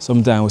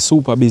 sometimes we're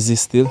super busy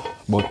still,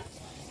 but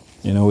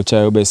you know, we try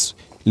our best,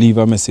 leave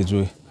a message,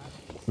 we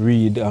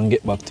read and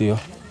get back to you.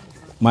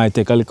 Might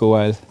take a little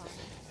while,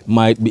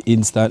 might be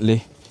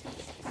instantly.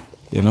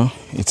 You know,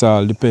 it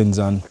all depends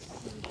on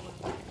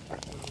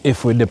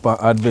if we're on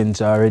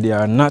adventure already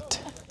or not.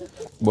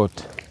 But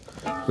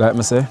like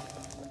I say,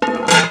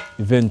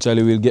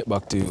 eventually we'll get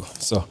back to you.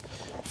 So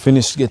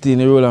finish getting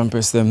the roll and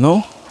press them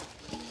now.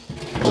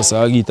 Just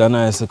I'll get a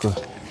nice little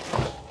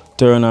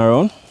turn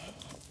around.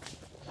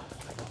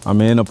 I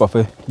may end up have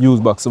to use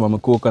back some of my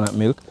coconut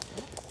milk.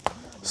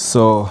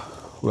 So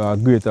we'll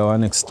grate our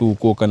next 2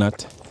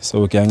 coconut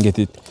so we can get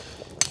it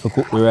to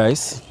cook the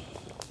rice.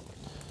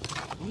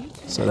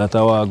 So that's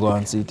how I go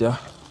and see it here.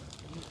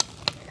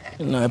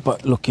 The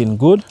pot looking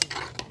good.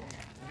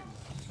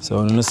 So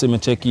when you see me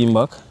check in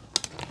back,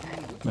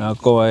 I'll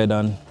go ahead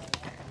and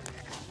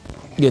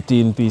get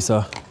in a piece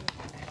of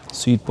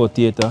sweet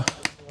potato,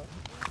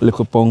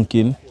 little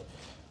pumpkin,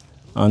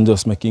 and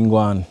just making go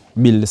and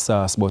build the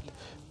sauce. But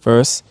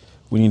first,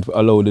 we need to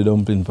allow the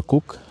dumpling to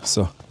cook.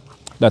 So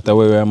that's where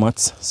we're at.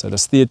 So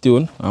just stay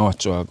tuned and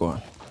watch how I go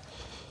on.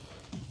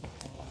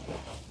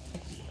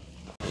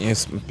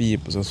 Yes,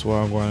 people, that's what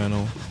I'm going to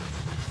know.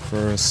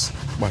 First,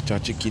 batch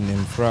of chicken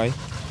them fry.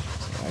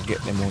 So I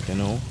get them out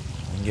now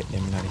and get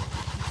them in the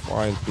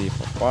foil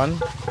paper pan.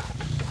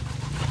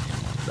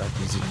 That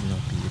is it,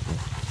 people.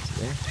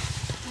 See?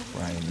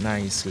 Fry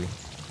nicely.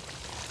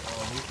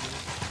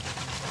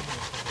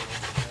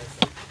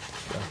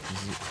 That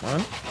is it,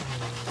 man.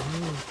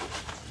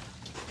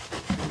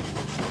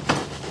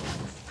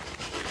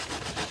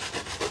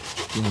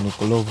 Chicken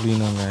look lovely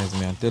now, guys.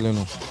 I'm telling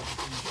you.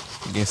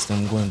 Guess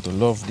I'm going to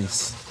love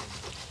this.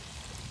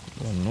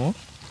 Don't know.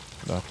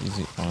 That is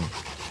it, man.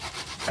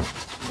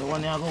 The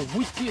one here go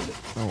wicked.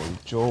 Oh,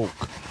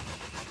 joke.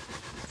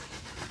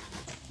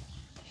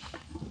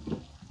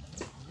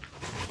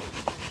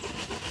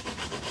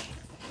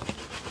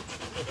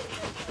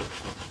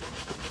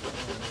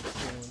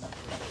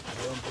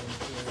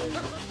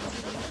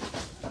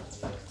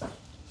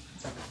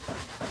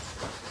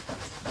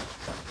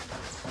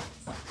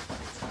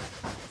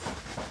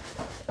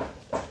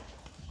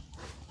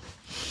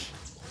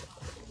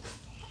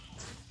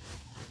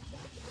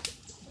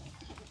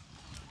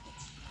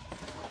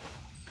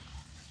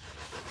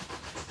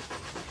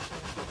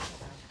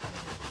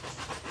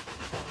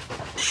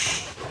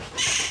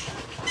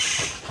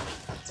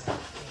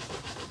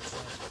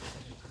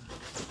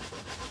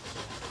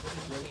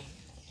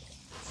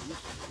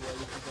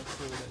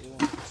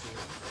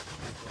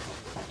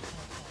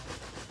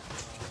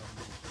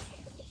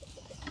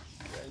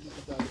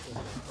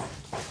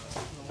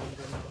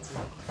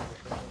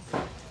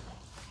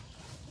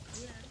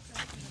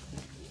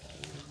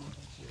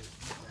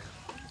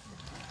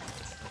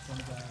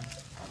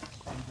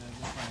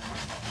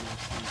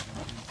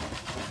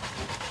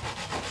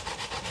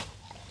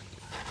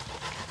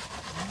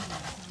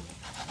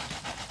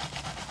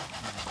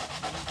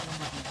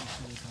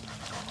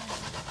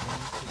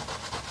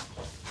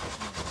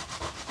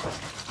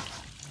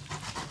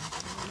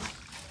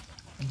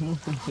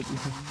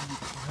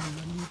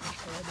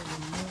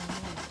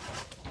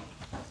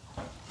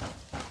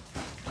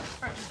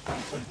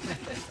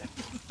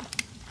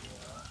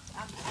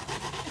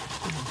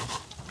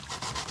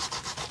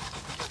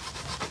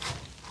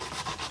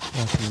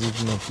 That is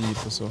it, no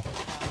people. So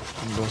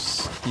just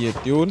stay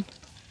tuned.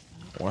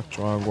 Watch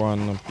what I go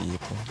on, no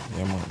people.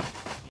 Yeah, man.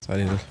 So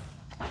the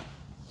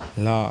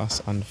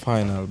last and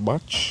final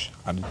batch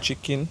of the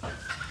chicken.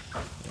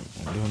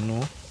 I don't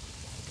know.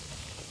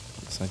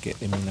 So I get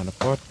them in the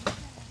pot.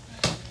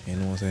 You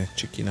know, the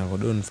chicken I go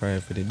done fry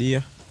for the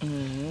day. Yeah,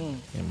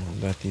 man,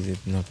 that is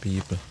it, no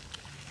people.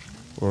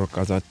 Work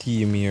as a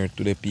team here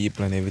to the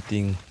people and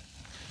everything.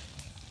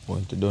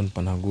 Want to done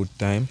for a good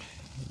time.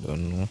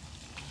 Don't know.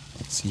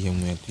 See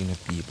him with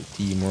the people.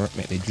 Teamwork,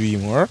 make the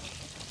dream work.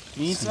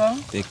 Pizza?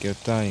 So take your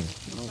time.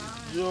 No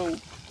joke.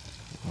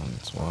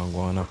 And so I'm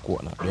going to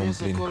cook that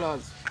dumpling.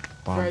 Pan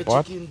Fried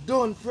pot. chicken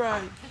done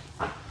fried.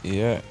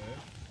 Yeah.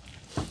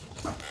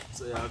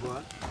 So yeah, go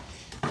on.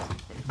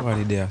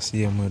 Everybody there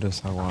see him with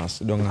us. I want to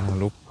sit down and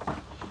look.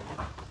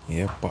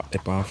 Yeah, pot the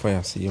pan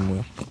fire, see him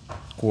with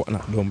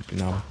coconut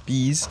dumpling and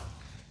peas.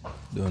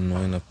 Don't know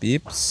any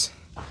peeps.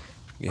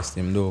 Guess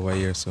them do over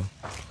here, so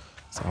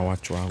I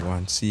watch what I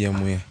want to see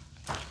him with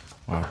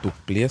what took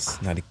place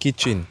in the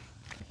kitchen.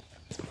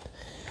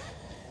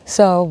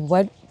 So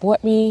what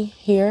brought me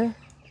here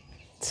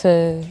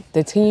to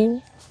the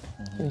team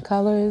in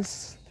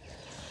Colaz?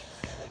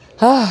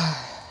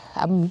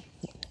 I'm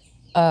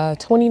a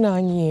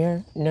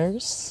 29-year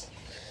nurse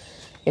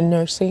in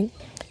nursing.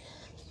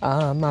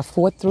 I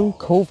fought through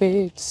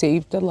COVID,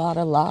 saved a lot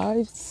of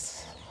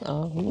lives,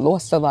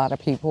 lost a lot of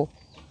people.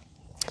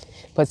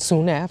 But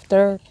soon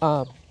after,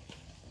 I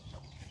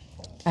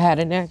had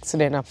an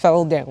accident. I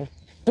fell down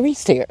 3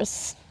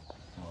 stairs.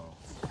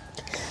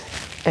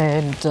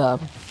 And I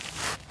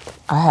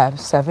have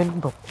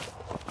 7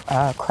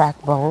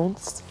 cracked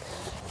bones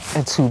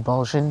and 2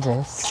 bulging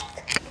discs.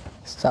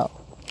 So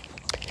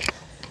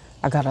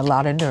I got a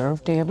lot of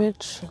nerve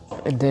damage,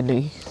 and then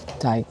they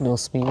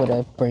diagnosed me with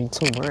a brain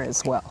tumor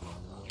as well.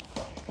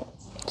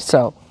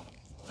 So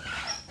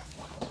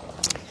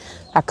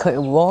I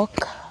couldn't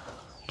walk.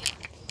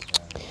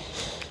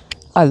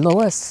 I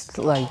lost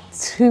like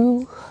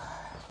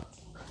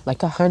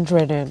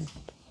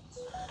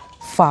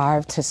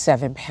 105 to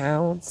 7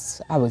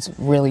 pounds. I was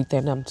really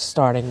thin. I'm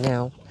starting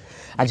now.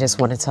 I just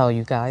want to tell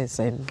you guys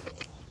and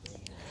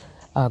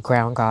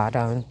ground God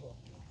on.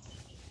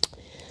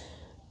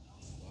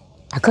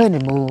 I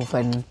couldn't move,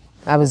 and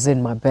I was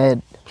in my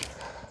bed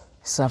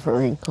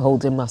suffering,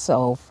 holding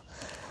myself,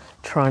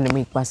 trying to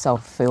make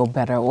myself feel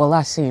better. All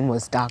I seen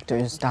was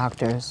doctors,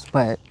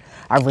 but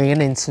I ran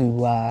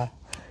into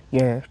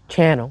your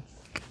channel,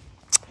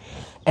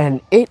 and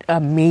it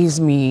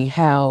amazed me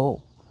how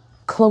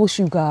close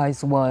you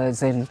guys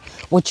was and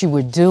what you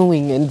were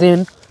doing, and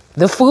then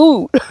the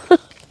food.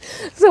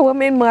 So I'm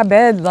in my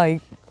bed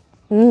like,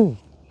 I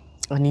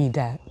need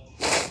that.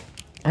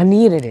 I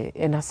needed it,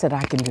 and I said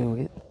I can do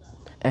it.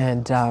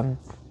 And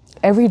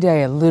every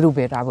day a little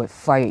bit I would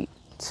fight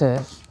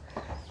to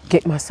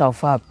get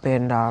myself up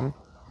and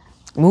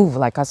move.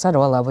 Like I said,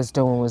 all I was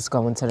doing was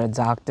going to the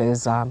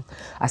doctors. I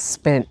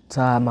spent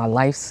my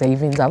life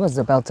savings. I was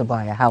about to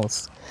buy a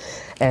house,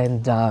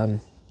 and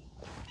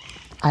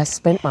I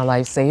spent my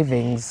life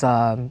savings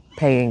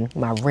paying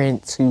my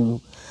rent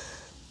to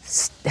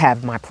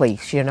have my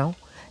place, you know,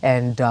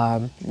 and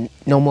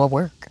no more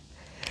work,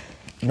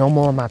 no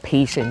more of my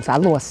patience. I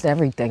lost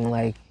everything,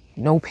 like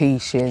no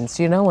patience,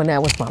 you know, and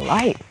that was my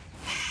life.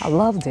 I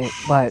loved it,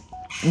 but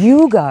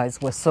you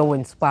guys were so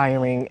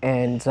inspiring,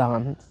 and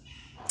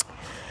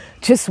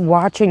just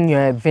watching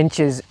your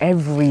adventures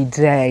every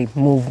day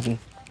moved me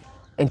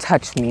and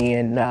touched me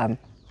and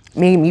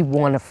made me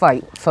want to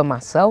fight for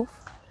myself.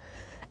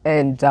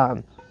 And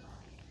I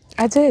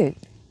did,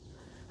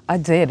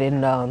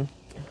 and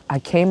I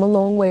came a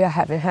long way. I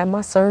haven't had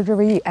my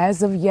surgery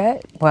as of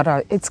yet, but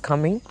it's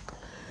coming.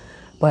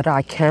 But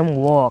I can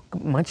walk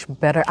much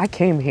better. I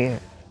came here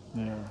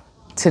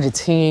to the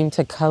team,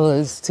 to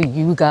Colaz, to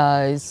you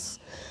guys,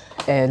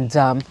 and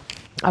I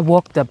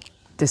walked up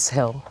this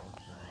hill,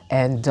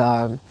 and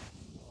I'm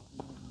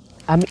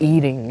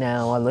eating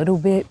now a little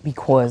bit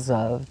because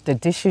of the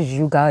dishes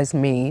you guys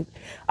made.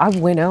 I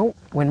went out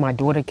when my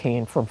daughter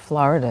came from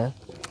Florida,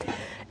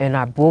 and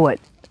I bought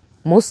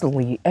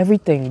mostly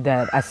everything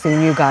that I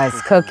seen you guys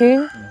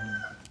cooking,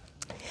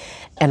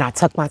 and I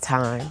took my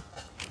time,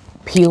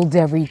 peeled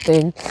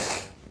everything,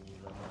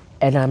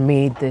 and I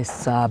made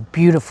this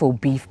beautiful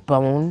beef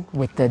bone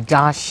with the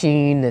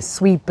dasheen, the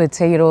sweet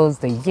potatoes,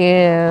 the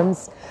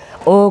yams,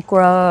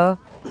 okra,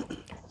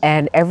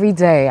 and every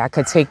day I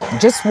could take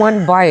just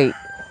one bite,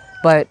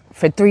 but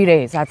for 3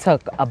 days I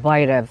took a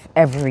bite of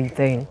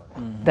everything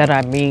that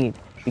I made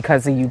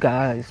because of you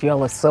guys.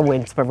 Y'all are so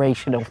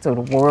inspirational to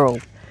the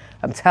world,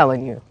 I'm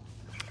telling you.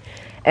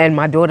 And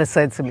my daughter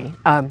said to me,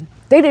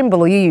 they didn't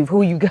believe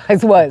who you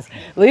guys was.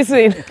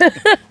 Listen,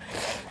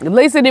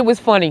 listen, it was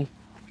funny.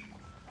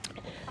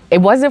 It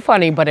wasn't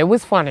funny, but it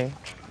was funny.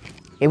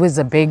 It was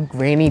a big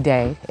rainy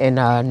day in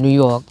New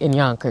York, in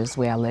Yonkers,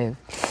 where I live.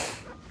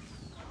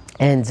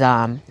 And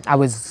I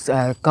was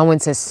going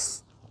to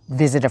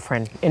visit a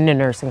friend in the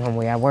nursing home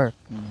where I work.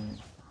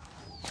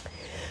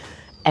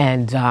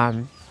 And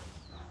I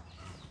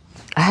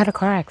had a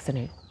car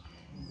accident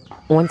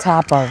on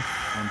top of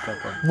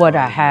what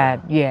I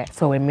had. Yeah,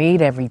 so it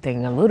made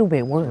everything a little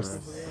bit worse.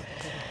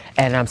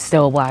 And I'm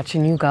still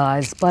watching you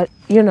guys, but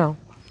you know,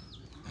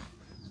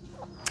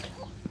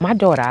 my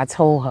daughter, I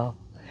told her,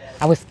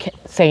 I was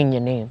saying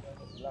your name.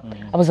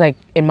 I was like,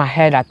 in my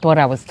head, I thought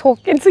I was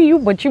talking to you,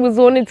 but you was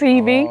on the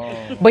TV.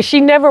 But she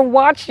never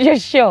watched your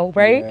show,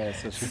 right? Yeah,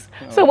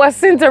 so I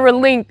sent her a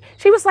link.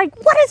 She was like,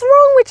 what is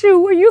wrong with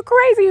you? Are you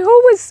crazy?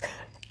 Who is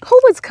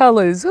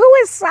Colaz? Who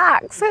is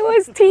Socks? Who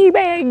is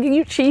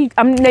T-Bag?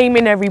 I'm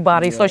naming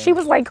everybody. Yeah. So she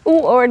was like,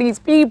 who are these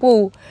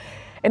people?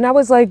 And I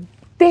was like,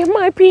 they're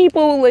my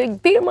people.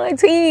 Like, they're my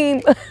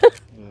team.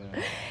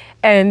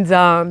 And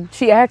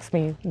she asked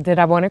me, did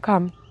I want to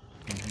come?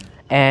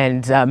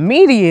 And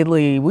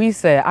immediately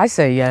I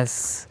said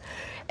yes.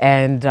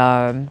 And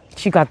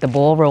she got the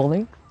ball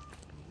rolling.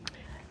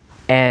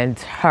 And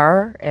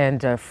her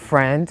and a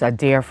friend, a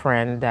dear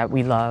friend that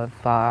we love,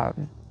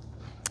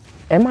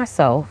 and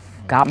myself,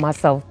 got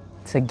myself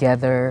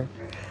together.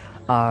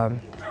 And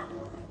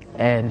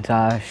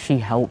she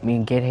helped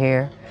me get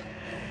here.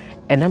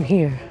 And I'm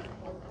here.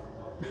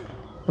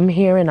 I'm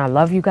here, and I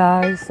love you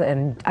guys,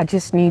 and I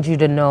just need you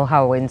to know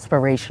how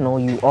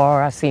inspirational you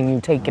are. I seen you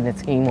taking the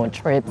team on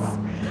trips,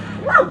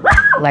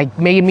 like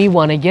made me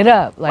want to get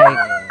up, like,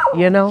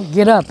 you know,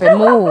 get up and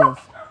move.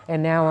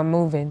 And now I'm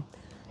moving.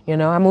 You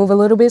know, I move a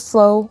little bit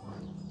slow,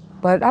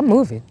 but I'm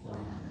moving,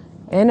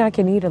 and I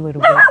can eat a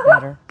little bit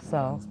better.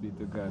 So, Speak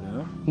to God, you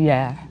know?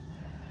 yeah.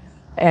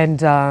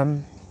 And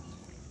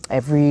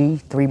Every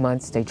 3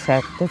 months they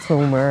check the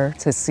tumor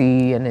to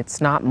see, and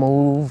it's not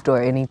moved or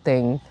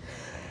anything.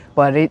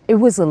 But it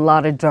was a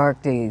lot of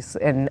dark days,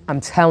 and I'm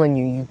telling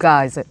you, you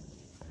guys,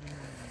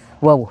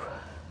 whoa,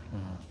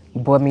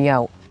 you brought me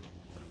out.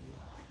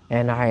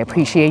 And I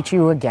appreciate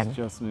you again.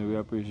 Trust me, we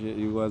appreciate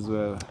you as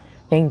well.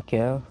 Thank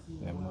you.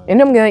 Yeah, man.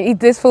 And I'm gonna eat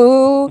this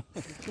food.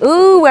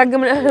 Ooh, I'm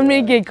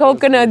gonna get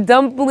coconut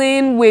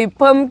dumpling with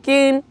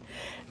pumpkin.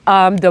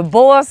 The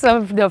boss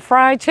of the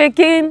fried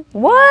chicken.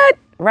 What?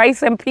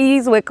 Rice and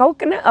peas with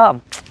coconut.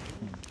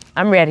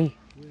 I'm ready.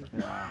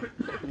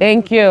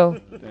 Thank you.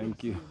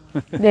 Thank you.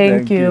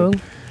 Thank you.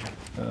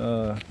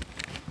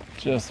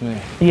 Trust me.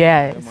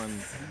 Yes.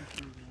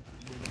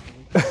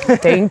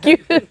 Thank you.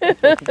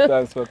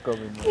 Thanks for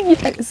coming. Man.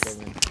 Yes.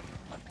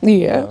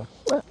 Yeah.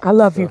 I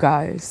love you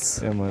guys.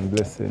 Yeah, man.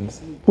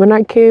 Blessings. When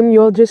I came,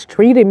 you all just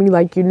treated me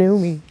like you knew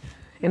me.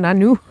 And I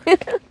knew.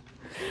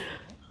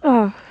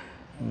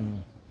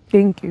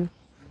 Thank you.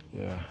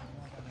 Yeah.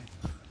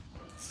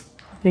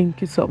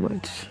 Thank you so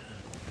much.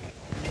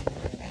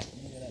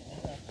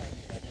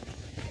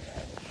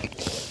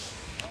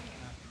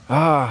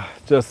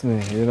 Trust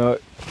me, you know,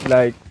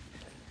 like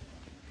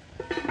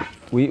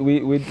we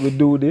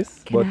do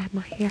this, Can but I have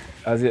my hair?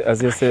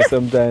 as you say,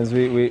 sometimes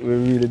we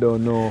really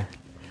don't know,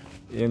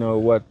 you know,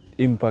 what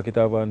impact it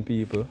have on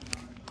people.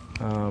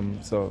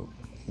 So,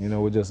 you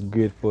know, we're just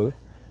grateful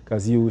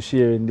because you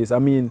sharing this. I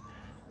mean,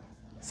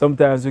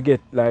 sometimes we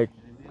get like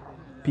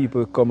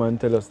people come and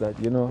tell us that,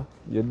 you know,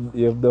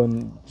 you've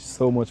done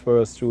so much for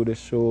us through the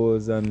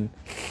shows, and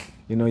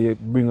you know, you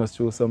bring us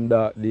through some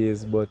dark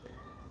days, but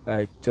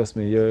like, trust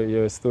me,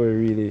 your story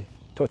really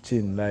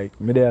touching. Like,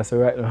 me there, so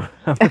right now,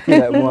 I feel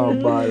like more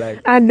about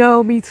like. I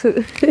know, me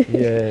too.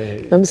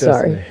 Yeah. I'm trust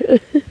sorry. me,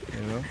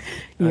 you know.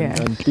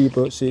 Yeah. And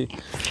people, she,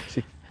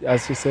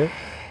 as she said,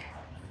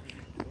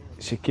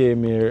 she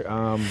came here.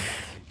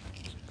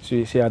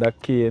 She had a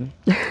cane,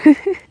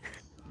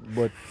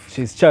 but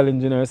she's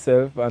challenging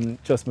herself,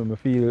 and trust me, I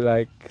feel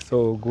like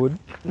so good.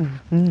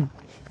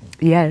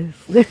 Yes.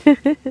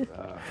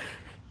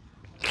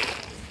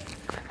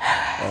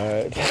 All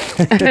right.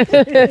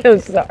 I'm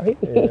sorry.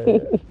 Yeah.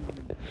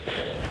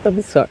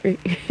 I'm sorry.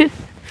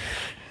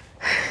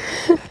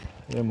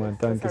 Yeah, man.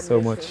 Thank you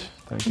so much.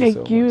 Thank you so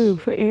Thank you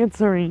much. for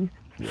answering.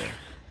 Yeah.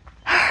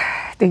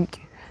 Thank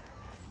you.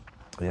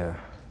 Yeah.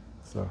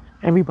 So.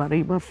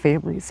 Everybody, my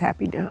family is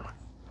happy now.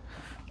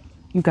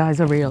 You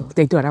guys are real.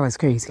 They thought I was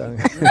crazy.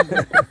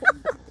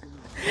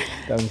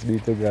 Thanks be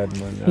to God,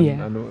 man. And,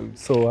 Yeah. and I'm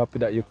so happy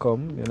that you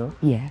come, you know.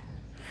 Yeah.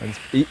 And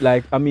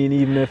like, I mean,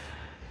 even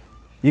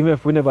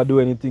if we never do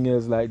anything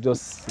else, like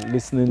just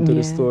listening to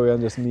the story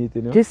and just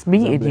meeting you. Just it's a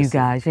meeting you blessing.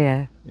 guys,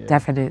 yeah.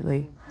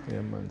 Definitely.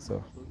 Yeah, man.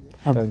 So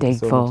I'm thank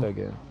thankful. you so much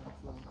again.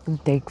 I'm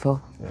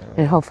thankful. Yeah.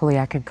 And hopefully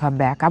I can come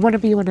back. I want to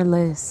be on the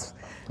list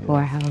for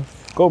a house.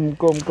 Come,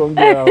 give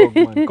her a hug,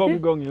 man.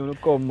 Come, you know,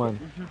 come, man.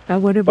 I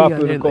want to be Papa,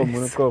 on the come,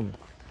 list. come.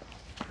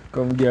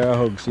 Come, give her a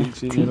hug. She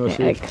you know,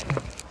 she.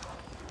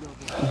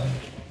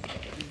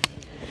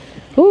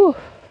 Ooh,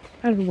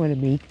 I don't want to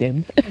meet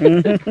them.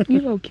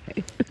 You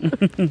okay?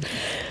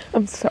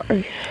 I'm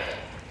sorry.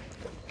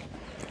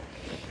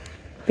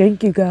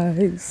 Thank you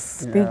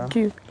guys. Thank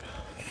you.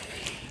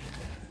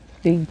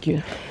 Thank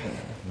you.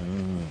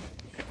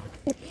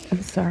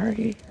 I'm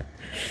sorry.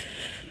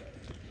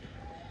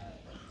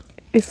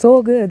 It's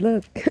all good,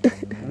 look.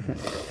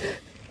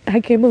 I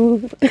can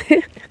move.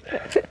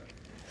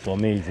 So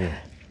amazing.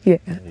 Yeah.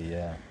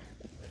 Yeah.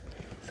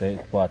 So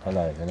it's part of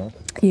life, you know?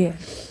 Yeah.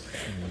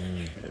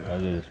 I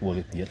just hold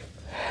it yet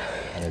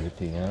and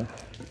everything, you know?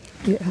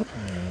 Yeah.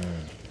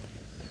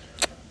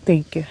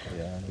 Thank you.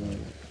 Yeah.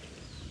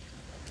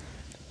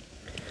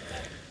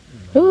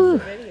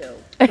 Ooh.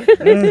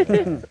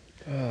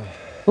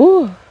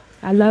 Ooh.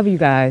 I love you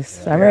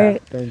guys. All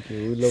right. Thank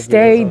you. We love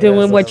Stay you.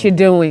 doing what you're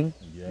doing.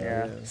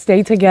 Yeah.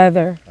 Stay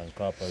together, And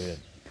cooperate.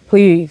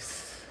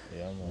 please.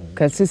 Yeah, man.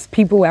 Because there's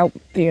people out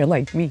there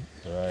like me.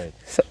 Right.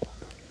 So,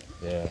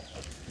 Yeah.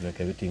 Make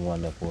everything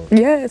wonderful.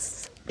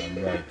 yes.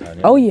 And right.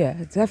 And Oh, yeah,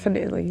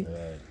 definitely.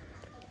 Right.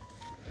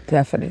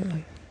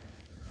 Definitely.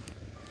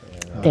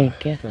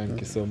 Thank you. Thank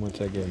you so much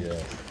again.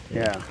 Yeah.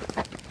 Yeah.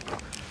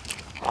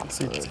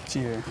 Sit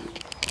here.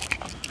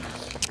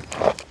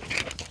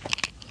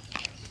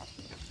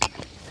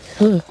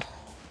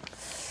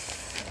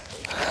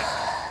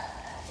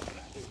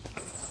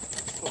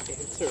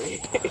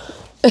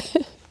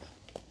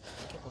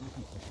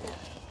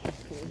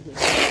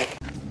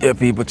 Yeah,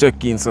 people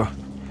check in, so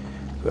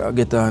we'll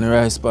get on the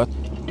rice spot.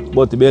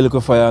 But the belly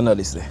could fire under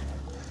this day.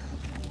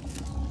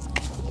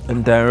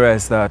 And time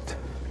rice start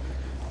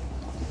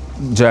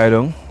dry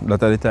down,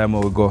 that at the time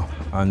we go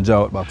and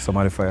draw out back some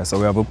of the fire. So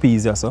we have a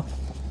peas here, so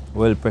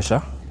well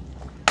pressure.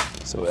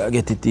 So we'll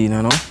get it in,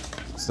 you know.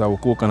 So our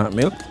coconut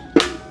milk.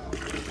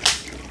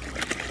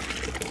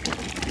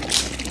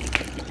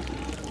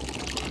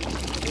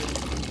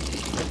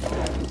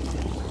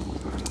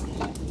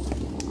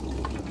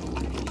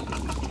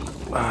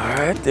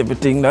 Alright,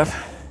 everything that.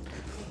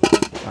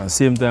 At the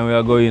same time we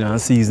are going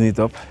and season it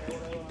up.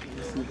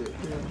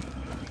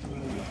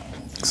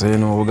 So you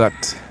know we got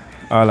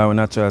all our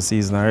natural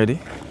season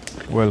already,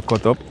 well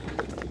cut up.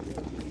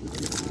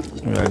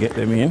 We'll get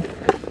them in.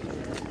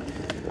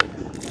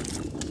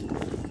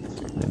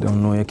 You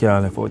don't know you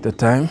can't left out the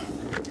time.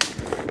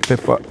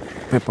 Pepper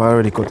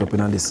already cut up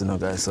in this, you know,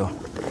 guys. So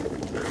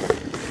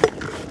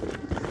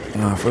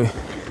now for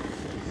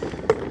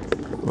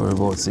worry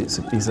about it's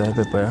a piece of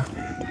pepper. Yeah?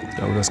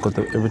 So we'll just cut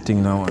up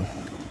everything now on.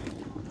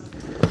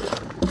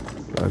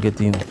 I'll get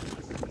in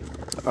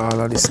all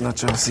of this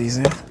natural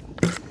season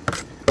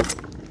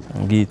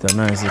and give it a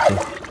nice little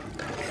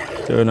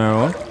turn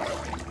around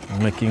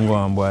and make it go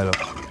and boil up.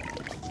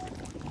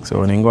 So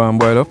when it go and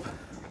boil up,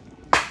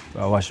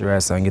 I'll wash the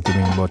rice and get it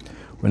in, but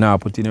we now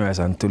put in the rice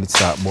until it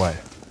start boil.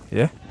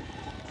 Yeah?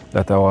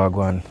 That's how I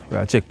go on.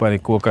 We'll check for the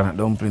coconut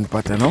dumpling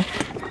pattern now.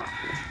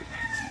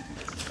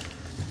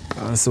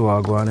 And so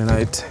I go on in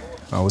it.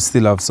 I will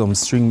still have some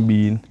string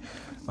bean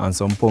and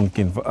some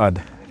pumpkin for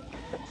add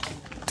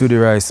to the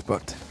rice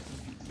pot.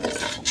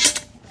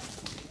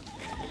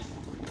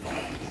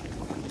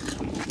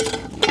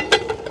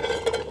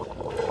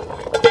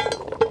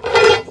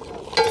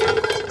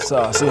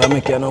 So I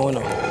make it now. I'm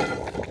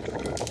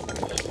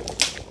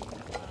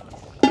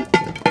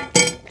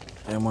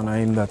gonna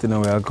in that, you know,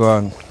 we'll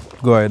go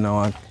ahead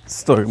now and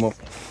stir him up.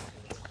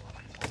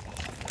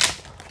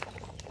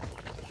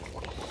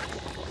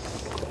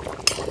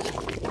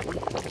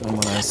 I'm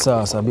gonna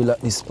sauce a bit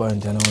at this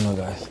point, you know,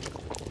 guys.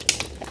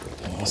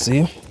 You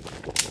see?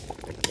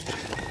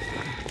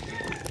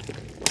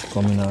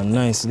 Coming on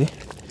nicely.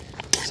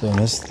 So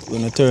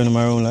when I turn them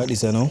around like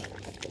this, you know,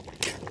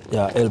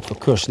 yeah, help to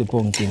crush the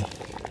pumpkin.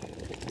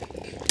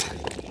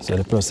 So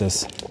the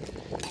process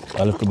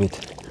a little bit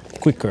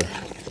quicker.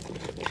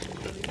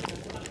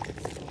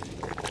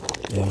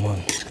 Yeah,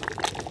 man.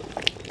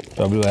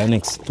 Probably by the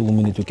next 2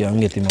 minutes we can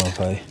get him off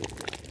fire.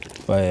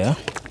 Yeah?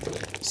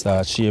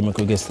 Start share, make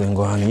we get them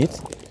go and eat.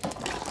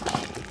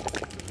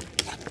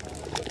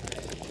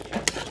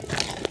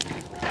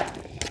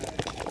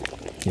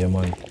 Yeah,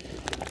 man.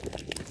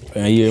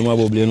 When I hear my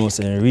bubble, you know,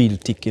 saying real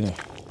thick, you know.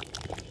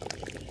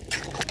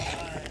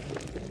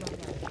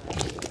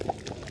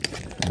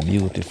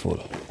 Beautiful.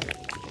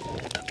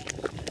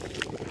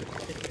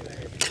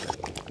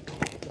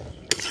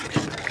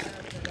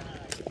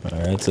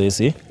 Alright, so you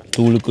see,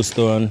 2 little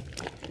stir and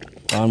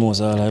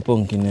almost all the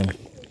pumpkin them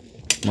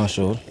mash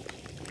out.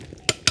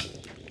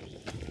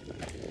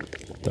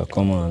 That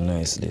come on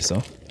nicely,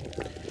 so.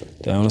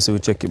 Then I want to see we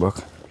check it back.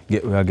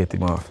 We'll get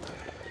him off.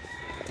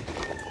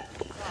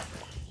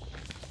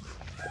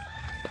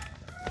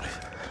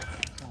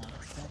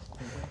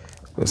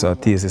 Just a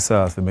taste the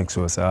sauce to make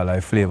sure so all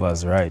the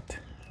flavors right.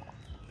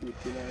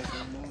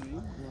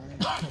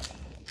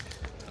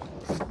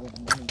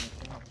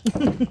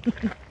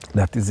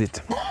 That is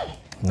it.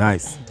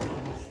 Nice.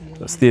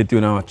 So stay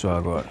tuned and watch how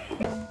I go on.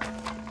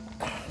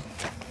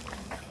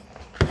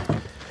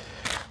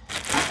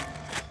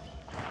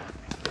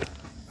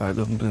 I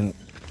don't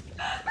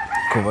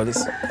cover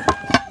this.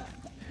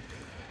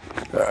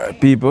 Alright,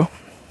 people.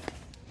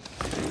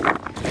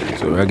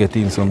 So we're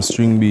getting some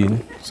string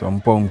bean,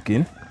 some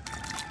pumpkin,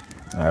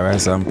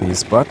 rice and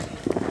peas pot.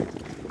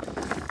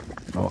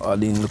 Now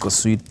adding little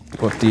sweet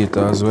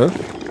potato as well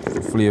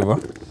for flavor.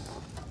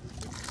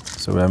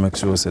 So we'll make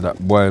sure that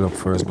boil up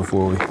first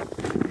before we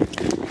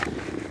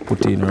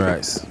put in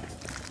rice.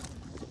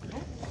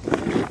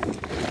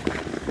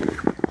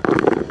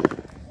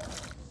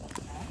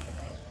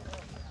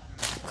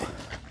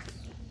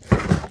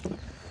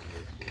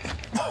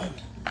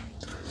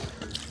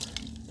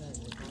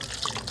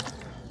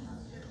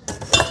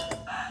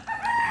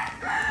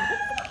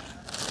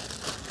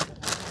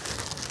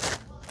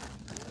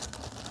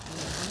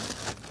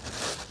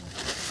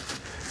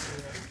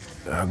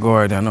 I'll go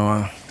ahead and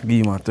now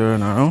give him a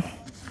turn around.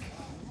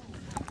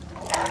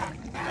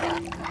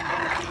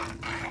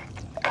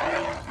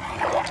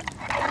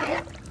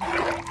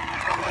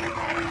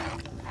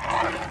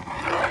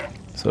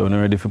 So when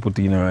you're ready for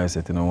putting in the rice,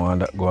 you know,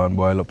 want that go and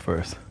boil up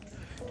first.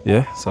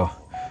 Yeah, so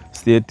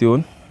stay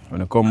tuned.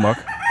 When you come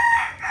back,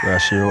 we'll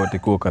share out the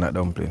coconut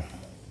dumpling.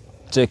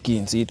 Check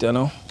in, see it, you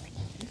know.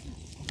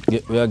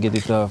 We'll get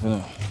it off, you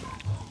know.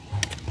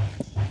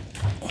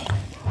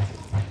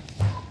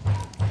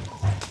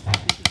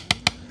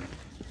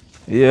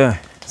 Yeah,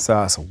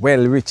 sauce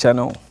well rich, you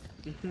know.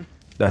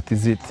 That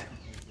is it.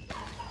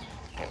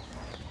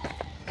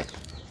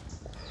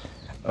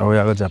 Oh, we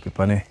are going to drop it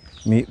on it.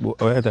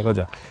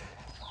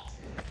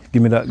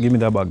 Give me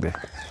that bag there.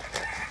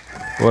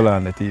 Hold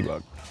on the tea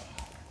bag.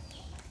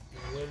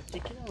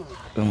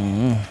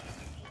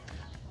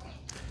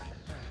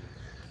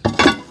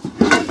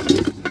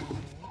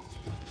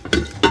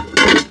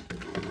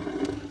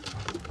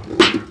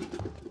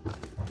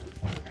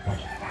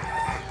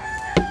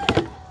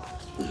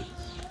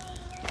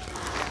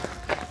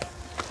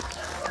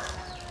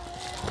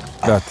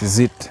 That is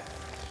it.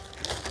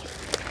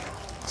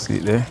 See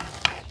it there?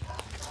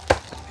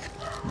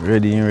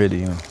 Ready,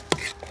 you know.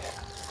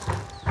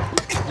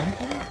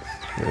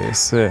 Yes,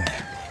 sir.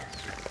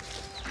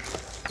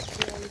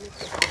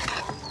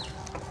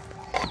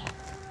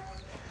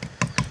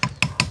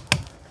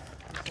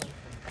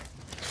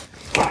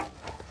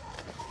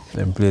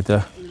 Them plate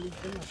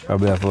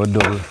probably have a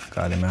double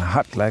because them are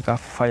hot like a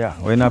fire.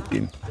 Where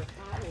napkin?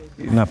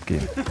 Napkin.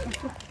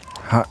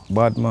 Hot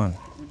bad man.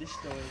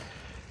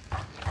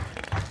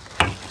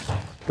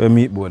 Where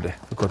meat board there?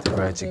 We cut the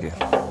fried chicken.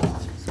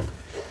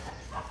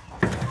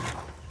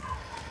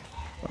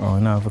 Oh,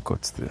 now have a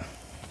cut still.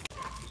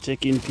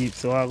 Chicken peeps,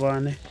 so I go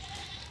on there.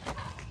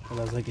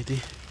 Colaz I get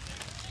it.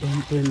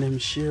 Dumpling them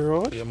share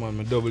out. Yeah man,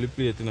 I double the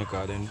plate in the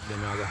car, them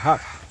are hot.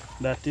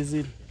 That is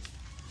it.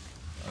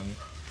 And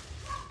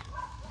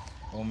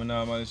how I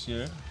normally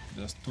share,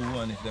 just 2,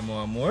 and if them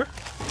want more,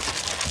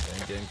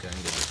 then can get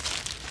it.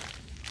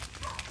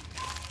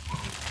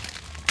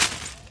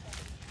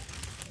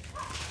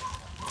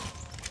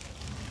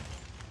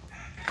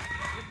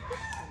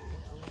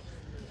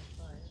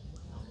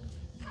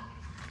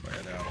 By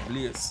the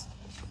place.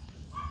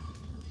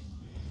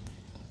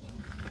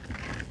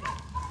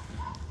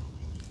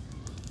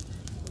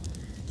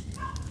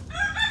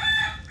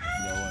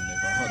 That one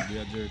never hot, they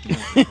are jerky.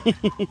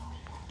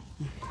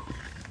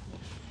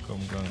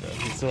 Come,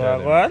 guys. So I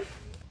go on.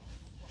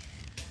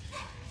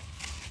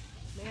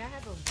 May I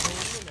have a bone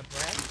and a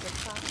breast of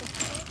taco?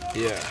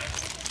 Yeah.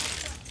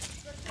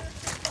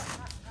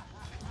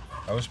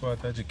 I wish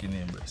part of chicken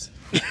name breast.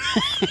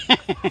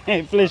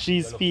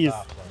 Fleshy piece.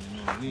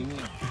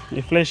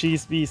 The fleshy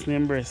piece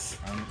name breast.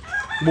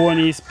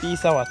 Bony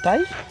piece our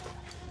thigh.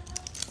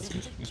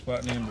 Which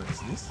part name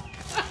breast? This?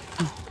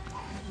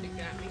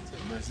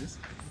 Breast this?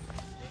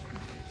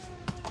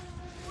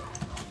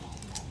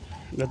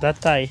 Got that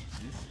thigh.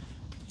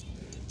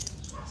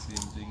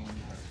 Same thing in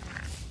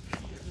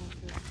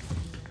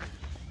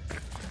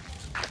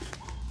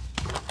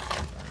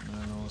I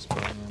know which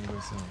part name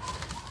breast is.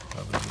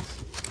 Have this.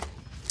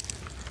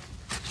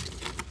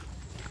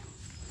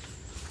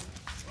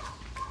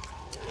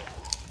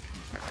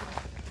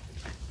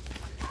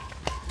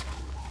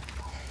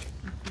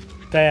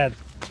 Tired.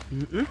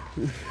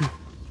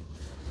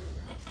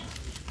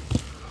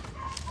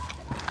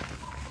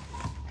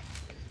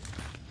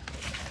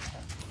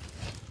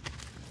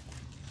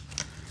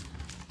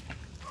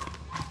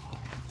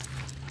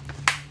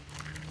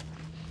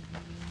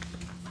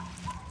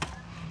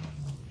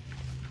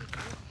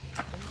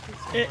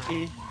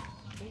 Eh.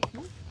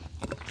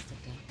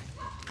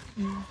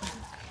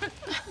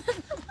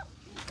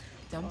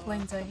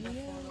 Dumplings are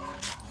here.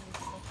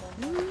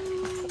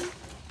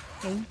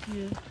 Thank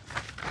you.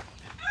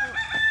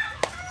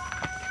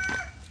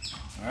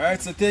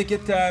 Alright, so take your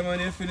time. When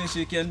you finish,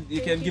 you can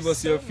give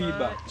us your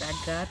feedback. I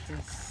got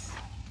this.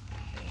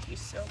 Thank you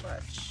so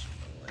much.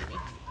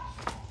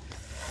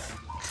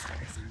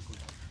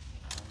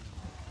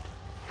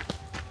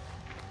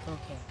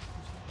 Okay.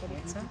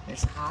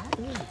 It's hot.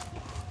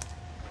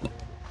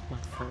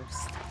 What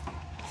first?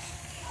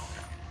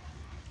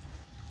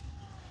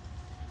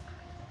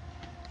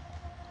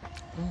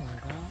 Oh my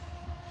god.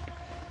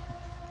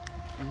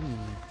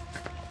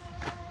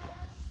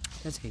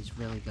 That tastes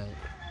really good.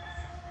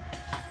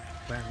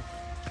 Wow.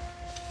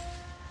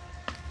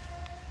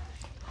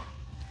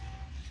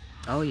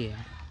 Oh yeah.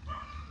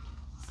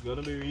 It's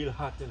gonna be real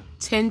hot, you know?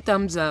 10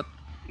 thumbs up.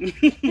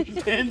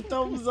 10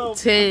 thumbs up.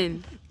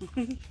 10.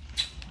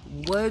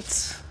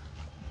 What?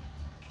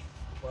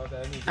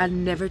 I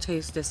never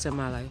tasted this in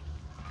my life.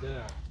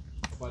 Yeah.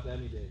 About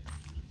any day.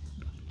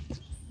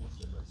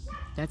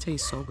 That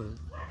tastes so good.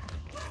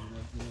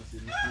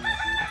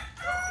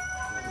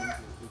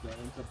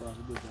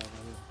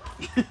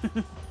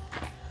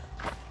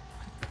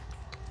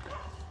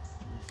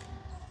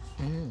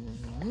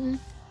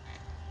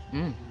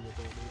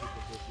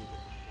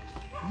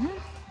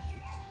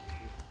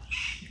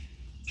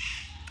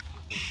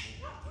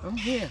 I'm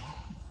here.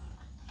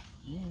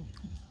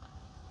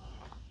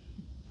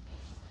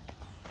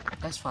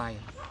 That's fire.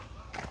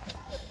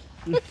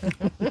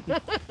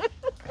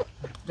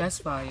 That's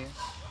fire.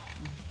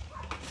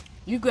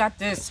 You got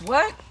this.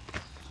 What?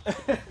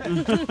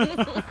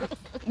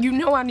 You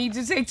know I need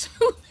to take 2.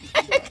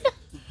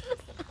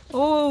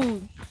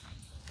 Ooh.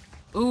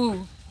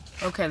 Ooh.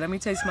 Okay, let me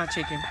taste my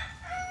chicken.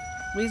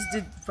 Where's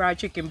the fried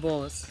chicken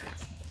balls?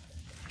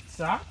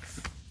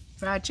 Socks?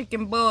 Fried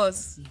chicken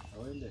balls.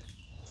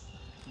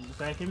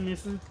 I can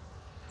listen.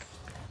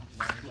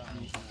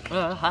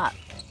 Hot.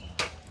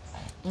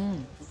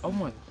 Oh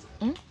my.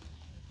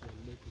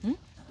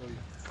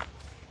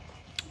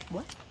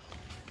 What?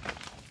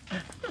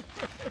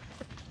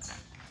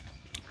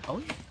 Oh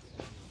yeah.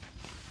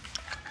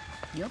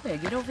 Yo, better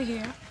get over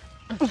here.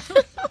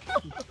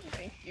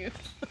 Thank you.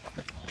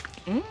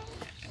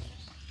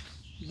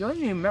 You're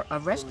in a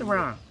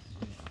restaurant.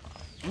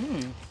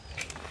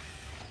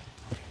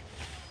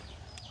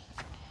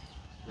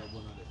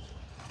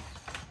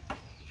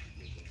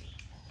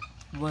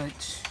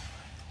 What?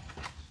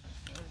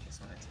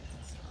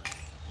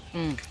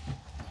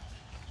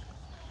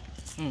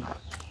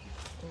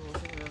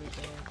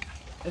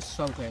 It's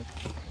so good.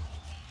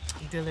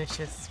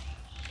 Delicious.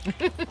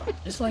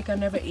 It's like I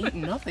never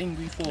eaten nothing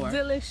before.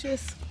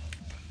 Delicious.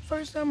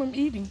 First time I'm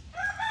eating.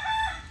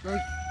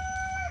 Like,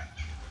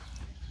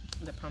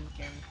 The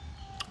pumpkin.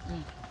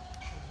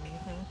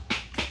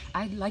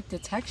 I like the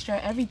texture,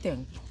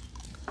 everything.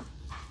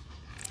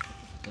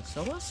 The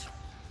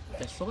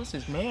sauce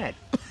is mad.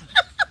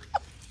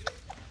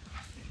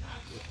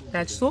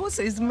 That sauce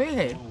is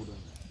mad.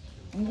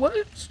 What?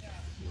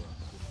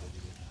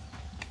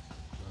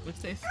 It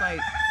tastes like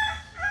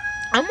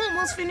I'm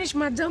almost finished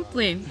my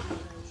dumpling.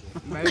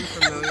 very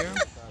familiar,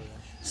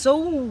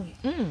 So,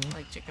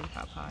 like chicken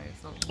pot pie or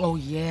something. oh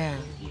yeah.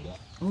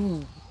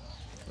 Ooh,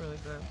 Really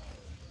good.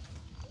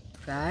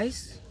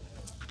 guys.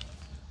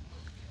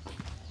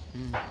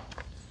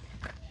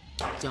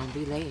 Don't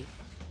be late.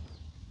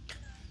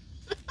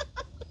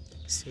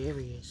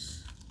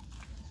 Serious.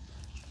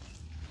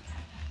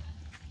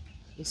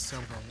 It's so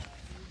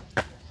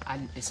good.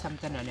 It's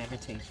something I never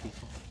tasted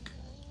before.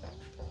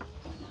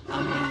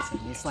 Amazing.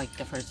 It's like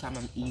the first time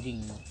I'm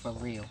eating for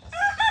real.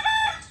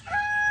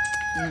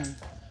 And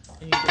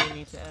you don't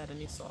need to add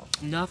any salt.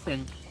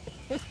 Nothing.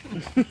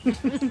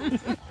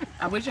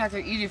 I wish I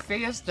could eat it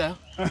faster.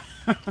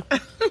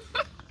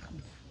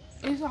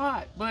 It's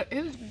hot, but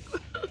it's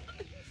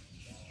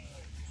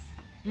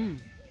good.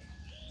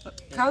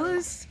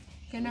 Colors,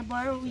 can I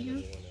borrow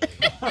you?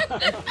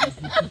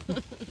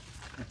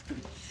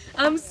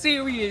 I'm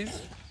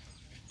serious.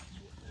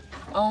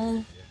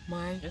 Oh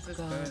my This is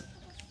god.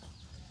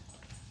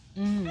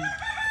 good.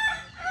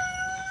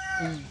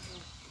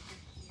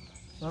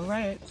 All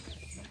right.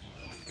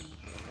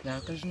 Now,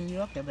 cause New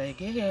York, they better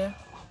get here.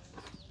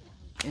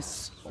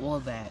 It's all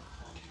that.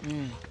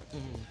 I'm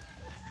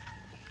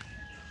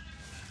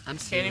Can't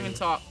serious. even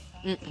talk.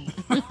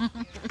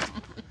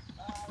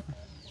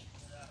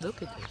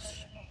 Look at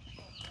this.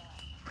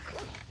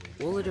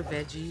 All of the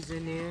veggies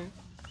in there.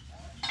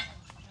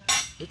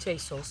 It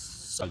tastes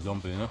so.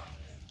 Dumpling, no?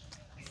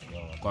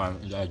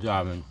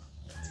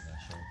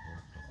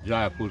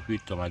 Dry food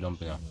with my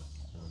dumpling.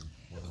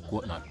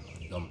 Coconut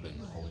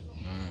dumpling.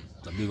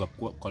 The big up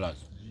Colaz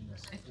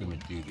Smith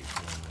TV.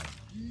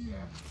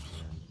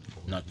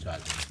 Not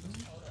salad.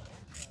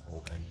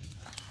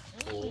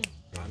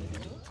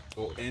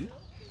 O-N?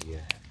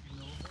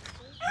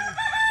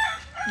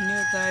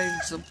 Yeah,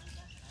 guys, I'm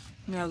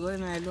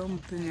going to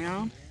dumpling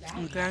now.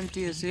 You can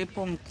taste the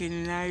pumpkin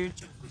in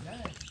it.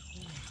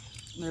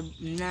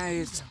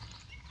 Nice.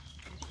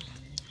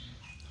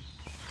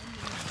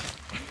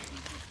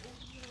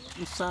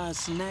 The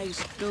sauce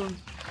nice too.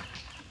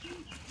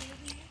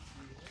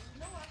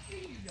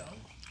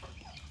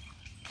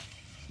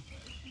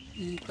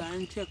 You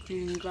can check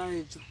in,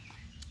 guys.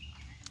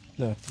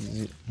 That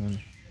is it, man.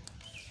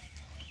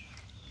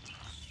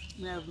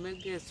 I have my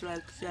guests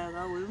like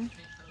Sarah will.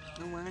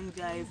 I want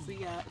to enjoy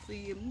for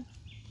him.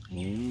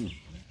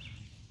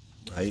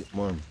 Hey,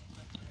 Mom.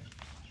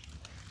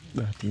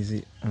 That is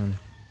it, man.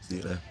 See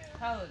you there.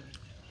 Colors.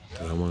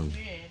 Yeah, man.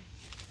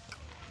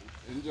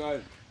 Enjoy.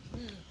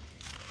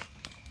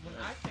 When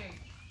I say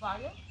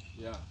fire,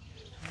 Yeah.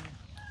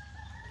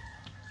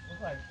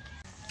 okay.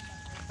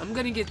 I'm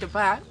gonna get the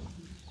pot,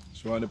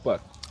 Show on the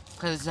pot.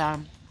 cause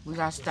we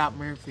gotta stop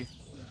Murphy.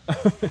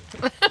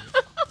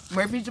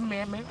 Murphy's a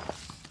man,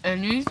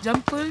 and these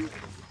dumplings.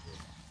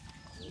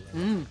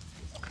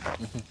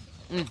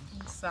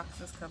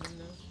 Socks is coming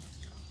now.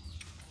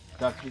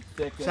 That will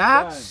take your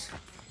Chops,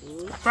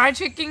 fried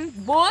chicken,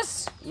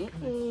 boss.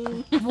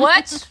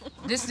 What?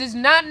 This is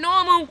not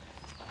normal.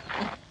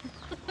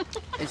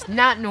 It's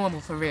not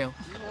normal for real.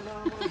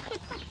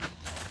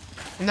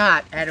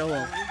 Not at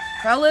all.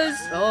 Colors?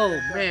 Oh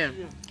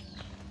man.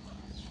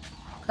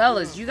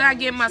 Colors, you gotta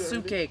get my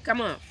suitcase.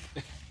 Come on.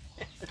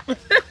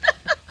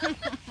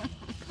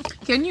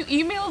 Can you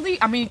email these?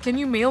 I mean, can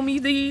you mail me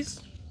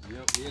these?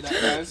 Yep, hear that,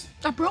 guys?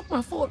 I broke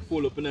my fork.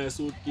 Pull up in a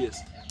suitcase.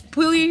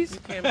 Please.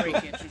 Can't break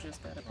it. You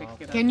just gotta pick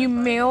it up.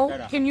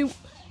 Can you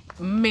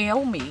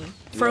mail me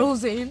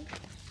frozen?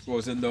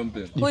 Frozen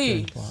dumpling.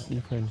 Please.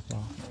 Different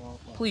part.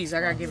 Please,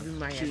 I gotta give you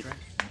my address.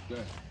 Yeah.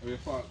 We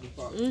fought.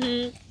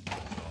 You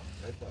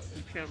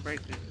can't break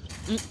it.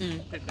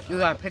 You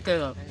gotta pick it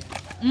up.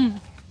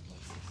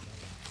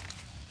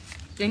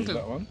 Thank you.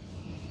 That one?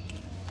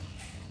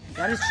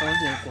 That is so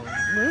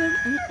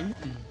good.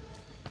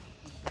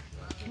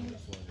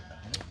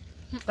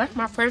 That's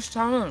my first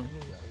time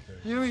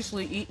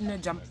seriously eating a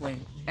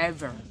dumpling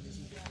ever.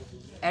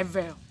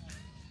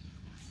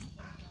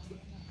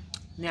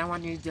 Now I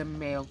need them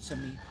mailed to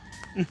me.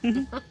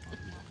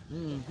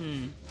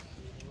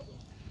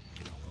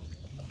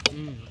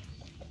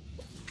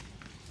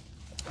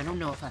 I don't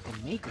know if I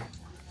can make it.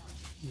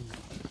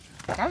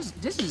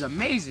 This is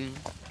amazing.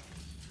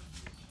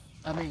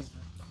 Amazing.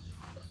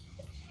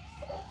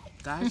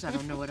 Guys, I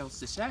don't know what else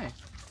to say.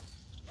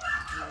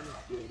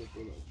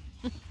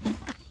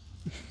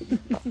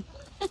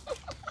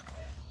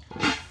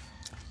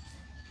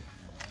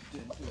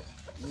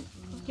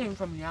 Came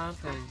from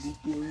Yonkers.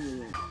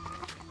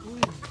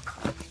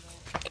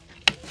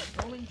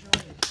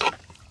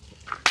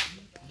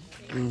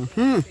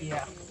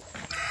 Yeah.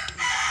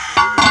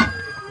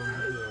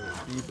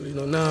 People, you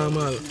know,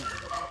 normal.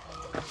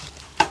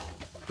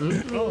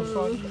 Oh,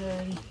 sorry,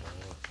 man.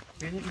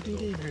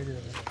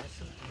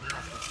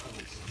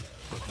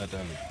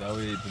 That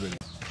way it will.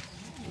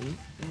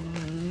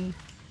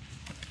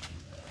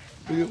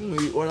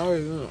 What are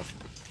you?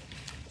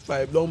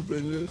 5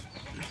 dumplings.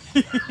 I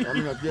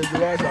mean, I guess the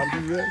last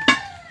something there.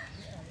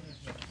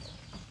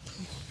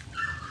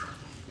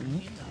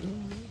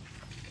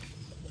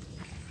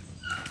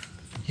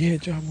 Yeah,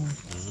 job man.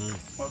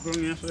 What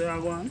from yesterday I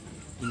gone?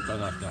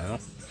 International, no?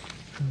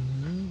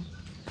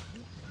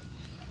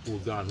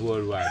 Who's gone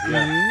worldwide,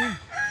 yeah.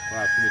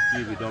 Colaz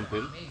Smith TV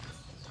dumpling.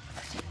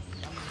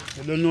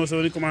 I don't know, so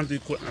when you come and do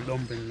cut a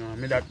dumpling, no.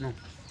 Me that no.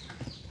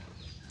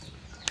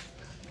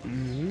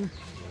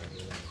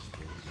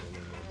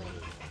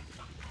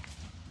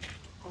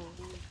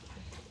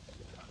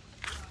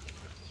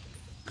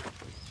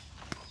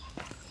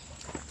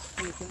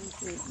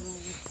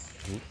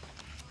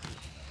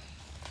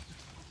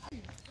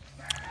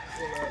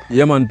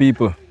 Yeah man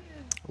people,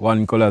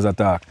 one Colaz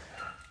attack.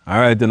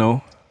 Alright you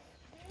know,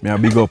 me a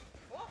big up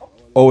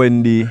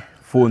OND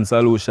Phone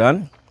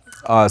Solution.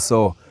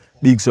 Also,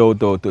 big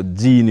shout out to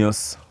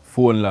Genius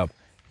Phone Lab.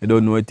 You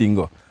don't know a thing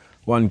go.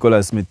 One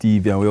Colaz Smith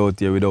TV and we out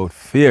here without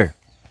fear.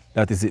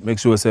 That is it. Make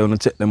sure you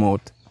check them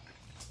out.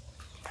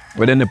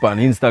 We're then on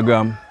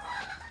Instagram,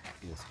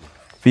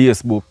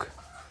 Facebook.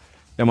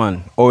 Yeah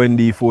man,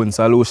 OND Phone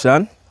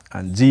Solution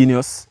and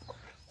Genius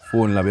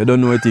Phone Lab. You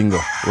don't know a thing go.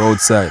 We're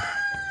outside.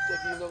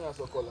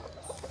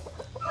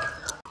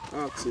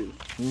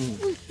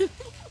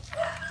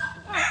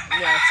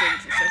 Yeah,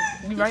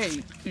 you're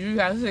right. You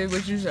gotta say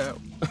what you said.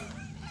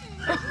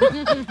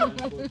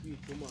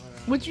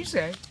 What you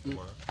say?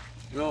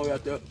 No, we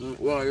have to,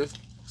 well, just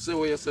say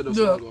what you said.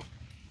 Look.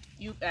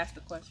 You asked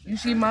the question. You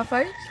see my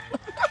face?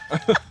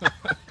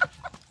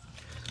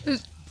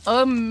 It's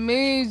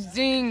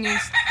amazing.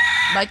 It's,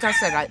 like I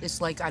said, it's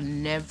like I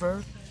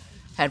never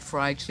had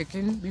fried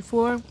chicken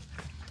before.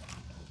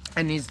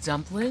 And these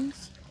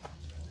dumplings,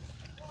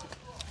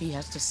 he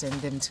has to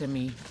send them to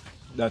me.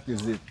 That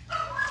is it.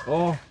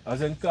 Oh,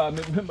 as in call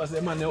me, remember say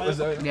man,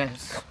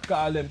 Yes.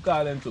 call them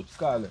too,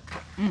 call them.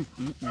 You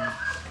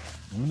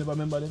never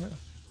remember them?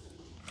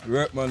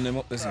 Work man them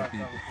up there some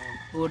people.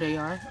 Who they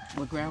are?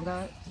 What ground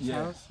guy?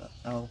 Yeah. House?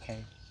 Oh,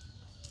 okay.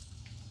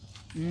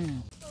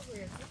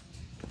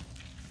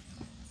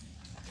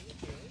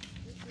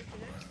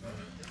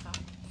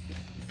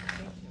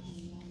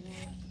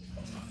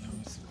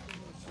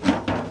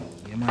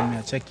 Yeah man,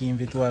 I check in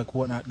with work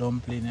coconut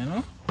dumpling, you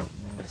know?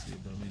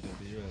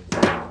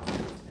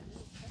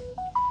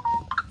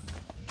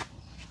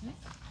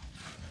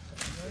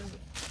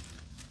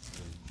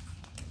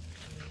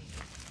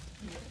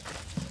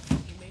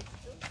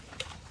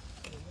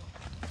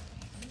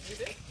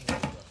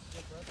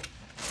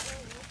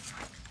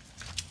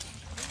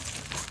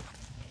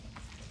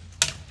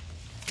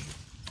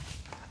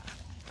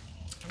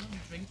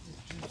 Drink this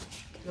juice.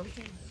 Don't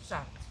you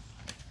stop.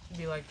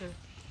 Be like this.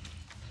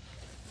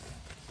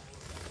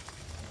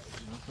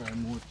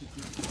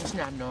 It's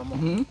not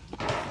normal.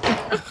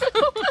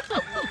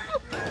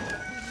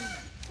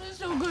 It's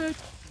so good.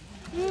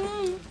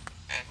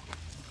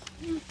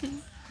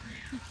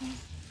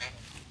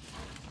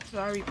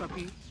 Sorry,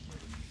 puppy.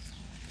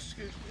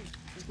 Excuse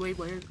me.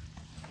 Wait.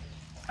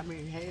 I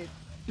mean, head.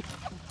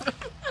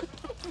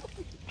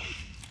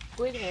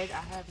 Wait, head.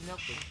 I have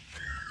nothing.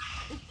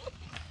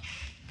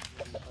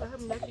 I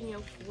have nothing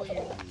else for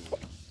you.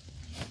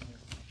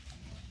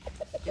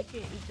 They can't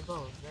eat the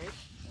bones, right?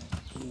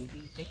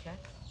 Maybe they can.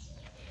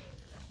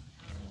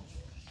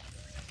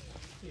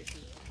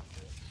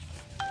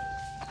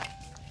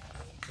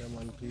 Yeah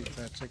man,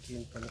 people check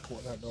in for the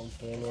coconut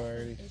dumpling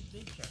already.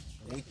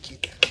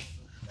 Wicked.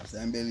 That's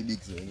I'm belly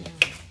big so.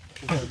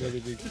 Very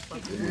big.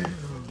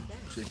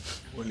 Check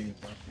whole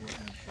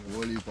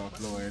heap of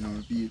flour, you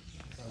know, people.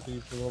 And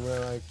people don't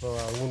like flour.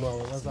 Who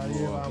knows? That's how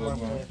you have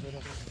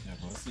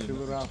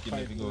people have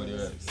fight.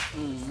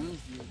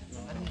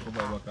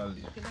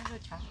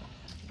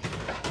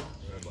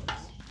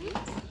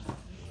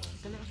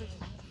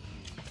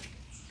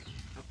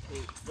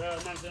 Yeah,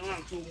 man, say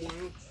man, 2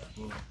 more.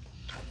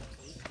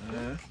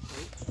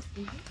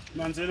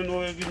 Man, say you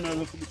know you give me a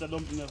little bit of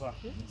dumpling never.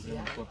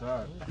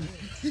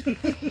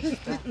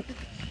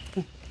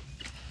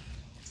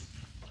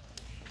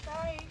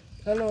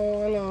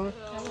 Hello.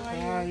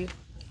 Hi.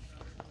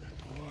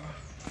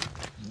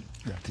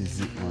 That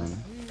is it, man.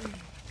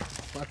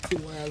 Fatty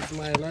wild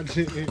smile at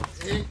you.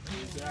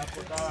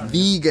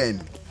 Vegan.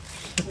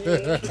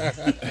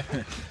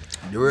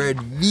 The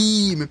word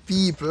V, my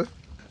people.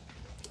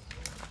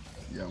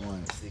 Yeah,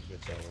 man.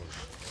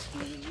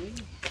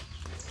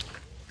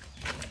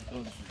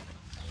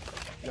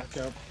 Jack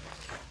up.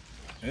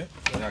 Eh?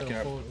 Jack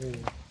up.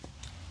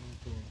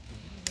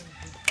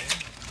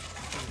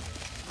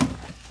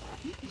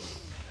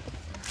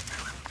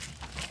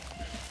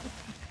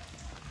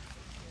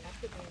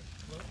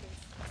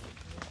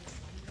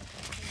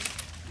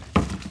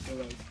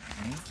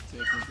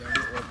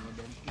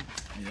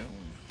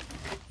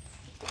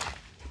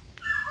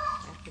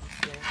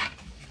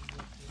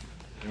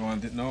 You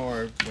want it now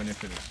or when you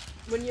finish?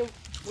 When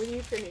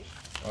you finish.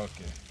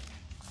 Okay.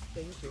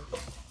 Thank you.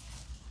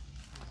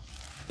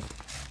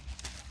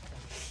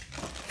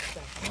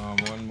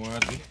 One One more,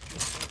 Ati.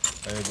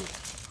 Very good.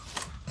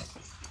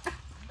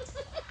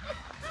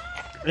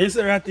 Yes,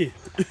 Ratty.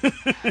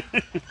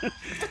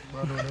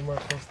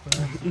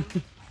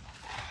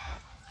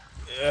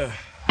 Yeah,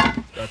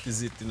 that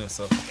is it, you know,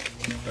 so.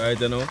 Right,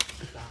 you know,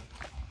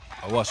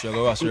 I go wash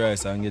the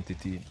rice and get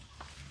it in.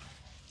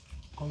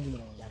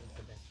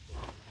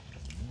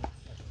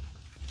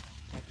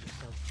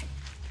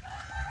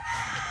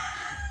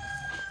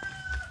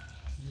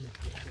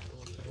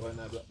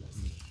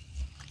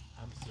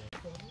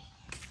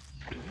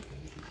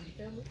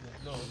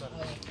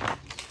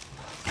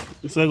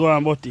 So go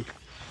on, Butty.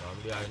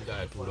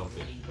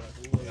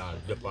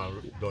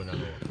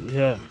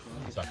 Yeah.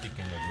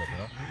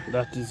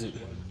 That is it.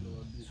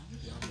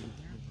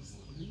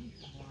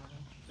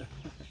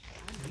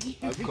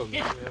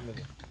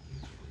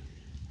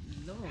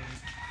 Lord.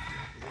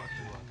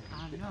 I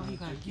know you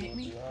gotta get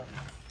me.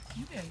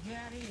 You better get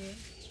out of here.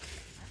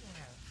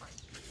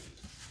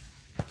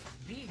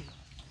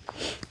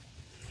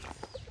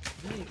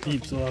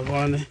 Peeps over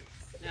on there.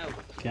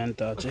 Can't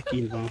check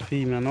in from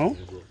female now.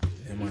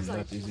 Yeah, man,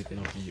 that is it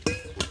now, people.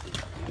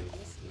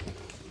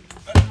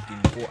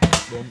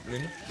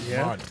 Dumpling.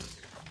 Yeah. Mad.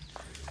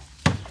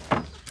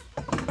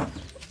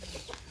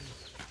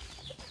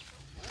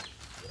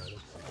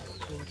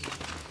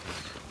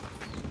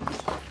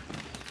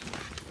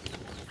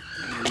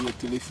 Wait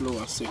till the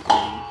flour sick.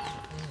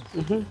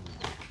 Yeah,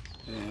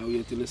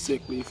 wait till it's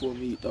sick before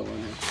me eat that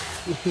one.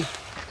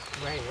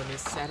 Right, when it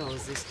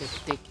settles, it's the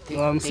thick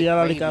See how I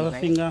lick gravy, out a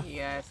finger?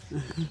 Yes.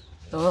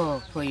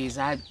 Oh, please,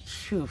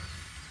 phew.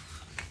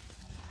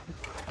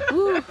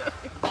 Ooh.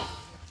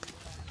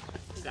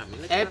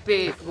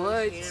 Epic,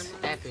 what?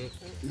 Epic.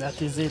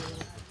 That is it.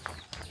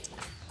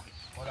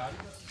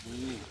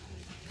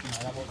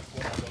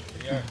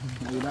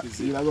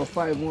 You got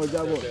 5 more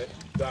jobs.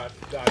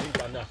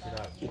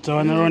 So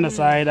when I run the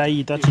side, I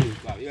eat a thing.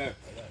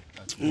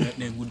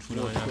 They're good food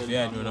on your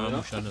fear, you know,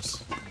 I'm sure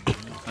this.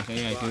 I can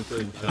eat your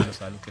food,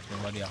 so I look at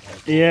somebody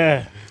else.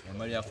 Yeah.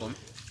 Somebody else come.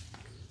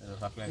 I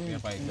just have like a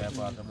 5 guy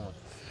part of the mouth.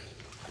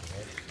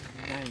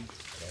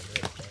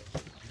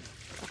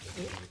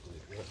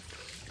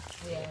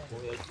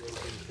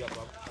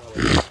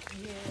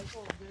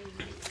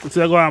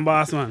 So go on,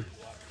 boss man.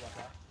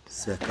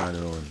 Second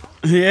round.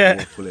 Yeah.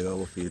 Hopefully I'll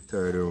go for the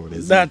third round.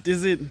 That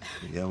is it.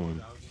 Yeah,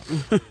 man.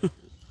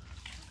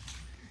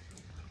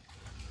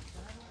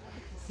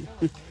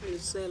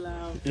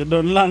 You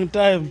done long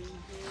time.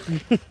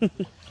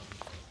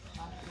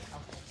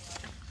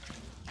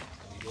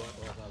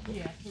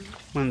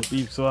 Man,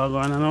 peeps, so I'm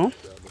going now.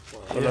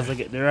 So let's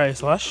get the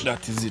rice wash.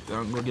 That is it,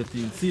 I'm gonna get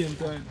it same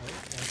time.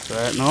 So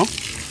right now.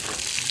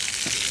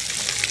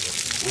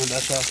 And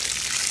that's a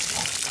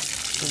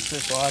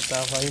fresh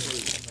water for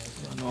it.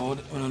 I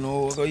don't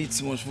know we're gonna eat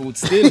so much food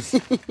still.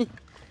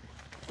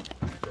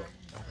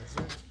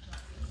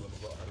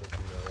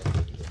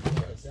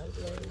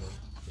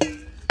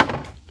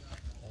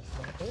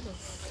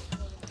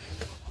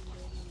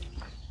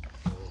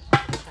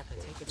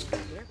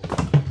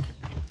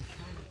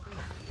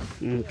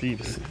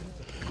 Peeps.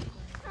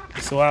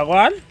 So I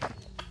want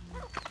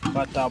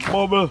but a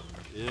bubble.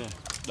 Yeah,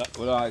 that's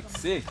what I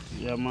say.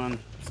 Yeah, man.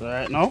 So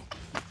right now,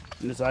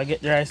 so I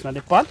get the rice in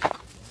the pot.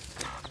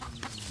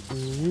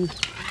 Yeah,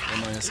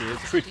 man, you see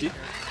it's pretty.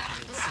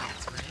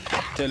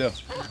 Tell you,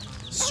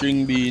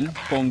 string bean,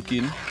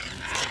 pumpkin.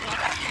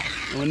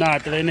 We're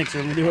not till the next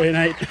one we do it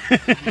night.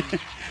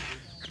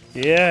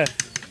 Yeah.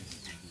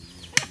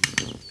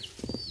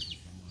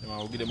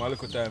 We'll give them a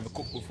little time to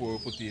cook before we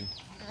put in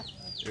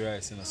the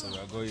rice, you know, so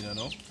we're going, you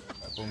know.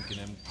 Pumpkin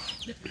them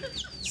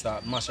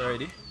start mash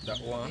already, that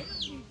one.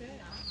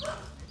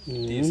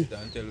 Taste it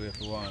and tell you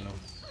if you want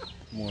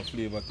more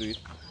flavor to it.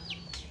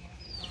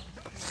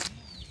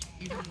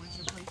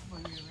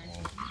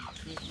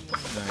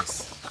 Nice.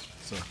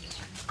 So,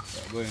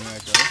 we're going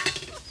right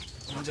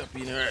now. I'm drop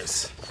in the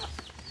rice.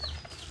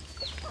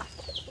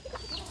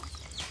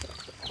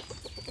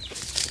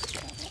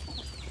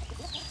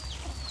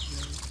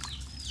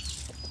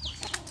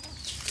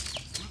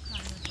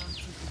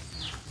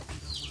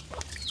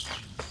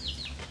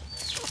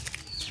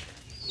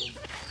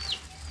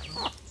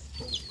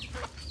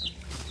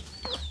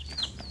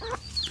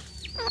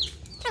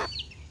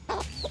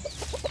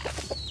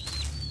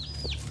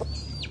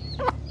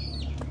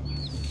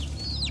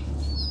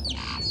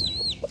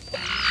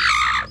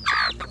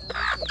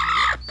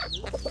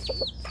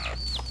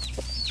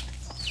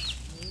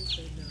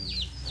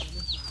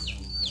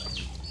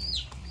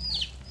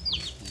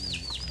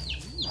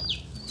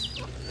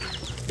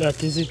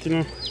 That is it, you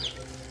know.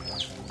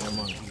 Yeah,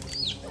 man.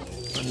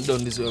 I'm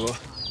done this over.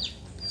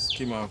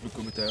 Skim off a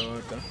little bit of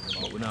water,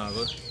 but we now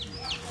go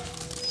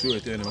throw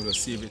it in and we're going to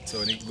save it so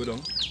when it go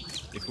down.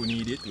 If we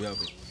need it, we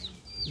have it.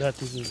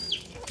 That is it.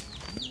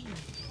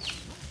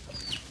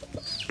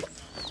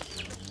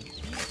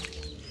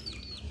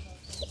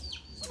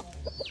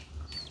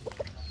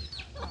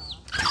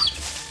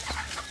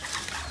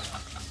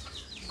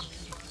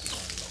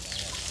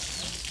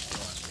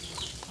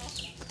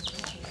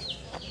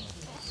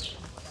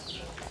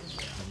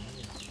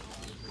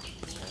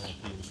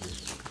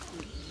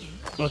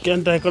 Okay,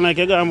 and take on like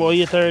a gun about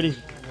 8:30.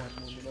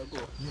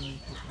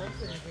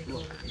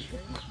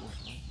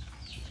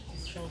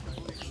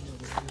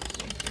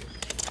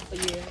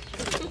 Yeah.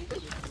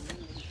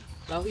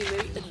 Don't be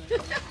late.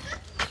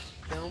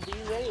 Don't be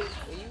late.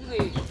 You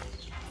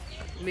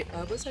late.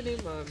 What's her name?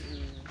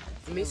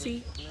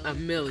 Missy?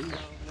 Millie.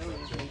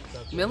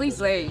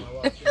 Millie's late.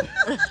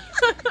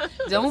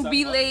 Don't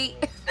be late.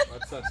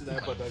 What's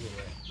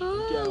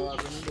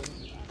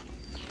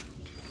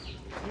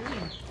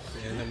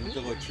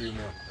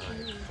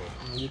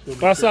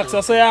up?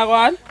 So you go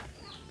on?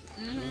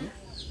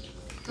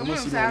 Come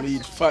on,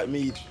 meat, fat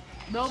meat.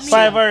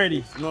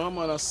 5:30. No, I'm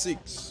on a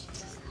 6.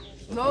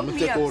 No, I'm gonna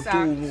take out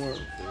 2 more.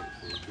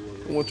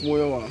 How much more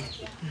you want?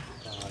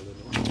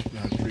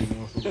 3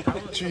 more.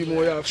 3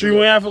 more you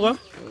have to go?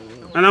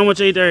 And how much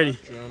 8:30?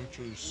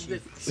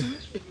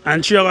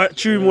 And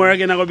 3 more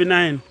again, I go be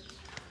 9.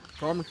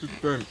 Come to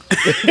 10.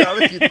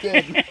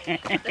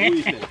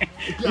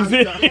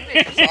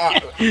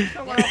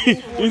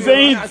 He's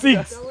saying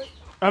 6.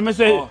 I'm going to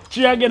say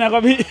 3 again, I go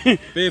be.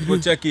 People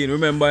check in.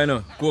 Remember, you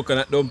know,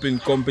 coconut dumpling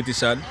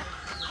competition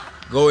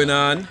going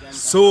on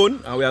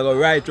soon, and we are going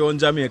right around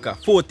Jamaica.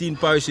 14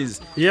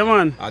 parishes. Yeah,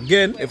 man.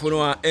 Again, if you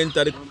want to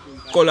enter the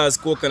Colaz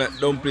coconut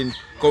dumpling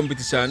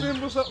competition,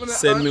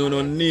 send me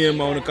your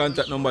name and your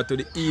contact number to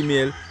the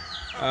email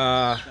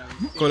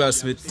Colaz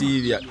Smith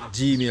TV at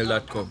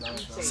gmail.com.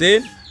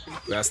 See,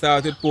 we are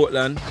start with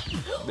Portland,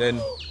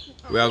 then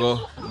we are going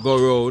to go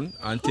around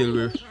until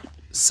we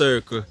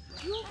circle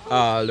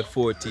all the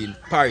 14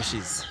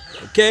 parishes.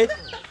 Okay?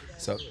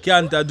 So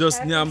can't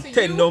just name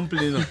 10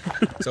 dumplings.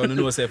 So you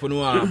know say if you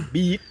want to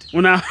beat,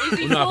 you have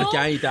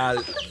to eat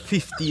all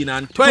 15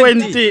 and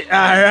 20.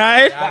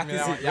 Alright.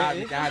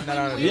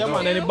 Yeah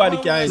man, anybody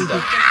can eat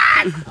that.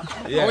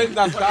 Yeah.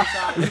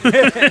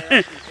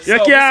 You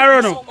can't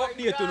run up.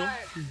 Update you know,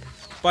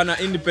 for an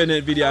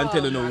independent video and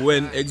tell you know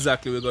when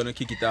exactly we're gonna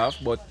kick it off.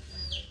 But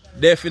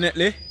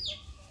definitely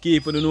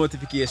keep the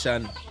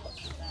notification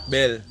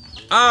bell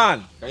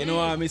on. You know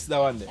I missed that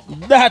one there.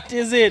 That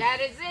is it. That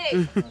is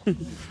it.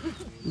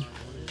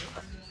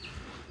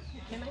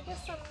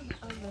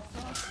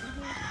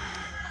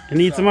 You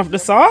need some of the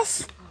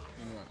sauce?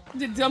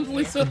 The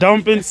dumpling sauce.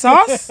 Dumpling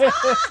sauce?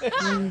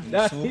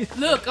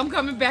 Look, I'm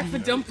coming back for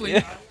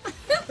dumpling.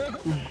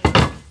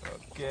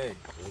 Okay.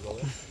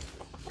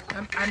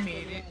 I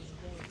made it.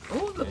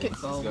 Oh, look at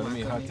It's gonna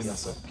be hot enough,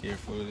 so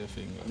careful with your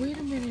finger. Wait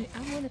a minute, I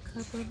want a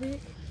cup of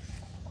it.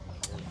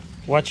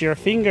 Watch your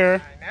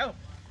finger. I know.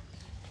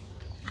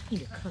 I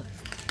need a cup.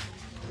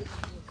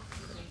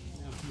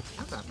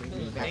 I got to bring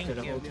it back to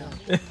the hotel.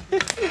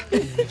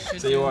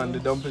 So you want the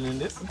dumpling in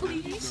this?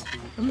 Please.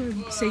 I'm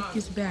gonna take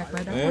this back,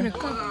 but I want a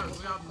cup.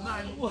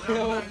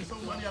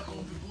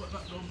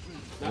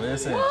 What you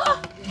say?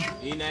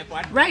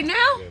 Right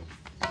now?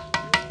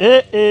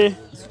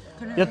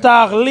 You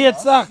talk late,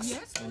 Sax.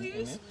 Yes,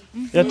 please.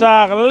 You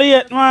talk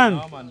late, man.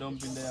 No, man,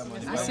 dumpling there,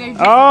 man. I saved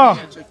Oh.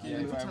 Yeah,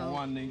 if I have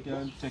one, then you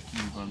can check in,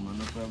 man.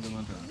 No problem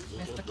at all.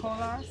 Mr.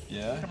 Colaz?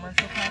 Yeah?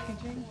 Commercial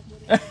packaging?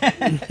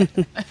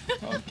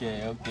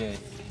 Okay.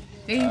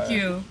 Thank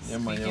you. Yeah,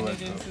 man, you're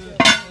welcome.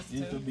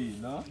 Into be,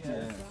 no?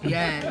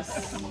 Yeah. Yes,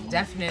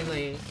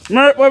 definitely.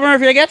 What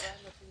Murphy you get?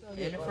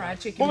 And the fried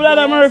chicken. What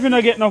that Murphy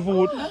not get no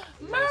food?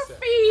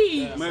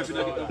 Murphy!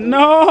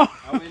 No.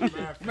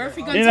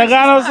 Murphy gonna In a touch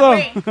Ghana this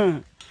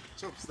song.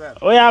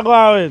 Where you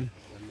going?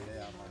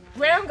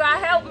 Graham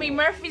gotta help me.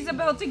 Murphy's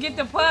about to get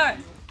the pot.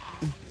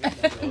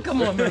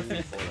 Come on,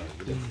 Murphy.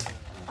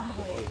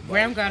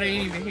 Graham gotta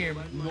even hear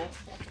me.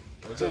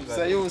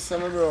 Say you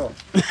some bro.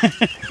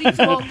 Keep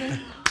smoking.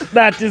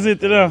 That is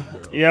it, you know.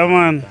 Yeah,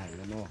 man.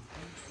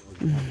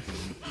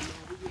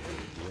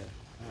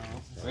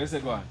 Where's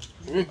it going?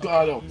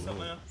 Ricardo.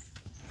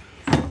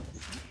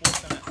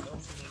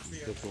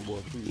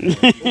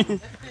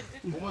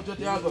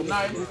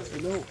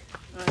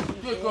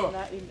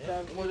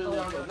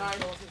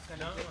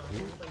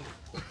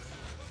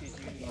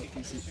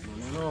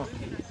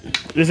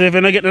 You say if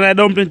you don't get that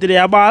dumpling today,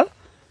 a ball?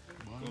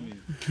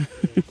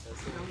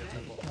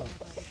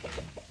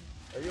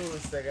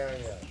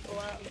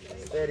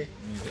 Steady.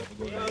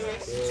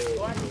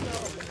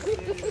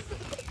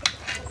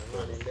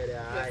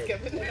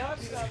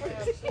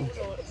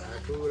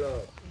 Cool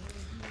up.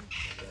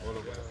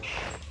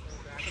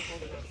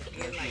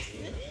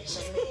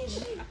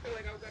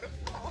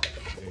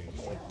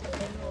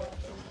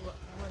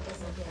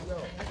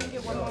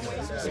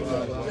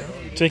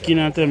 Check in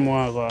and tell me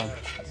what go on.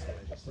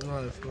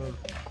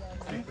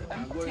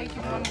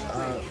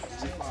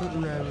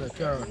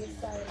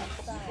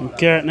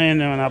 Carrot na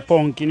yun and a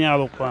pumpkin you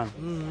look on.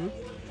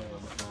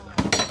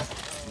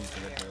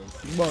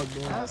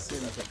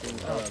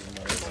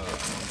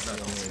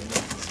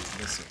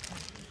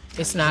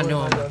 It's not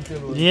normal.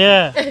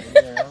 Yeah.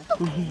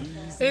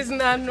 It's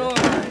not normal.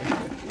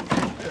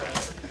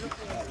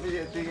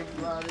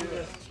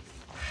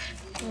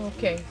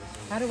 Okay.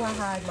 How do I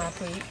hide my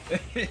plate?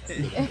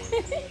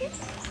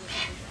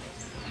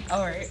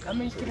 All right. I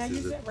mean, can I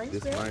use that right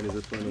there? Mine is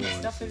a 21.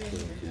 Stuff it in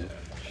here.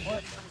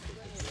 What?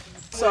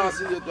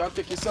 Sauce, you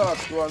take your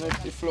sauce to and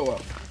the flour.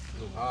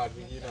 I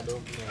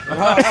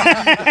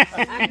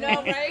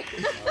know, right?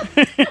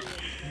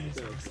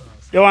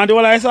 You want to do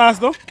all that sauce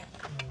though?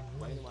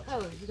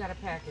 Oh, you gotta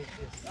package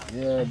this.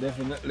 Yeah,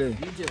 definitely.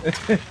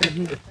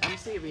 I'm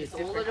serious.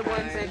 All of the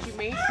ones that you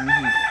made.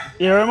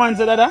 You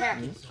remember that?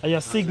 Your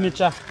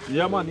signature.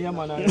 Yeah, man, yeah,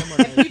 man.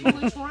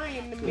 People are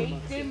trying to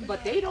make them,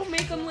 but they don't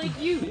make them like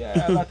you.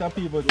 Yeah, a lot of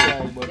people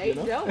try, but They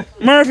don't.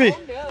 Murphy,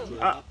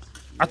 No.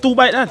 a 2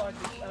 bite then.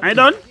 Are you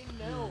done?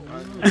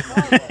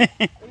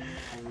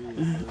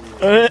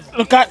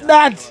 Look at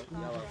that.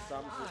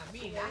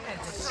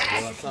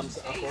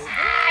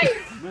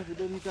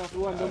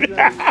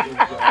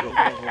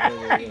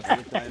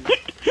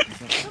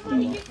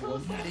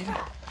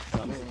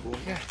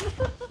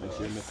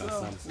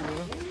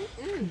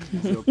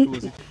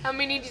 How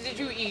many did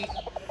you eat?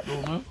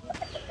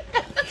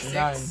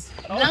 9.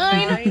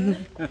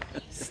 9?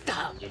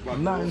 Stop.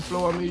 9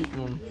 flour me eat,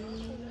 man.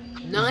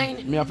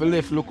 9? Me have to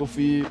left look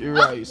for your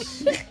rice.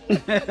 Space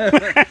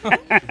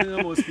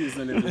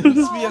in it.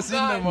 Space in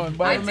them, man.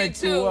 But I I did make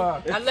too. 2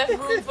 hard. I left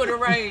room for the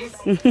rice.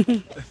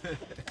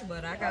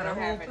 But I got a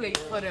whole plate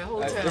for the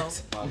hotel.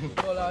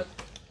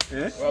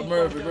 Well,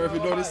 Murphy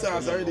do the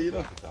sauce already, you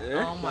know.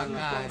 Oh my God.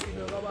 I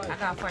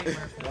gotta fight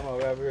Murphy. Come on,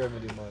 we have a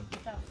remedy, man.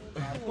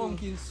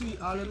 Pumpkin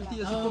sweet, all of the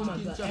taste of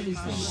pumpkin chili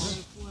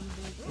sweet.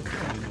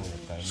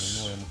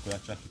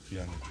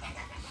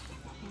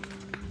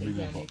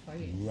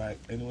 Right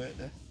anyway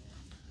there.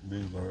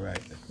 Bring it right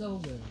there. So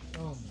good.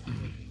 Oh my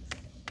God.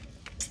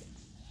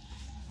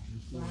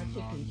 Fried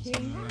chicken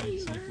king. How do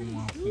you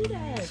learn to do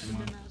that?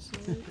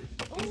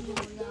 Oh my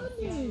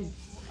goodness.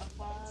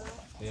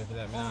 Yeah, for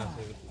that man.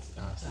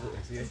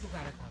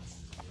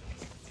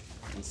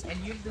 And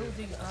you're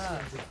building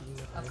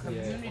a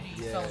community,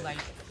 so like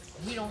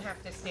we don't have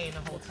to stay in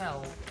a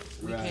hotel.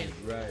 We Right.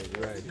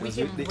 We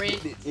can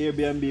rent. The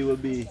Airbnb will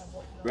be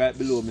right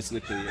below Miss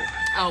Little here.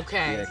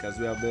 Okay. Yeah, because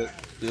we have the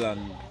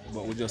land,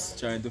 but we're just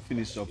trying to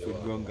finish up with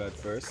Grungard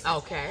first.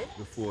 Okay.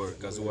 Before,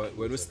 because when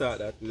we start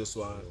that, we just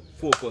want to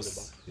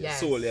focus Yes.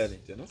 solely on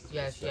it, you know?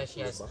 Yes. Yeah.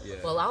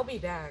 Well, I'll be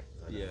back.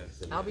 Yeah.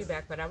 I'll be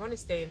back, but I want to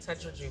stay in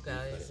touch with you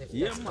guys if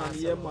Yeah, that's man,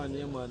 possible. yeah,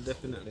 man,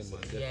 definitely,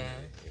 man. Definitely. Yeah.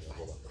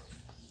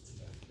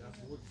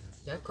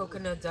 That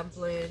coconut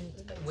dumpling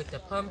with the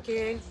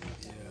pumpkin.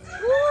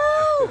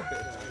 Woo!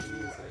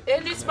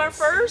 And it's my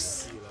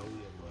first.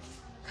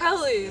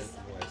 Colaz,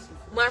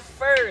 my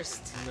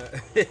first.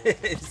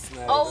 It's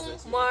nice. Oh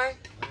my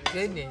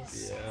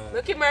goodness. Yeah.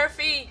 Look at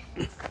Murphy.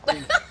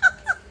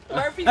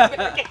 Murphy's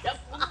gonna get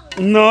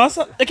the No,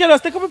 so you can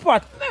just take up a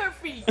pot.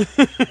 Murphy.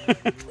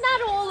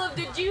 Not all of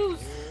the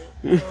juice.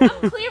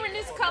 I'm clearing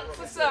this cup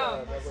for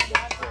some.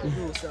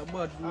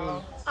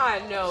 I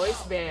know,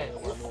 it's bad.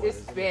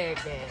 It's bad.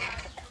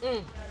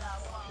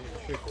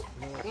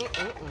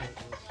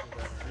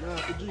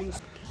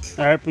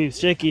 Alright, please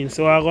check in.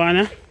 So I'm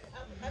gonna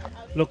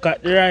look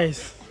at the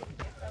rice.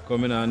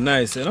 Coming out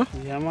nice, you know?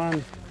 Yeah,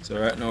 man. So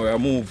right now we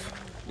move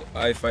the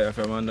high fire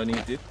from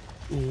underneath it.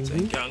 So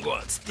you can go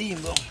and steam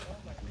though.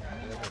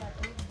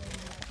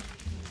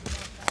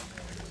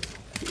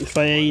 The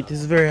fire heat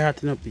is very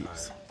hot in the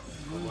piece.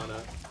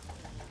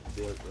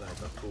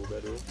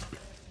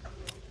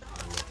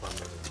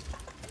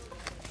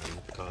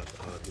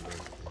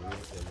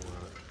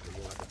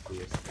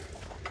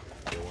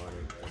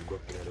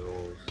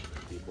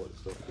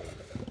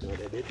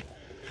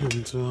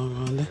 And so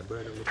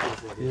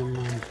yeah,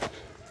 man.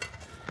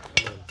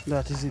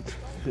 That is it.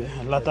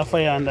 A lot of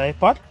fire on the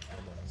pot.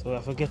 So we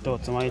have to get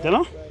out some of it, you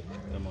know?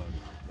 Yeah, man.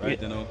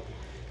 Right now,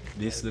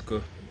 this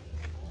little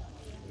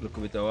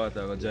bit of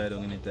water will dry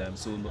down anytime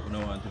soon, but we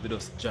don't want it to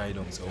just dry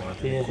down, so we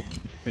want Yeah. to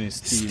finish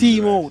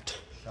Steam out.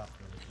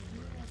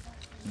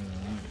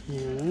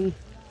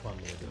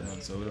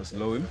 So we just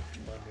allow him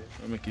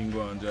and make him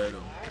go and dry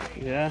down.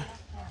 Yeah.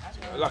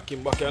 Lock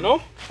him back here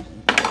now.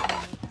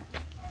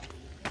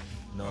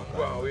 No,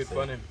 Wow, wait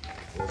for him.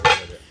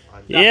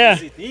 Yeah.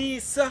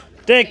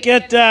 Take your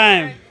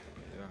time.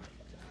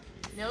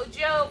 No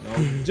joke.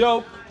 No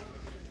joke.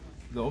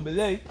 Don't be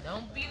late.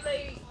 Don't be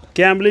late.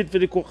 Can't bleed for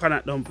the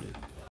coconut dumpling.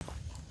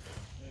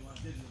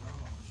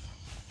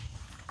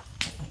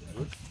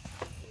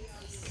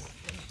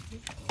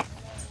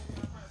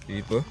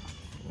 People,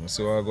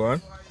 so I go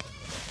on.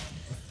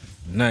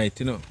 Night,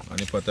 you know, and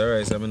the pot of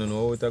rice, I don't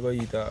know what I go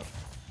eat off.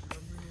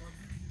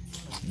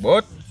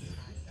 But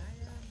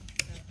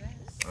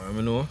I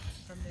don't know.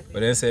 But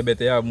then say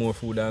better have more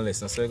food than less,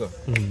 that's go.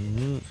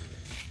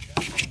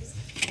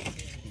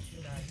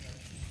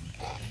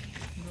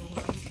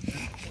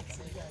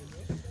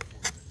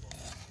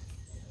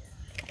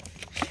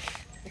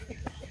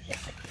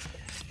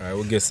 Alright,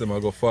 we guess them I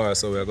go far,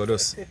 so we go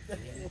just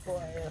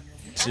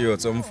cheer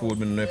out some food. I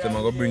don't know if them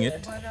I go bring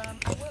it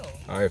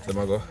or if them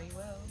I go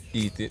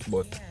eat it,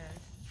 but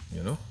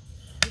you know,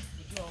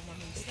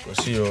 go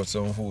cheer out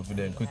some food for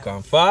them quick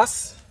and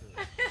fast.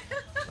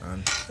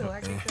 And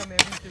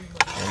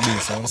do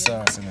some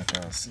sauce in the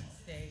class.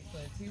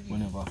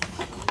 Whenever.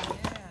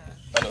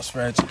 I just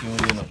fried chicken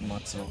with nothing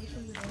much, so.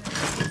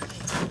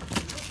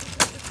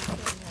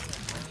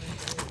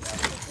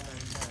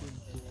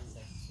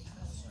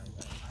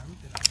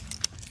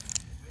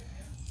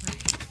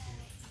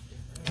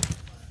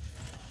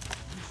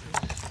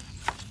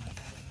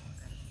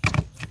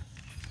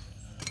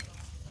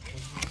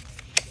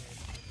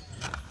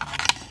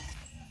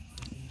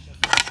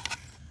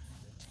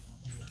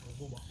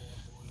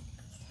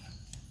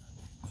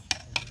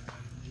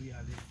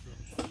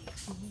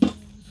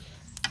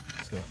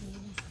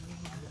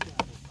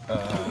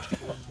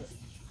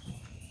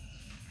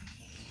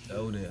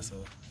 Down there, so.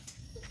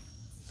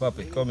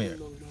 Papi, come here.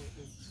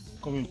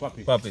 Come in,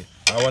 Papi. Papi,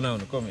 I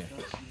want to come here.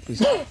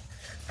 Please.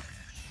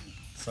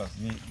 So,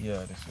 me,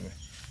 yeah, this way.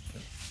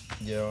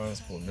 Yeah, one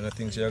spoon. I don't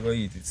think she's going to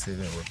eat it, so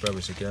but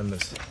probably she can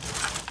just.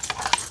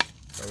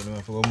 Probably don't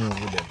have to go move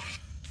with them.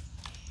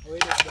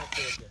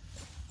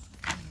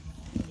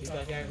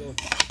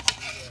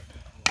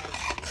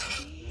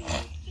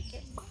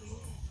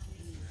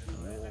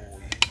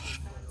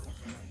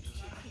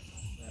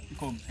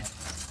 Come.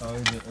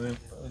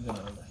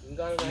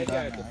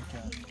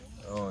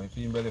 Oh, if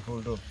you're belly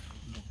full too.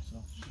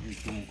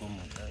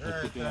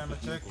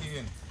 Check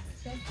in.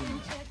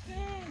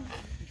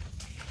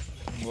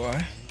 Boy.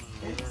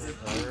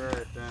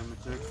 Alright, time to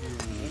check in.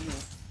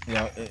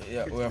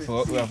 Yeah, we have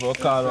to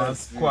call on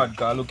squad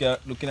car looking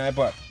at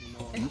iPad.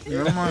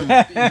 Yeah, man.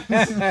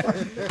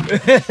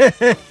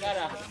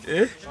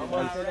 Eh?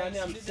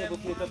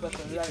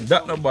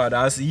 That not bad.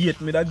 I see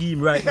hate me that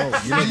game right now.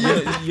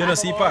 You know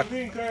see Pat.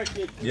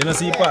 You know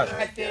see Pat.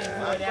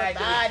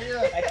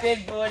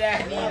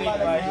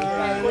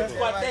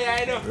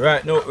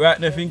 Right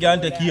now, if you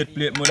can take 8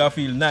 plate, mother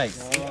feel nice.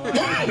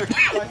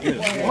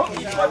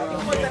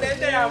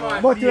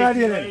 But you are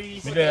there. Me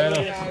there, you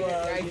know.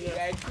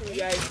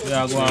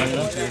 Yeah, go on, you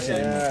know.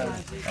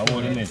 I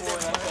want to meet.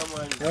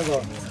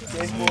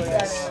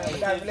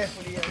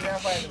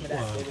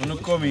 No,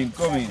 come in.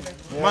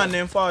 Man,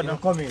 name father.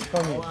 Come in.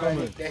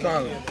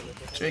 Carl,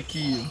 check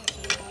in.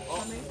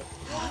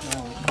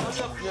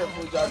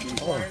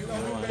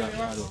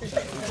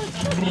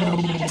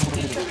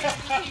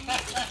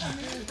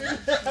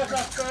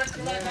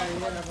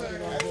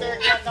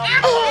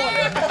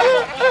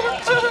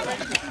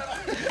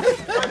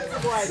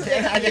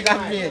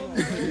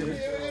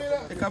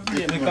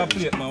 Take a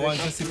plate, man.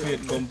 Once you see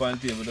plate, come on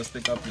table, just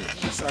take a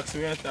plate. Socks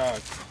we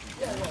attack.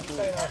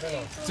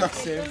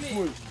 Socks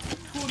full.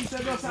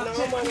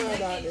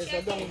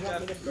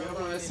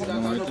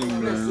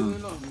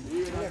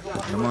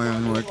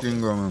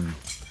 Man.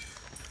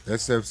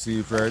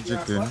 SFC fried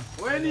chicken.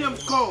 When you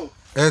go?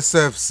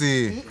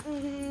 SFC.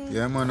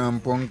 Yeah, man,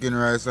 and pumpkin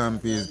rice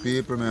and peas.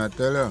 People, may I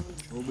tell you.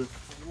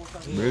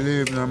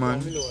 Believe me, man.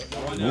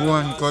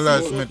 One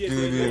Colaz Smith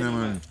TV,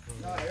 man.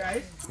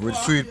 With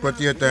sweet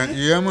potato.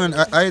 Yeah, man,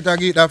 I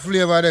get the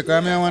flavor there,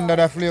 because I wonder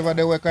the flavor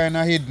they were kind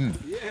of hidden.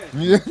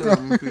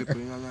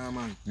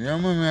 Yeah,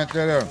 man, may I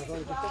tell you.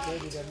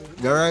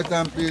 The rice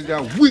and peas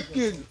are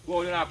wicked.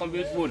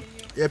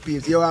 Yeah,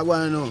 peas, you want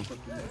to know.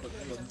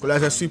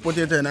 Because I say sweet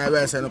potato and I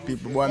rice and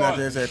people, boy,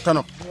 I say turn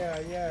up.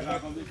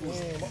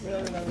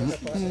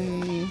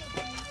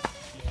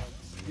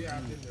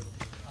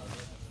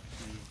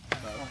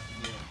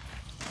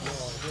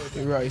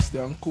 The rice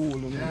down cool,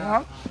 man.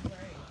 Yeah.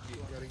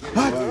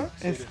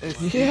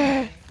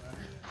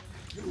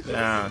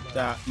 Yeah,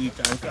 that you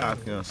can talk,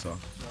 you know, so.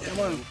 Yeah,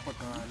 man.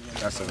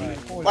 That's a good.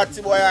 What's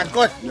the boy and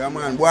cut? Yeah,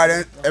 man. Boy,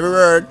 then, every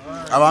word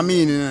have a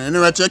meaning. You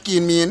know what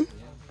check-in mean?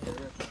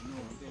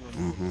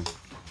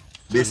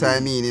 This I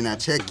mean in a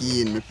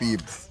check-in, my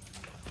peeps.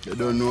 You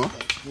don't know?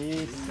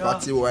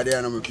 What's the boy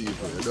there, my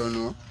people? You don't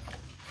know?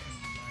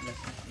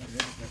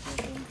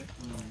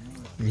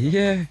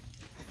 Yeah.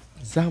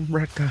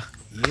 Zambraka.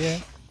 Yeah.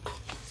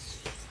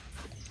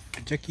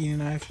 Check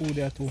in our food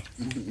there too.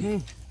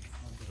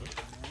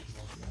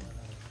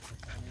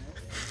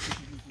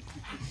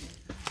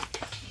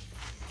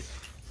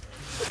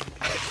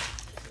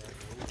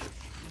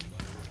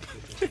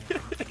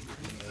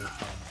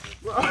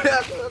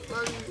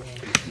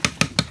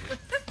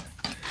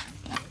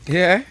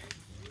 Yeah.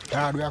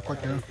 Yeah, we are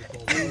cutting.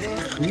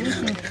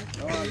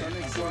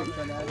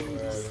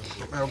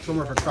 I have so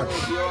much for cut.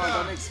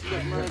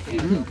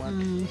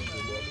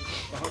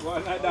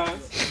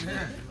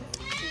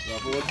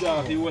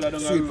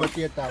 Sweet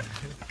potato.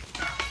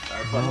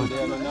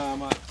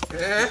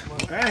 Hey,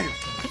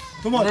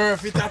 come on.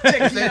 Murphy, tap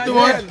check it too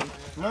much.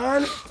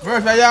 Man.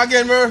 Murphy, are you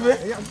again, Murphy?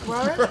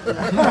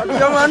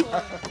 Yeah, man.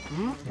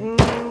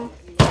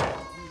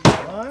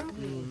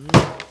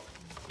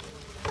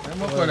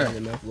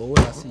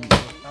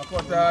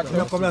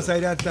 You come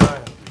outside that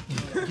time.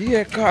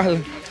 Yeah, Carl.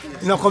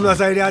 You come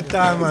outside that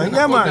time, man.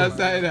 Yeah, man.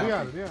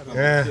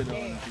 Yeah.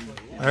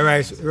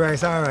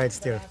 Rice, all right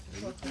still.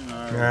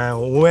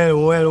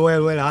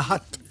 Well,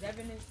 hot.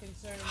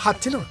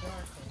 Hot, you know.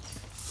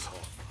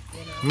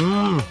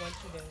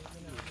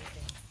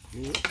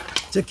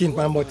 Chicken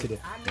pan butter today.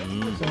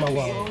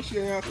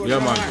 Yeah,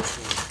 man.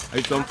 I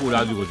eat some food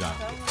as you go down.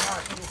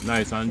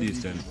 Nice and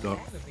decent. So,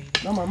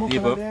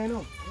 people,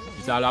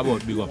 it's all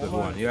about big up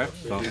everyone, yeah?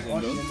 So,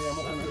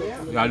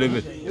 you gotta live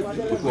it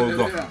before we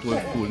go to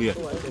school here.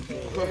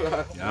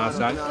 You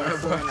understand?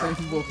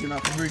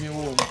 Bring you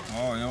home.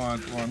 Oh, you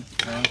want one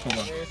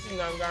cover?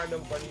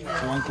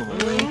 One cover.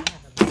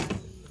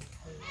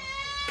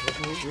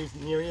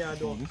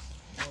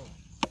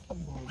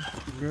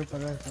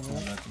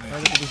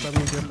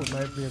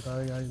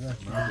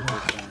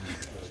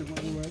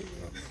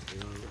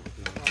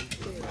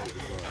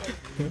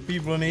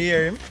 People want to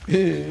hear him.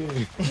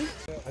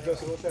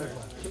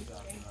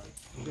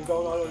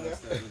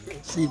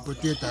 Sweet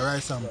potato,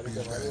 rice and peas,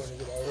 guys.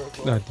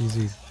 That is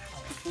it.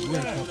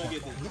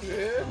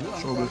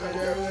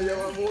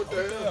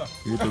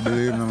 People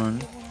believe no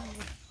man.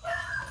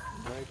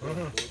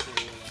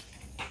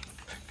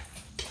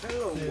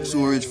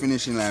 So rich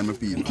finishing line, my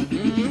people.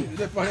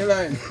 The funny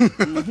line.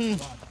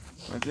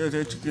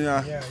 Okay, chicken,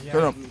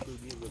 turn up.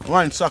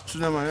 One socks,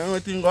 man.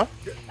 Everything go.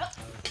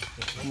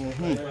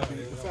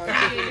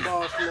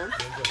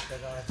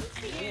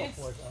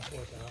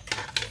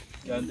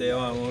 You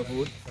want more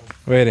food?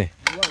 Ready?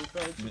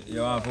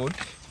 You want food?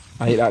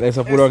 I eat that there,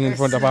 so put it in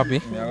front of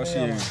Papi. Yeah, I'll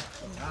share it.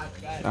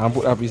 And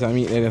put that piece of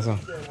meat there, so.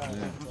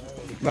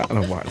 That's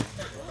not bad.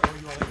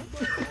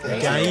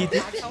 You can't eat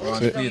it? You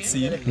want to plate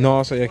seal?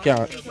 No, so you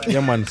can't.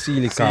 Yeah, man,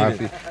 seal it,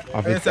 coffee.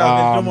 It's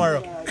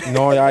tomorrow.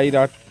 No, you eat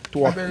at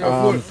 2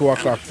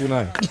 o'clock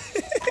tonight.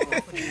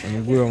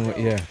 And go on,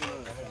 yeah.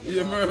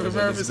 Yeah,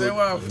 Murphy say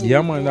what?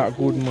 Yeah, man, that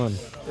good, man.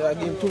 Yeah,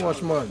 give him too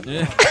much, man.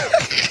 Yeah.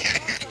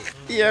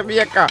 Yeah,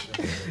 Baker.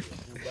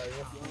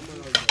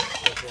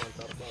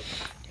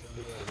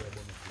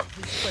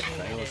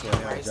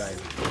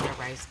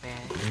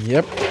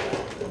 Yep.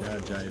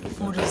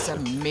 Food is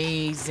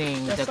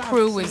amazing. The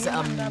crew is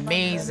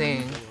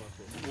amazing.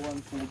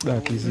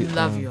 That is it.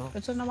 Love man. you.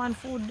 It's on one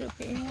food.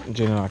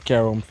 General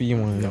carry on for you,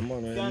 man.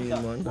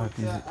 That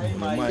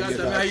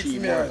is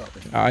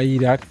it. I eat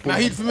that.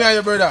 I eat for me and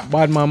your brother.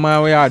 Bad man,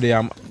 where are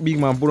they? Big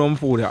man put on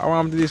food. I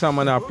want to do some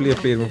man that play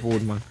with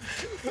food, man.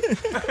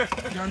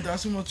 Can't have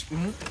so much.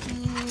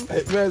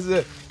 Where's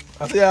it?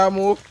 I say I'm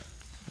up.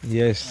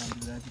 Yes.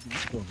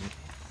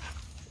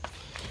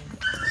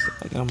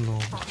 I'm no.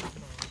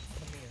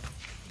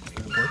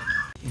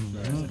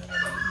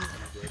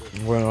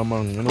 Well,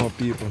 man, you know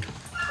people.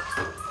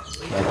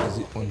 That is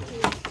it, man.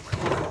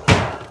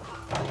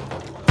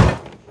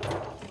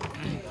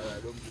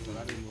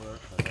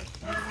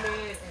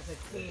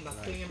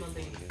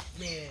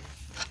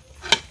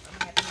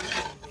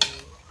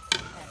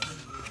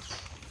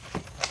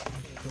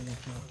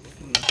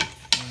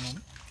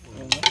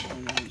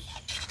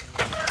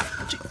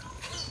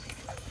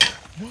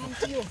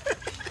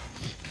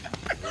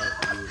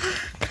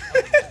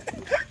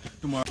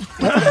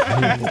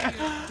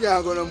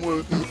 Yeah, gonna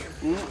more.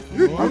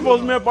 I'm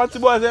supposed to make party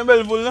boys and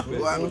belly full, no?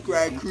 I'm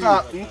cry cream.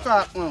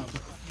 Cock, man.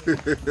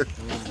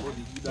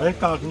 Hey,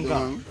 cock.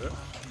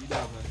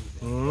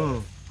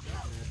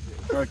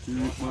 Cocky,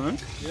 man.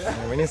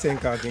 Yeah, when you say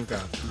cock.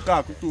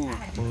 Cock too,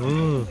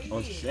 man.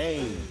 Oh,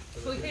 shame.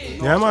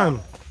 Yeah, man.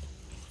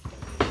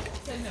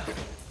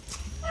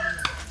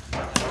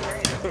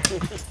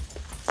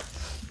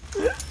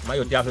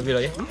 Mayo, you have a video,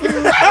 yeah?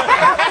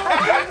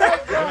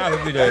 I have a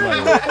video,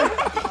 man.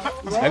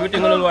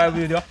 Everything on the live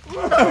video.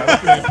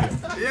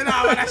 You know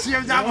what I see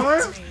him that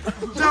boy?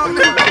 Down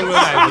there.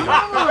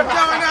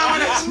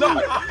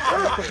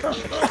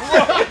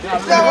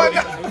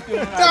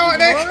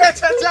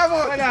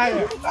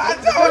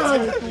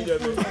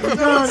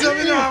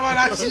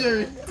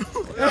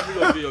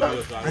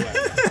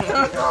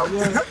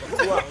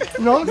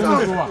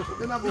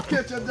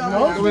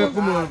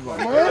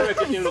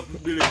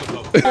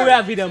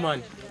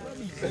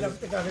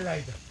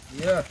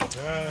 Yeah.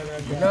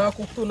 Now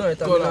cook tonight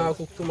and now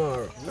cook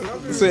tomorrow.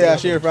 So you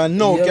share from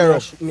no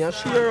carrot. Me a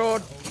share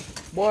out.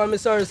 Boy, I'm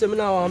sorry, say me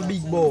now want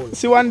big bowl.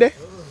 See one day?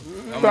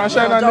 Try and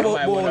shine on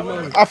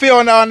it. I feel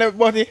on the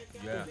body.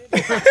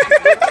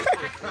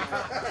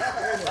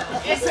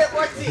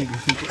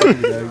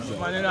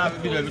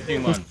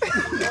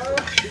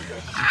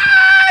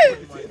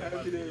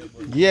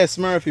 Yes,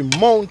 Murphy,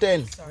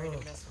 mountain.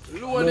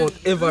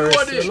 Mount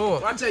Everest, you know.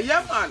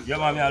 Yeah, man. Yeah,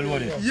 man, I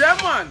load it. Yeah,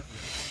 man.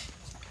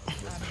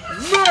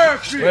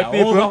 Murphy! Well,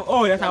 people,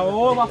 oh, that's how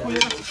over for you.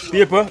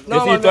 People, you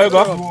see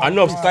Tiger,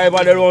 enough sky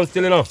by the round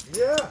still, you know.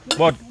 Yeah.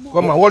 But,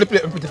 come on, hold the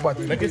plate and put the spot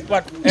in. make this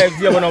spot, eggs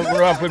here when I'm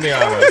running for me.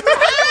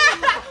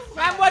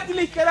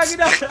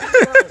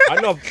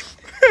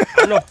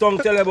 Enough tongue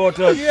tell about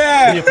us.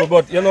 Yeah. People,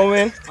 but you know what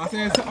I mean? I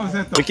say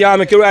something. We can't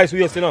make your rice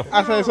waste, you know.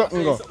 I say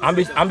something, go.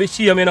 I'm be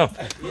shame, you know.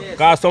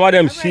 Because some of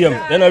them shame,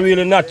 they're not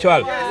really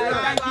natural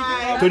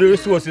to the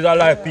resources of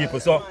life, people.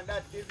 So,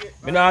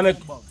 we now make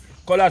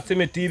Colaz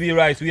Smith TV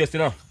rice waste, you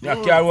know. I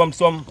carry home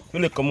some to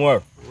look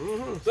more.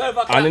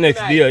 And the next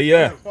day,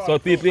 yeah. So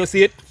people, you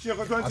see it?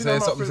 I say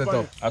something set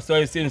up. I saw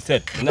it since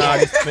set. Now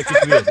this make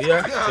it waste,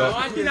 yeah. So,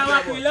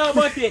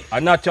 a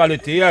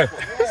naturality, yeah.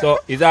 So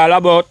it's all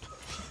about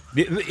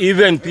the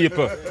event,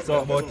 people. So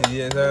about it,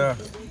 yes,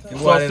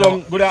 so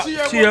some good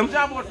shame.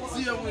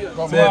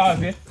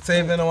 Say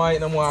if they don't want it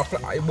no more,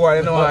 boy,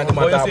 they don't want it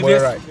no more,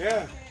 right?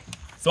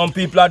 Some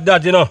people are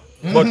dodgy, you know.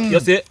 But you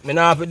see, I don't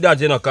have to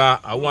dodge, you know, because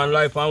I want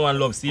life and one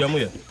love, same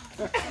way.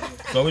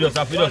 So we just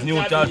have to just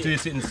neutral to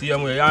sit in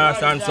same way, you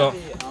understand? So,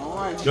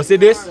 you see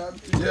this?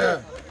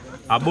 Yeah.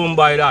 I boom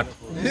by that.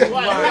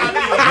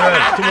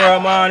 Yeah, tomorrow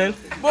morning,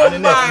 and the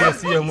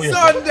next day same way.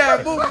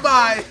 Sunday, boom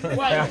by.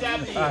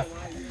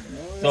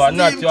 So I'm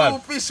natural.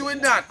 Fish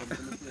with that.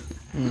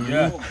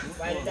 Yeah.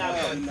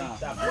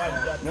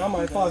 No,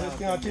 man, fast, this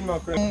thing I kill my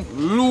crap.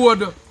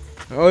 Load.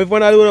 Oh, if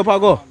one I load up, I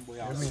go.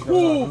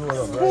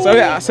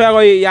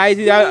 So you eat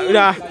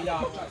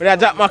with a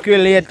jack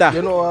mackerel later.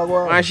 You know, I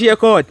go. And shake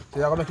out. So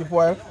you're gonna make it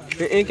boil?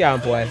 It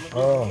can't boil.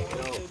 Oh.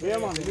 Yeah,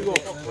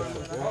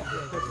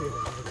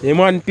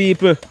 man,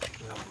 people.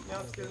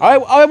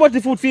 How about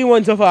the food for you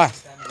one so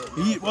fast?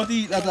 Eat, what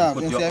eat that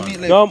up? You see, I meat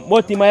like. No,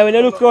 but when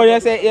you look around, you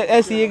say,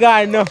 you see you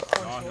got no.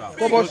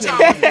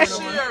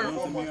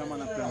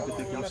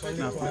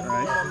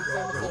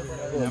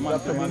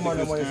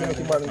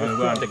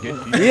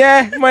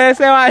 Yeah, man, you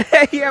say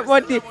what? Yeah,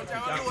 buddy.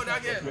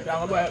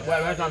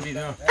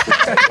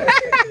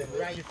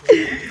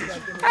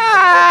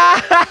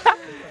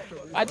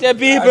 Watch your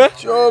people.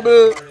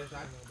 Trouble.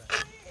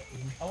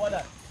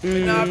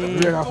 Yeah,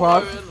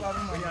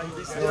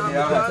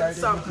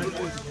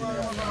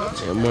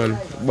 man,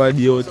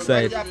 body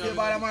outside.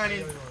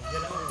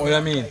 Oh,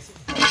 you mean?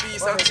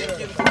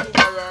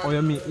 Oh,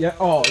 you mean? Yeah.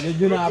 Oh, you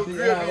do not have to.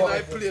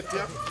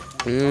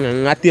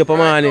 I tape a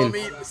morning.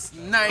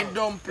 9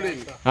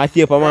 dumpling. I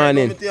tape a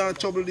morning. I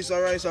trouble this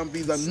rice and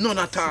peas and none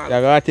at all.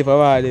 I got tape a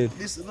morning.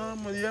 This, no,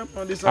 man, yeah,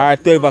 man, this.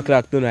 Alright, 12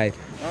 o'clock tonight.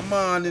 A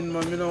morning,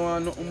 man. I don't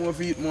want nothing more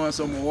to eat, more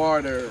some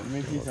water.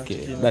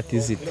 Okay, that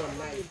is it.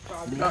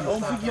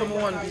 Don't forget me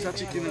one piece of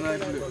chicken in my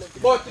plate.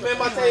 But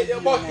remember say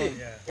your body.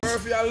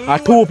 A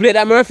 2 plate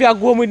that Murphy I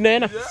go with now.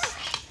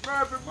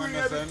 Murphy bring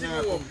everything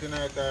home.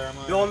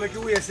 Don't make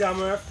you waste your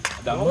Murph.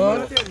 Don't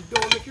make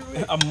you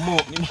waste. I'm more.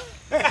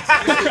 That's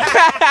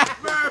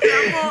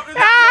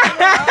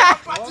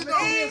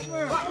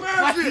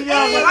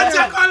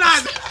it,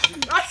 Colaz.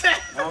 That's it.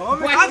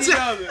 That's it.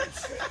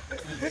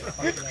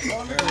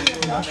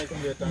 That's it,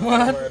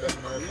 man.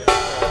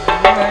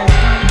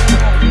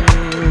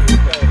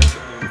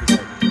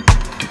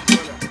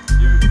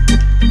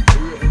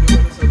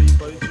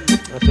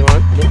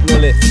 No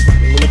less.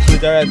 I'm going to put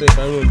the right place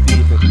and run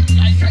people.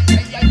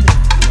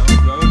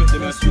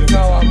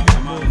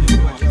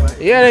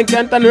 Yeah, then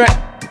can't turn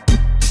right.